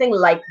something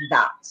like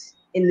that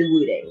in the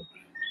wording.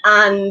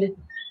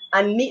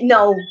 And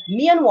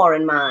me and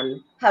Warren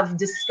Mann have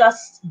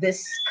discussed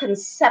this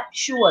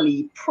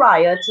conceptually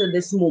prior to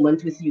this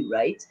moment with you,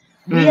 right?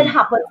 We had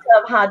happened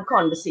to have had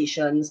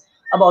conversations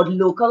about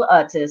local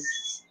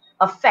artists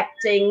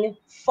affecting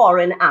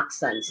foreign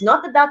accents.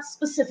 Not that that's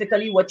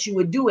specifically what you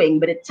were doing,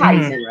 but it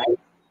ties in, right?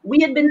 We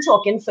had been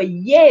talking for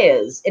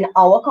years in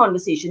our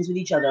conversations with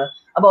each other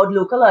about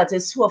local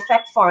artists who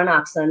affect foreign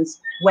accents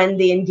when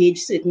they engage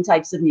certain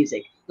types of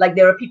music. Like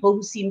there are people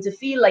who seem to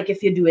feel like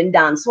if you're doing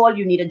dancehall,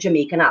 you need a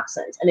Jamaican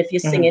accent. And if you're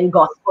singing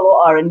gospel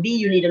or R&B,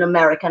 you need an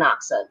American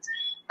accent.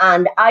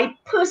 And I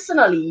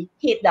personally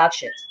hate that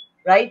shit,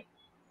 right?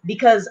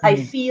 Because I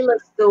feel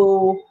as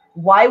though,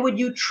 why would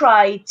you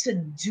try to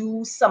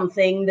do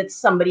something that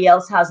somebody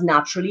else has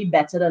naturally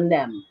better than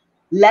them?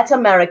 Let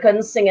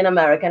Americans sing in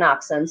American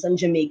accents and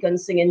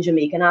Jamaicans sing in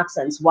Jamaican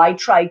accents. Why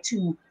try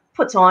to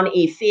put on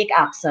a fake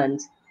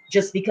accent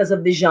just because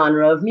of the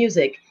genre of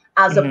music,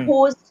 as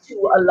opposed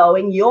to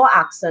allowing your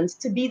accent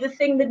to be the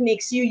thing that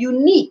makes you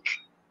unique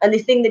and the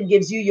thing that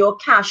gives you your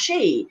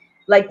cachet?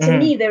 Like, to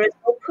me, there is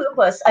no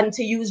purpose, and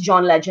to use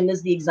John Legend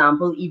as the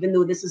example, even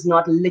though this is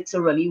not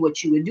literally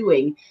what you were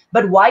doing,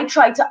 but why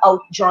try to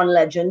out John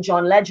Legend?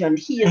 John Legend,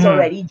 he is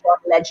already John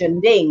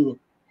Legending.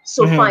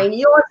 So find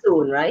your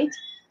zone, right?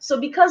 So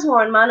because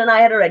Warren Mann and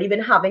I had already been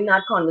having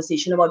that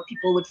conversation about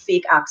people with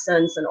fake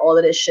accents and all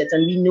of this shit,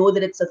 and we know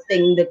that it's a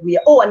thing that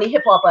and the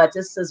hip hop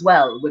artists as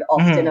well would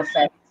often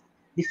affect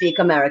the fake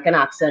American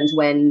accent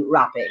when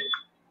rapping,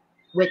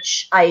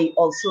 which I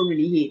also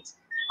really hate.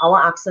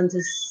 Our accent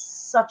is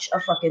such a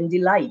fucking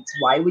delight.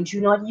 Why would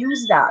you not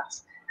use that?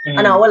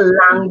 And our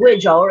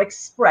language, our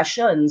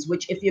expressions,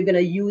 which if you're going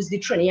to use the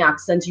Trini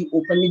accent, you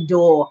open the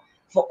door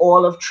for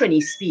all of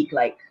Trini speak,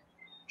 like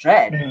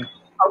dread.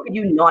 How could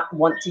you not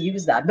want to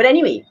use that? But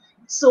anyway,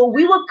 so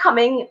we were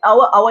coming,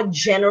 our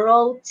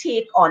general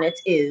take on it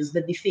is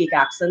that the fake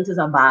accent is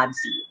a bad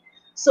seed.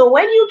 So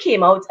when you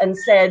came out and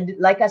said,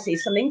 like I say,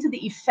 something to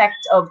the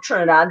effect of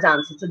Trinidad's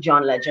answer to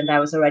John Legend, I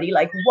was already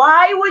like,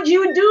 why would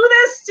you do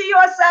this to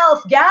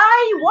yourself,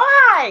 guy?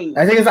 Why?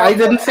 I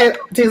didn't say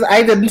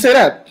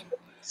that.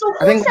 So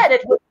who said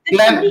it?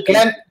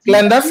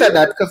 Glenda said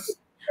that because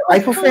I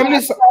performed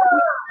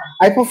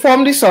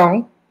this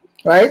song,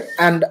 right?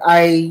 And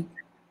I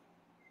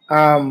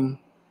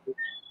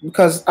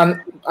because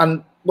and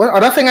one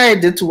other thing I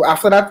did too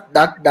after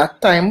that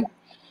time,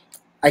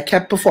 I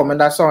kept performing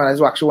that song, and it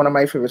was actually one of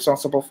my favorite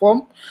songs to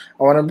perform.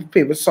 One of my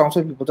favorite songs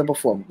for people to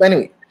perform. But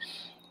anyway,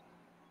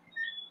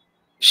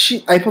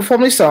 I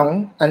performed the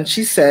song, and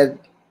she said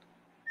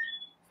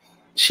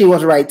she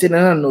was writing in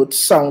her notes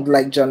sound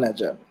like John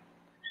Legend.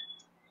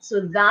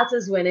 So that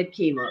is when it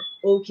came up.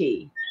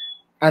 Okay.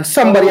 And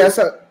somebody else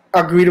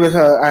agreed with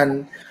her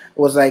and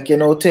was like,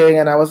 thing.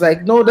 And I was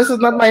like, no, this is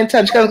not my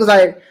intention, because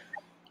I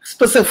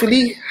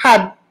specifically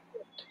had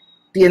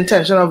the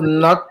intention of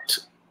not,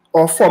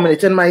 or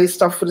formulating my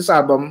stuff for this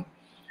album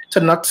to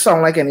not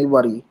sound like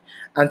anybody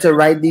and to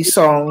write these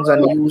songs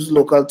and use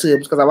local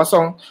terms, because I have a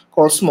song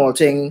called Small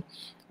Thing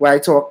where I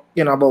talk,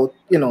 about,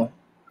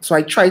 so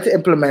I tried to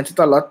implement it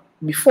a lot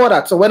before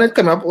that. So when it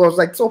came up, I was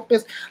like so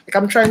pissed. Like,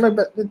 I'm trying my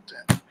best.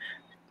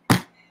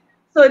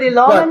 So the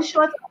long and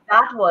short of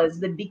that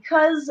was that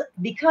because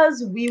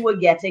we were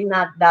getting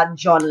that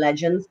John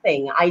Legend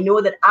thing, I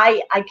know that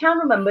I can't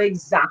remember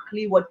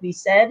exactly what we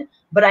said,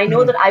 but I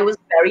know that I was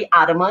very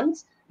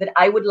adamant that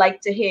I would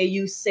like to hear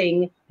you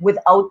sing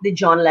without the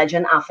John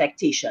Legend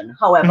affectation.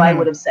 However, I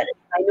would have said it.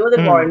 I know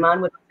that Warren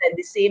Man would have said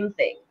the same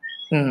thing.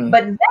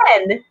 But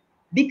then,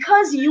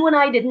 because you and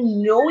I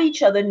didn't know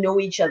each other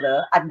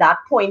at that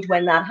point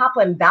when that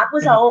happened, that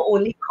was our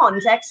only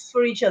context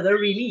for each other,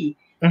 really.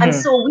 And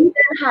so we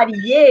then had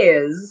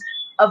years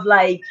of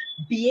like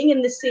being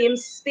in the same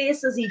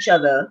space as each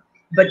other,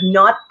 but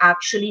not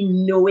actually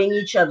knowing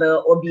each other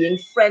or being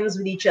friends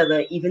with each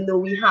other, even though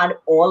we had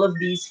all of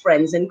these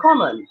friends in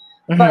common.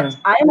 But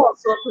I am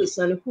also a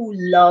person who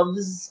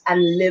loves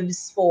and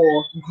lives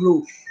for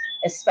growth,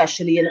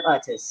 especially in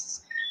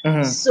artists.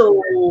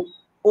 So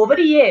over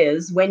the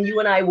years, when you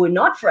and I were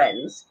not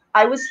friends,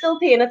 I was still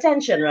paying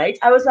attention, right?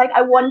 I was like,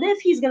 I wonder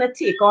if he's going to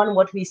take on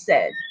what we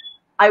said.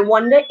 I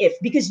wonder if,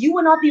 because you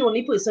were not the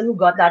only person who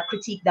got that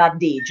critique that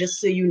day, just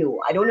so you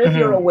know. I don't know if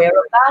you're aware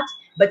of that,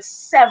 but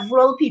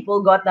several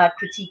people got that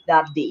critique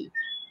that day.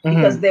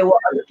 Because there were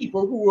other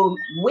people who were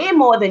way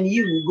more than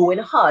you going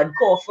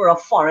hardcore for a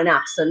foreign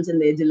accent in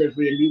their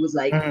delivery. And we was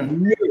like,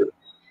 no.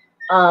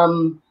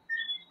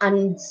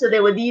 And so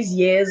there were these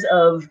years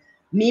of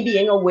me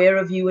being aware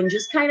of you and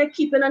just kind of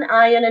keeping an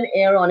eye and an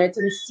ear on it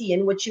and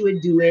seeing what you were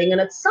doing. And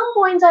at some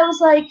point I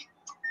was like,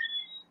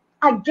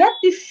 I get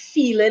the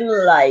feeling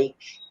like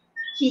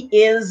he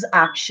is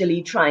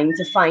actually trying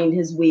to find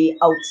his way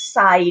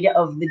outside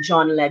of the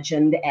John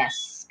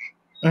Legend-esque,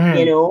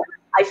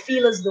 I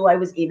feel as though I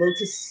was able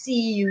to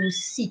see you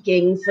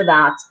seeking for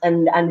that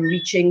and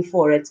reaching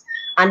for it.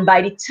 And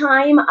by the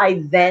time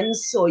I then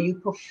saw you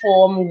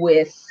perform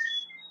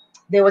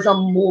there was a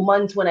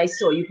moment when I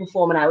saw you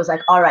perform and I was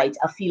like, all right,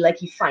 I feel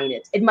like you find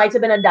it. It might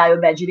have been a Dio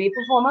Bejide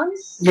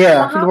performance.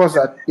 Yeah, perhaps. It was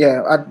that.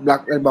 Yeah, at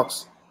Black Red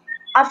Box.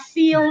 I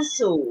feel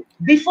so.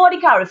 Before the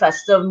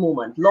Carifesta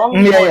moment, long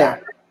before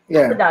that.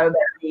 The Dio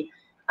Bejide.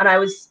 And I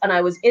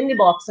was in the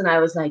box and I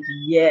was like,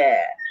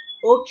 yeah,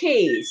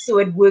 okay, so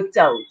it worked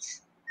out.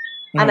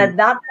 And at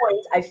that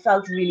point, I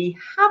felt really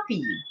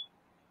happy.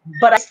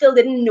 But I still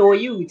didn't know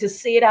you to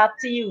say that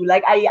to you.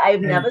 Like,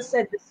 I've never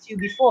said this to you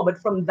before, but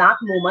from that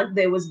moment,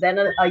 there was then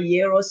a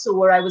year or so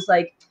where I was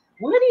like,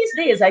 one of these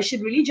days, I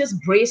should really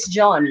just brace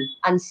John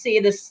and say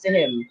this to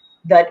him,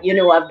 that,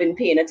 I've been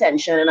paying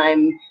attention and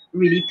I'm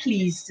really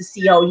pleased to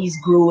see how he's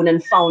grown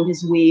and found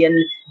his way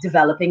and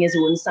developing his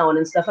own sound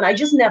and stuff. And I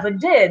just never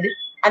did.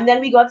 And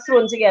then we got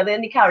thrown together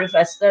in the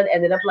Carifesta and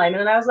ended up Lyman,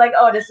 and I was like,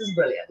 oh, this is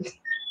brilliant.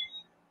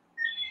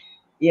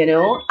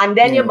 And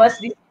then you bust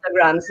the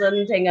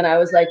grandson thing, and I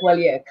was like, well,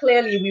 yeah,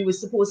 clearly we were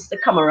supposed to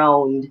come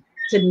around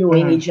to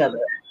knowing each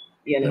other,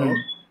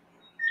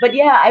 But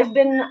yeah, I've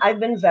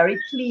been very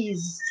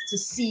pleased to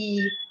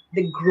see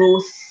the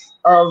growth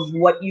of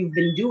what you've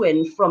been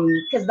doing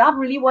because that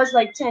really was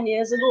like 10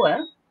 years ago,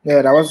 eh?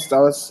 Yeah, that was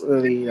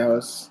 20.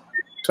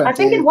 I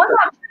think it was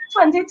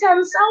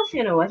 2010 South,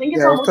 I think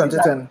it's almost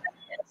 2010.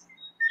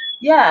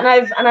 Yeah,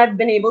 and I've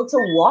been able to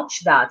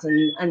watch that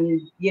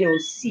and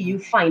see you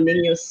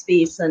finding your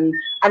space and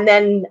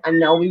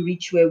now we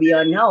reach where we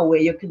are now, where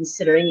you're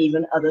considering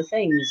even other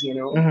things,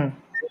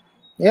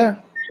 Yeah.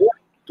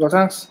 Well,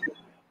 thanks.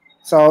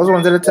 So I was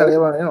wanted to tell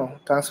you,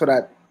 thanks for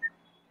that.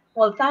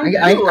 Well, thank you.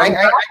 I'm glad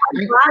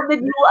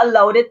that you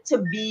allowed it to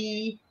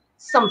be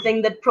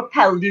something that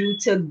propelled you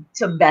to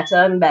better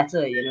and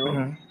better,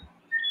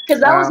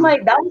 Because that was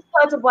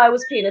part of why I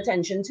was paying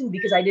attention too,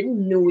 because I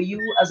didn't know you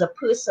as a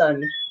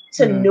person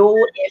to know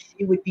if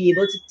you would be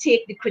able to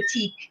take the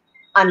critique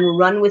and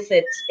run with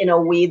it in a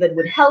way that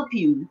would help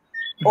you,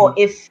 or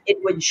if it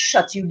would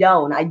shut you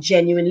down. I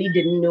genuinely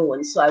didn't know,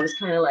 and so I was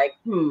kind of like,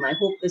 I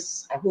hope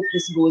this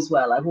goes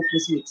well. I hope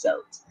this works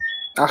out.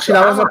 Actually,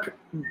 so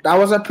that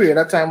was a period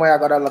of time where I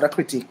got a lot of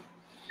critique.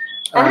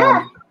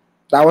 That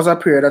was a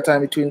period of time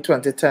between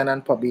 2010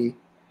 and probably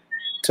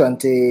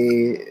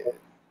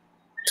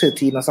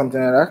 2013 or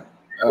something like that.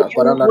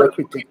 Got a lot of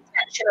critique.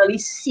 intentionally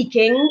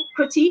seeking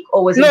critique,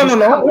 or was it No, just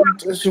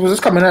coming? she was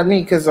just coming at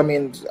me because I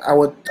mean,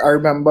 I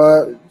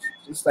remember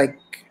it's like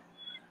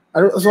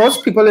there was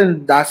people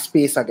in that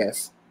space, I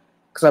guess,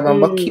 because I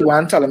remember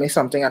Kiwan telling me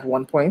something at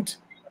one point,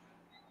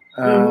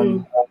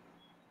 and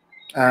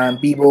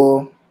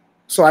Bibo.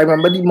 So I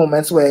remember the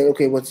moments where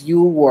okay, it was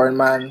you, Warren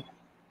Man,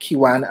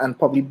 Kiwan, and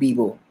probably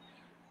Bibo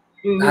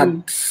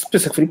had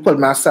specifically pulled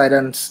me aside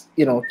and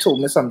told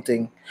me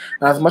something.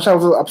 And as much as I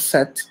was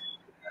upset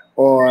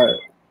or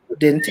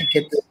didn't take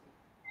it,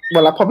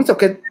 well, I probably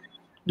took it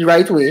the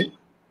right way,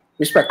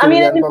 respectively,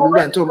 and probably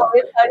went to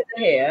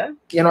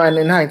and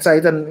in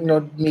hindsight,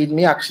 and made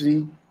me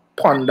actually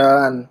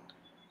ponder and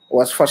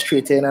was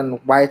frustrating and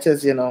why it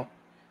is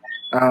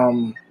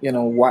why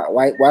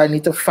I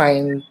need to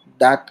find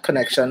that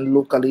connection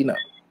locally now,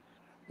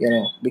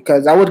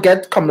 because I would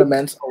get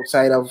compliments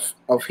outside of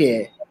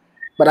here,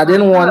 but I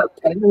didn't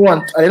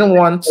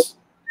want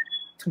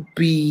to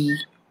be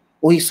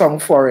he sung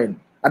foreign.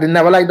 I didn't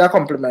never like that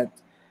compliment.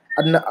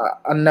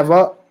 I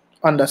never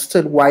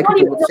understood why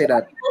people would say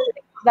that.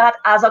 That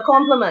as a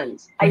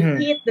compliment. I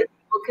hate that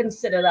people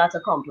consider that a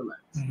compliment.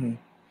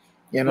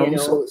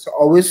 So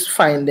always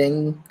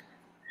finding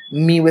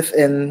me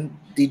within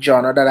the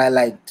genre that I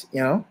liked,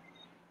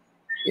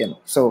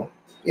 So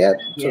yeah.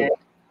 So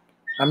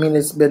I mean,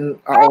 it's been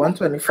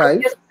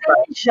 125.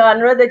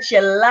 Genre that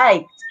you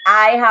liked.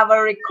 I have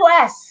a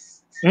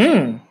request.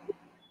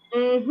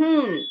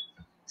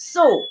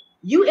 So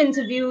you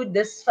interviewed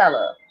this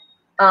fella,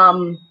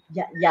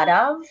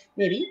 Yadav,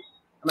 maybe?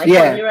 Am I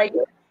calling you right?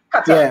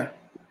 Qatar.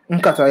 Yeah.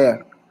 Qatar,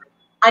 yeah.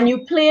 And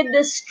you played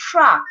this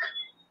track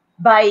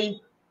by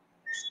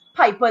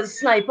Snipers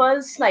for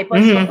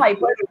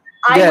Pipers.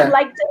 I would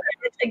like to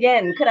hear it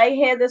again. Could I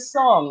hear this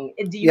song?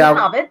 Do you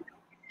have it?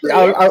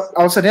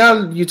 I'll send you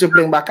on YouTube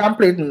link, but I can't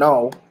play it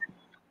now.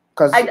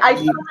 I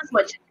thought as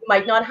much. You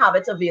might not have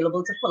it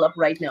available to pull up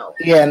right now.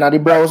 Yeah, now the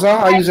browser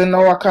I'm using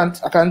now, I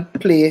can't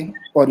play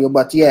audio,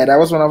 but yeah, that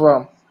was one of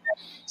them.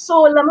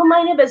 So let me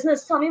mind your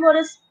business. Tell me about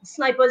this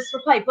Snipers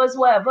for Pipers,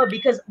 whatever,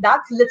 because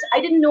that's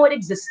I didn't know it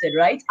existed,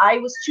 right? I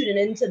was tuning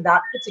into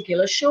that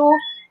particular show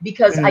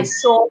because I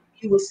saw who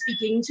he was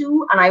speaking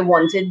to and I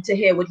wanted to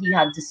hear what he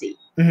had to say.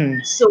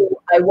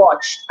 So I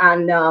watched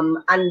and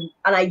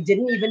I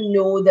didn't even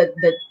know that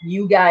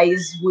you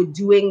guys were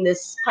doing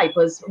this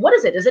Pipers. What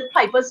is it? Is it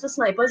Pipers for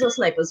Snipers or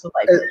Snipers for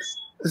Pipers?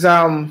 It's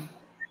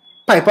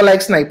Piper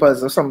like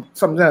snipers or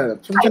something like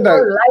that.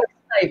 Piper like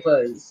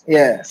snipers.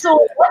 Yeah.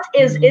 So what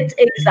is it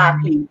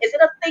exactly? Is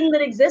it a thing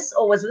that exists,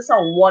 or was this a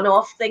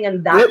one-off thing?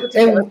 And that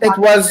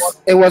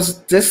it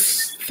was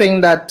this thing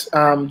that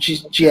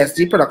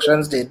GSD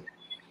Productions did,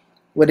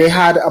 where they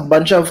had a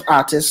bunch of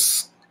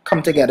artists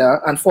come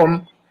together and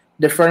form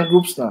different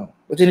groups now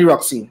within the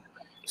rock scene.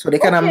 So they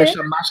kind of mash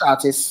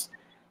artists.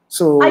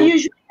 So I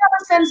usually have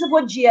a sense of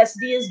what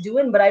GSD is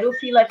doing, but I don't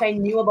feel like I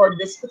knew about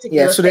this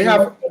particular. Yeah, so they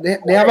have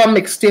a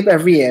mixtape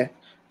every year,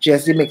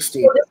 GSD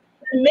mixtape.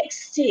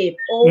 Mixtape.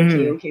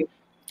 Okay.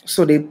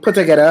 So they put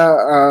together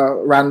a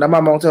random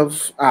amount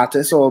of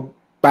artists or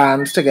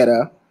bands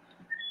together,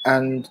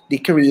 and they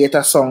create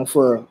a song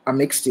for a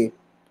mixtape.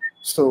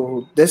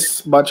 So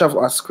this bunch of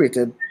us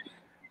created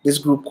this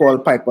group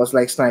called Pipers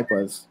Like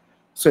Snipers.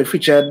 So it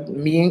featured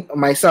me,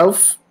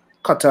 myself,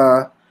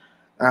 Cutter,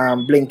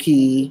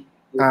 Blinky,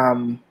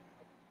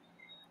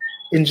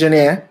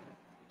 Engineer.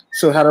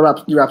 So it had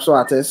the rap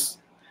artist.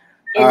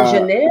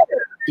 Engineer?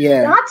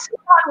 Yeah. That's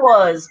what that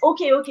was.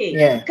 Okay.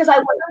 Yeah. Because I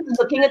wasn't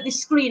looking at the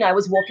screen. I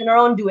was walking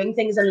around doing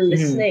things and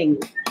listening.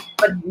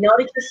 But now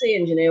that you say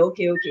Engineer,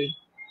 okay.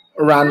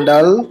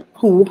 Randall,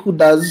 who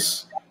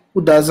does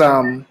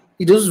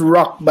he does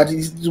rock, but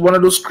he's one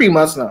of those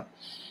screamers now.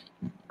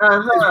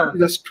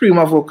 He's a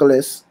screamer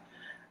vocalist.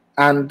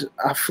 And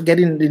I'm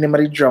forgetting the name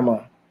of the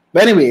drummer.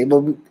 But anyway,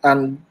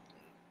 and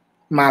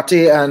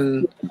Mate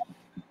and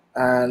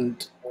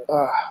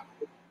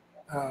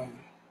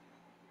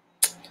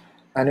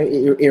I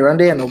know Aaron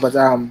there, no, but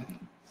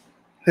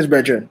his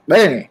brethren. But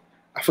anyway,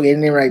 I forget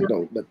the name right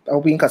now, but I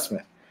hope you can cuss me.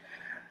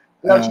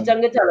 Now she's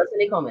going to tell us in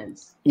the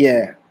comments.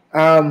 Yeah.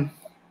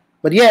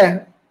 But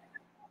yeah,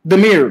 the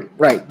mirror,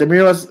 right? The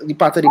mirror was the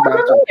part of the band.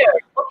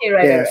 Okay,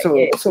 right. Yeah,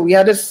 right, so we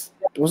had this.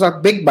 It was a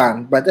big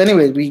band, but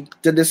anyway, we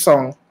did this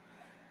song.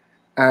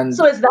 And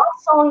so is that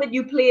song that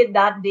you played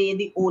that day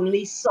the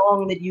only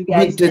song that you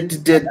guys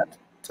did?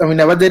 And we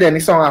never did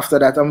any song after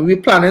that. And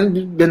we've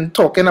been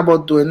talking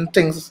about doing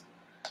things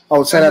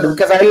outside of it,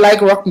 because I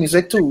like rock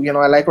music too.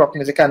 I like rock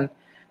music, and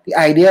the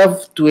idea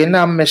of doing a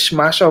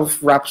mishmash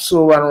of rap,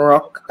 soul, and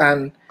rock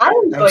and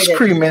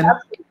screaming.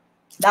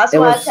 That's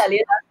why I tell you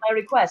that's my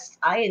request.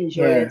 I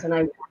enjoyed it, and I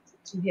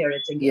wanted to hear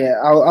it again.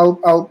 Yeah,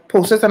 I'll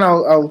post it and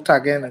I'll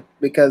tag in it,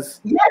 because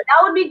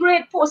that would be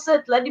great. Post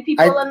it, let the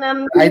people and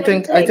them. I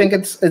think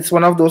it's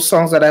one of those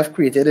songs that I've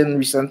created in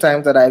recent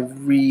times that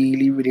I've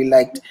really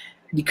liked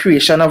the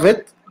creation of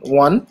it.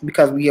 One,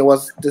 because we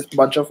was this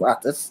bunch of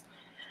artists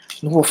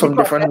who were from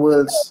different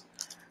worlds,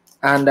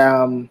 and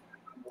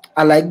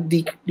I like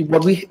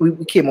what we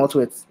came out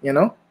with.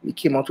 We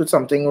came out with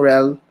something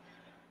real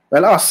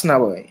us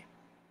now.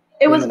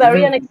 It was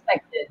very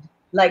unexpected.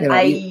 Like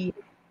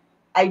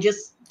I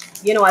just,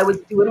 I was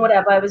doing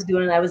whatever I was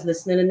doing and I was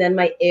listening, and then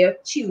my ear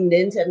tuned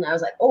into it and I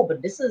was like, oh,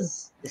 but this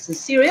is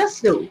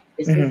serious though.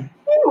 This is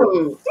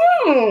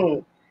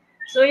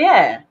So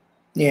yeah.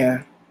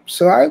 Yeah.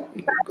 So I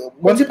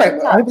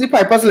hope the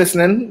Piper's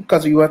listening,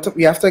 because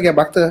we have to get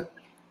back to.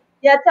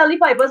 Yeah, tell the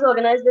Pipers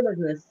organize the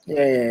business.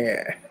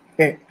 Yeah.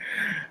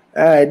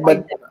 All right,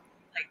 but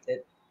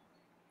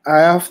I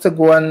have to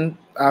go and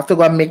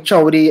make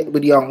chow with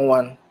the young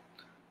one.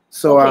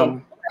 So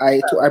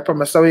okay. I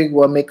promise I will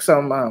go and make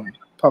some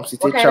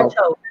Pomsite chow.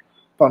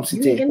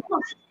 Pomsite.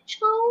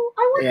 Chow?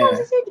 I want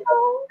Pomsite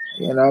chow.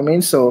 You know what I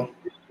mean? So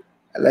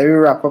let me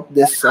wrap up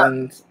this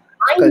and.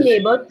 My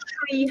neighbor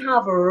tree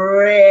have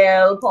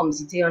real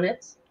pomsite on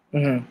it,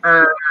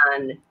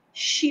 and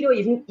she don't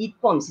even eat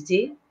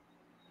pomsite,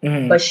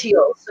 but she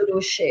also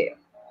don't share.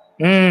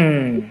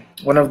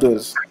 One of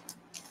those.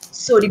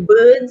 So the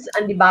birds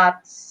and the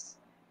bats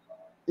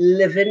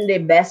living their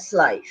best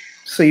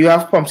life. So you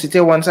have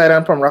pomsite one side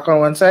and pomerac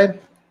on one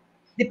side?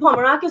 The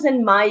pomerac is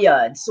in my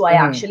yard, so I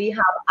actually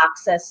have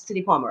access to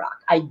the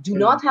pomerac. I do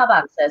not have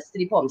access to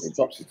the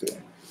pomsite.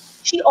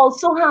 She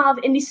also have,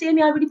 in the same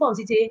yard with the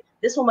pomsite,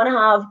 this woman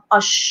have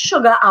a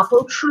sugar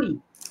apple tree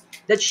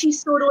that she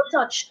so don't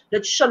touch.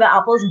 That sugar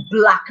apples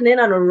blackening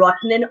and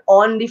rotting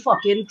on the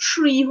fucking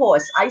tree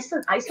horse. I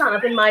stand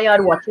up in my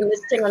yard watching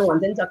this thing and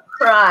wanting to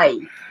cry.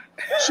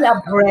 She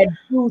have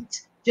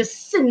breadfruit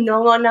just sitting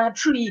down on that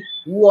tree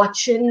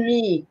watching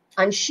me,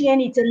 and she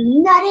ain't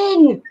eating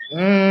nothing.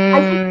 I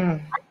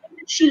think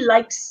that she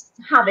likes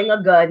having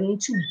a garden,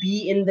 to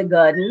be in the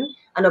garden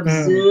and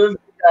observe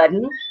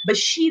garden, but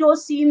she don't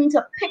seem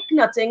to pick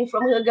nothing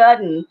from her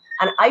garden,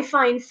 and I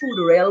find food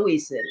real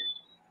wasted.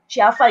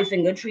 She have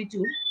 5-finger tree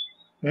too.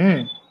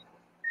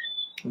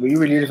 We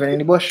really living in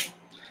the bush.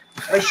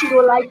 But she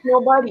don't like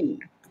nobody.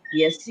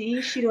 You see,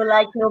 she don't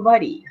like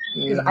nobody.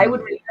 Because I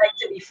would really like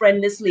to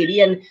befriend this lady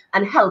and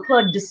help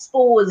her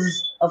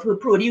dispose of her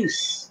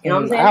produce. You know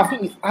what I'm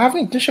saying? I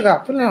haven't eaten sugar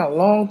apple in a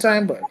long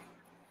time, but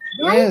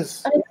right?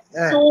 Yes. And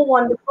it's so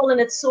wonderful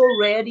and it's so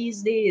rare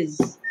these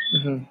days.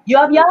 You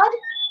have yard?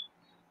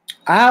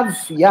 I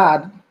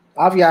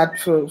have yard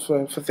for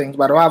things,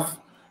 but I don't have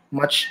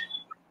much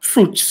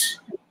fruits.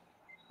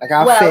 Like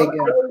I have fig.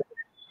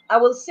 I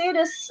will say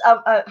this.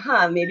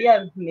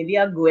 Maybe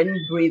I'm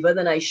going braver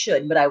than I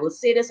should, but I will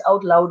say this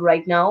out loud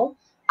right now.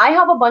 I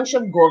have a bunch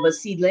of guava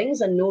seedlings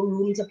and no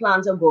room to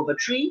plant a guava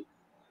tree.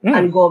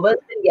 And guava's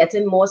been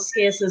getting more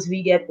scarce as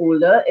we get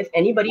older. If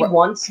anybody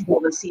wants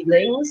guava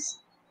seedlings,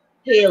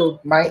 hail.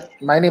 My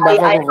neighbor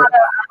I had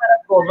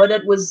a guava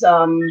that was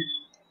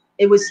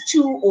it was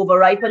too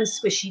overripe and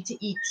squishy to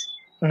eat.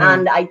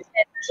 And I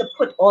tend to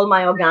put all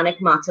my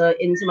organic matter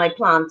into my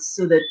plants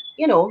so that,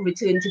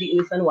 return to the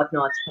earth and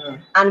whatnot.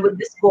 And with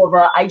this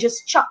guava, I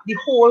just chuck the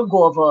whole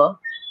guava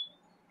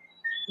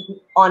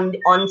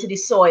onto the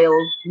soil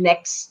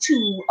next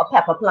to a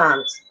pepper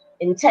plant,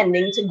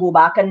 intending to go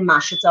back and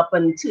mash it up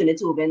and turn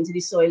it over into the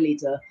soil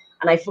later.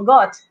 And I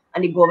forgot,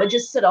 and the guava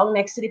just sit on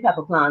next to the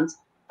pepper plant.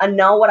 And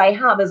now what I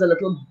have is a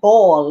little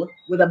ball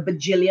with a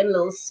bajillion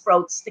little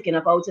sprouts sticking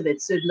up out of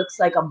it. So it looks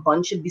like a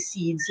bunch of the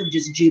seeds have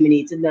just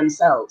germinated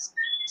themselves.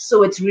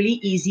 So it's really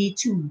easy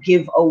to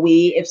give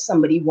away if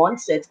somebody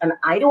wants it. And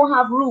I don't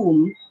have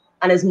room,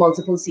 and there's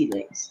multiple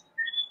seedlings.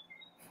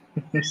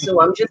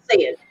 So I'm just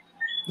saying.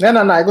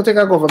 No, I go take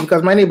a guava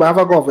because my neighbor have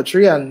a guava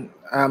tree and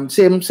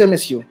same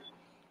as you.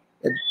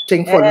 A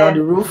thing falling on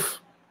the roof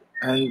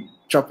and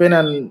chopping,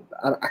 and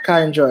I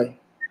can't enjoy.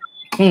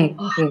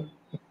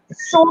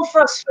 So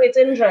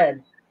frustrating,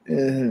 Dread.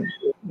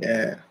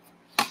 Yeah.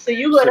 So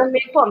you gonna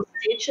make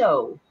Pomsite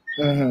show?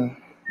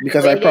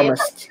 Because I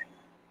promised.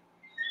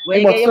 Where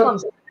you get your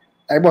Pomsite?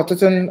 I bought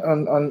it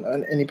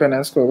on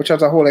Independence Square, which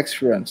was a whole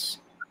experience.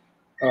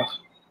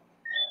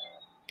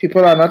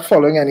 People are not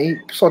following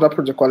any sort of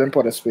protocol in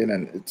Port of Spain,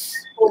 and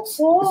it's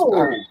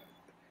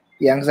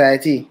the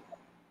anxiety.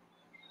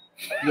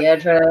 Yeah,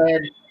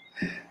 Dread.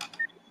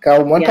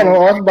 When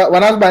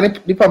I was buying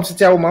the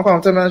Pomsite, a woman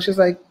came to me and she's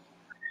like,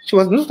 she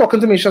was not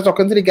talking to me, she was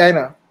talking to the guy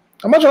now.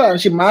 I'm not sure,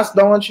 and she masked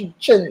down and she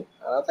chin. And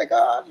I was like,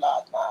 oh,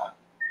 nah. I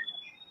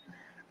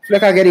feel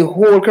like I get a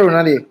whole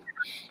corona day.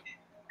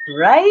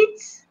 Right?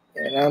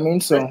 You know what I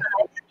mean? So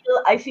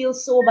I feel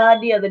so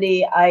bad the other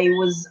day. I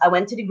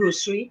went to the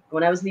grocery.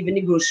 When I was leaving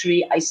the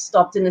grocery, I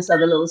stopped in this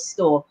other little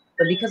store.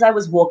 But because I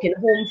was walking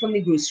home from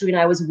the grocery and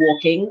I was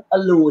walking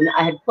alone,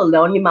 I had pulled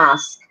down the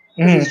mask.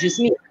 It was just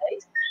me,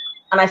 right?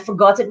 And I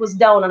forgot it was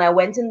down, and I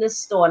went in this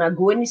store, and I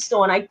go in the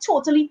store, and I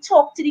totally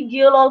talked to the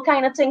girl, all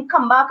kind of thing,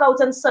 come back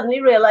out and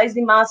suddenly realize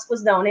the mask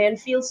was down there and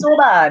feel so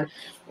bad.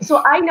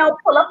 So I now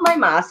pull up my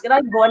mask, and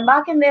I'm going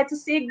back in there to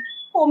say,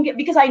 home,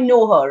 because I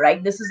know her,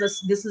 right? This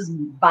is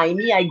by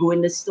me. I go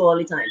in this store all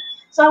the time.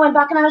 So I went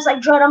back and I was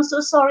like, Dread, I'm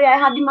so sorry. I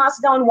had the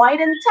mask down. Why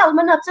didn't tell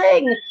me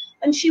nothing?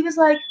 And she was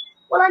like,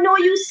 well, I know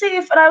you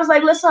safe. And I was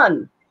like,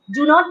 listen,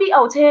 do not be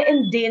out here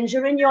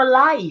endangering your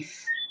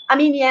life. I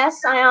mean,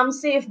 yes, I am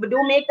safe, but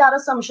don't make that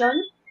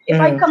assumption.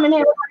 If I come in here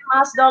with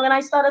mask, dog, and I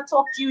started to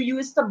talk to you, you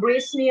used to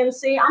brace me and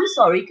say, I'm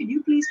sorry, could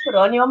you please put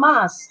on your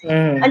mask?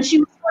 And she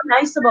was so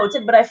nice about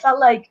it, but I felt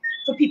like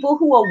for people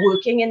who are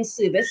working in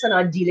service and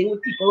are dealing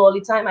with people all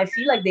the time, I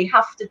feel like they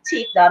have to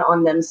take that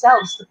on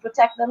themselves to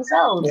protect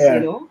themselves, Yeah.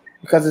 you know?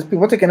 Because there's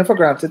people taking it for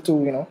granted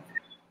too, you know.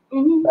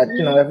 That,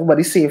 you know,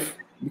 everybody's safe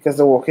because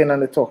they're walking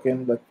and they're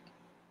talking, but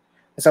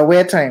it's a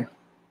weird time.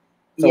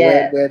 It's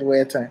a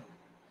weird time.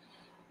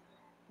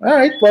 All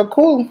right, well,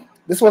 cool.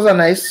 This was a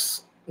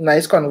nice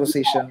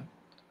conversation.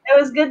 It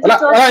was good to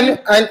talk to you.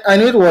 I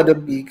knew it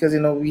would be because,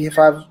 you know, we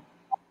have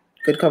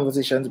good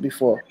conversations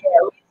before.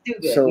 Yeah, we do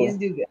good. So, We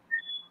do good.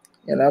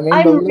 you know what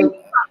I mean? I'm really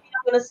happy.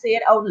 I'm going to say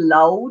it out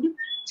loud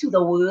to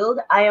the world.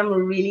 I am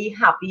really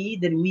happy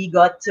that we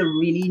got to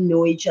really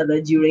know each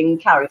other during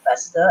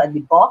Carifesta at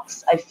the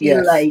box. I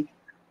feel like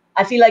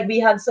we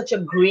had such a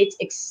great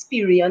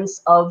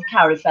experience of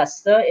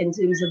Carifesta in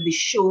terms of the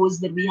shows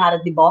that we had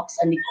at the box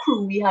and the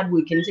crew we had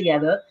working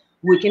together.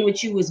 Working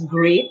with you was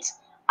great.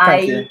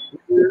 I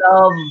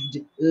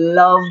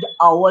loved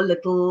our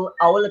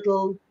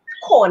little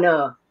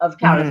corner of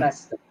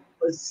Carifesta. It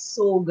was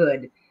so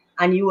good.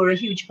 And you were a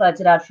huge part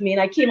of that for me.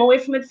 And I came away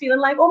from it feeling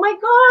like, oh my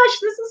gosh,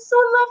 this is so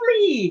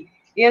lovely.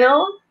 You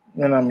know?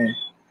 You know what I mean?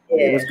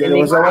 Yeah. It was good. It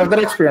was a good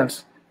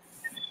experience.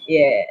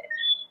 Yeah.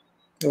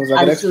 It was a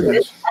good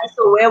experience.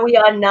 So where we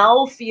are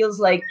now feels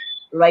like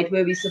right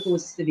where we're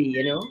supposed to be,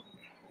 you know?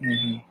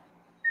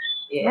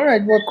 Yeah. All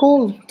right. Well,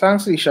 cool.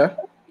 Thanks, Elisha.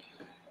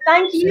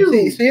 Thank you.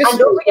 And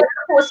don't forget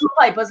to post more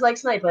pipers like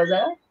snipers,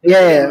 eh?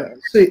 Yeah.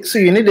 So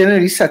you didn't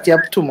really set you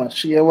up too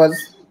much. You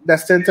was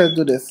destined to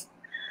do this.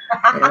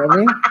 You know what I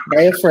mean?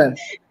 By a friend.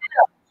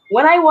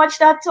 When I watched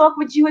that talk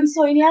with you and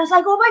Sonia, I was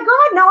like, oh my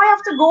God, now I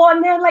have to go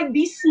on there and like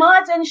be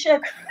smart and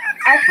shit.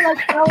 I feel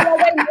like, oh,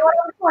 I know what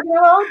I'm talking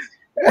about.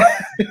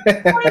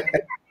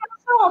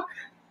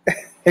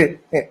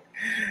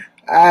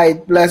 All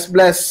right,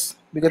 bless.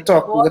 We can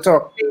talk. All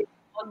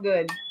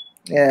good.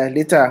 Yeah,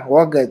 later.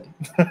 All good.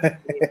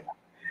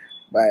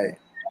 Bye.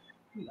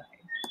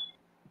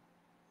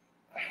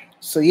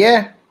 So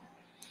yeah,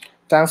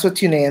 thanks for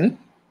tuning in.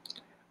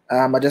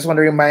 I just want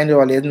to remind you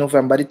all, it's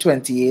November the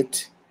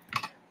 28th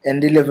in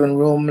the living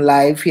room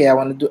live here.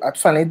 I'm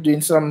finally doing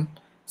some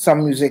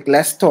music.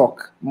 Let's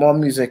talk more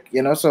music,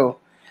 you know. So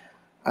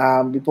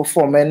be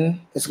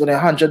performing. It's going to be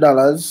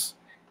 $100.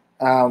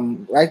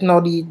 Right now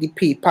the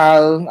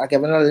PayPal, I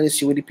have another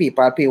issue with the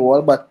PayPal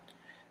paywall, but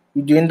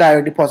we're doing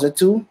direct deposit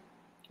too.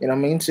 You know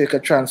what I mean? So you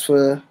can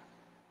transfer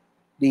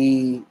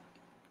the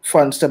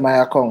funds to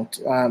my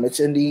account. It's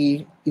in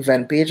the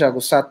event page. I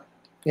will start,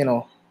 you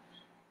know,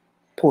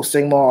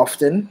 posting more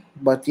often.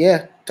 But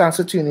yeah, thanks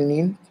for tuning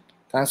in.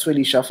 Thanks for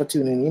Elisha for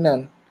tuning in,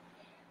 and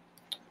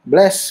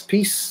bless,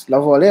 peace,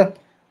 love all you.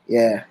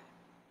 Yeah.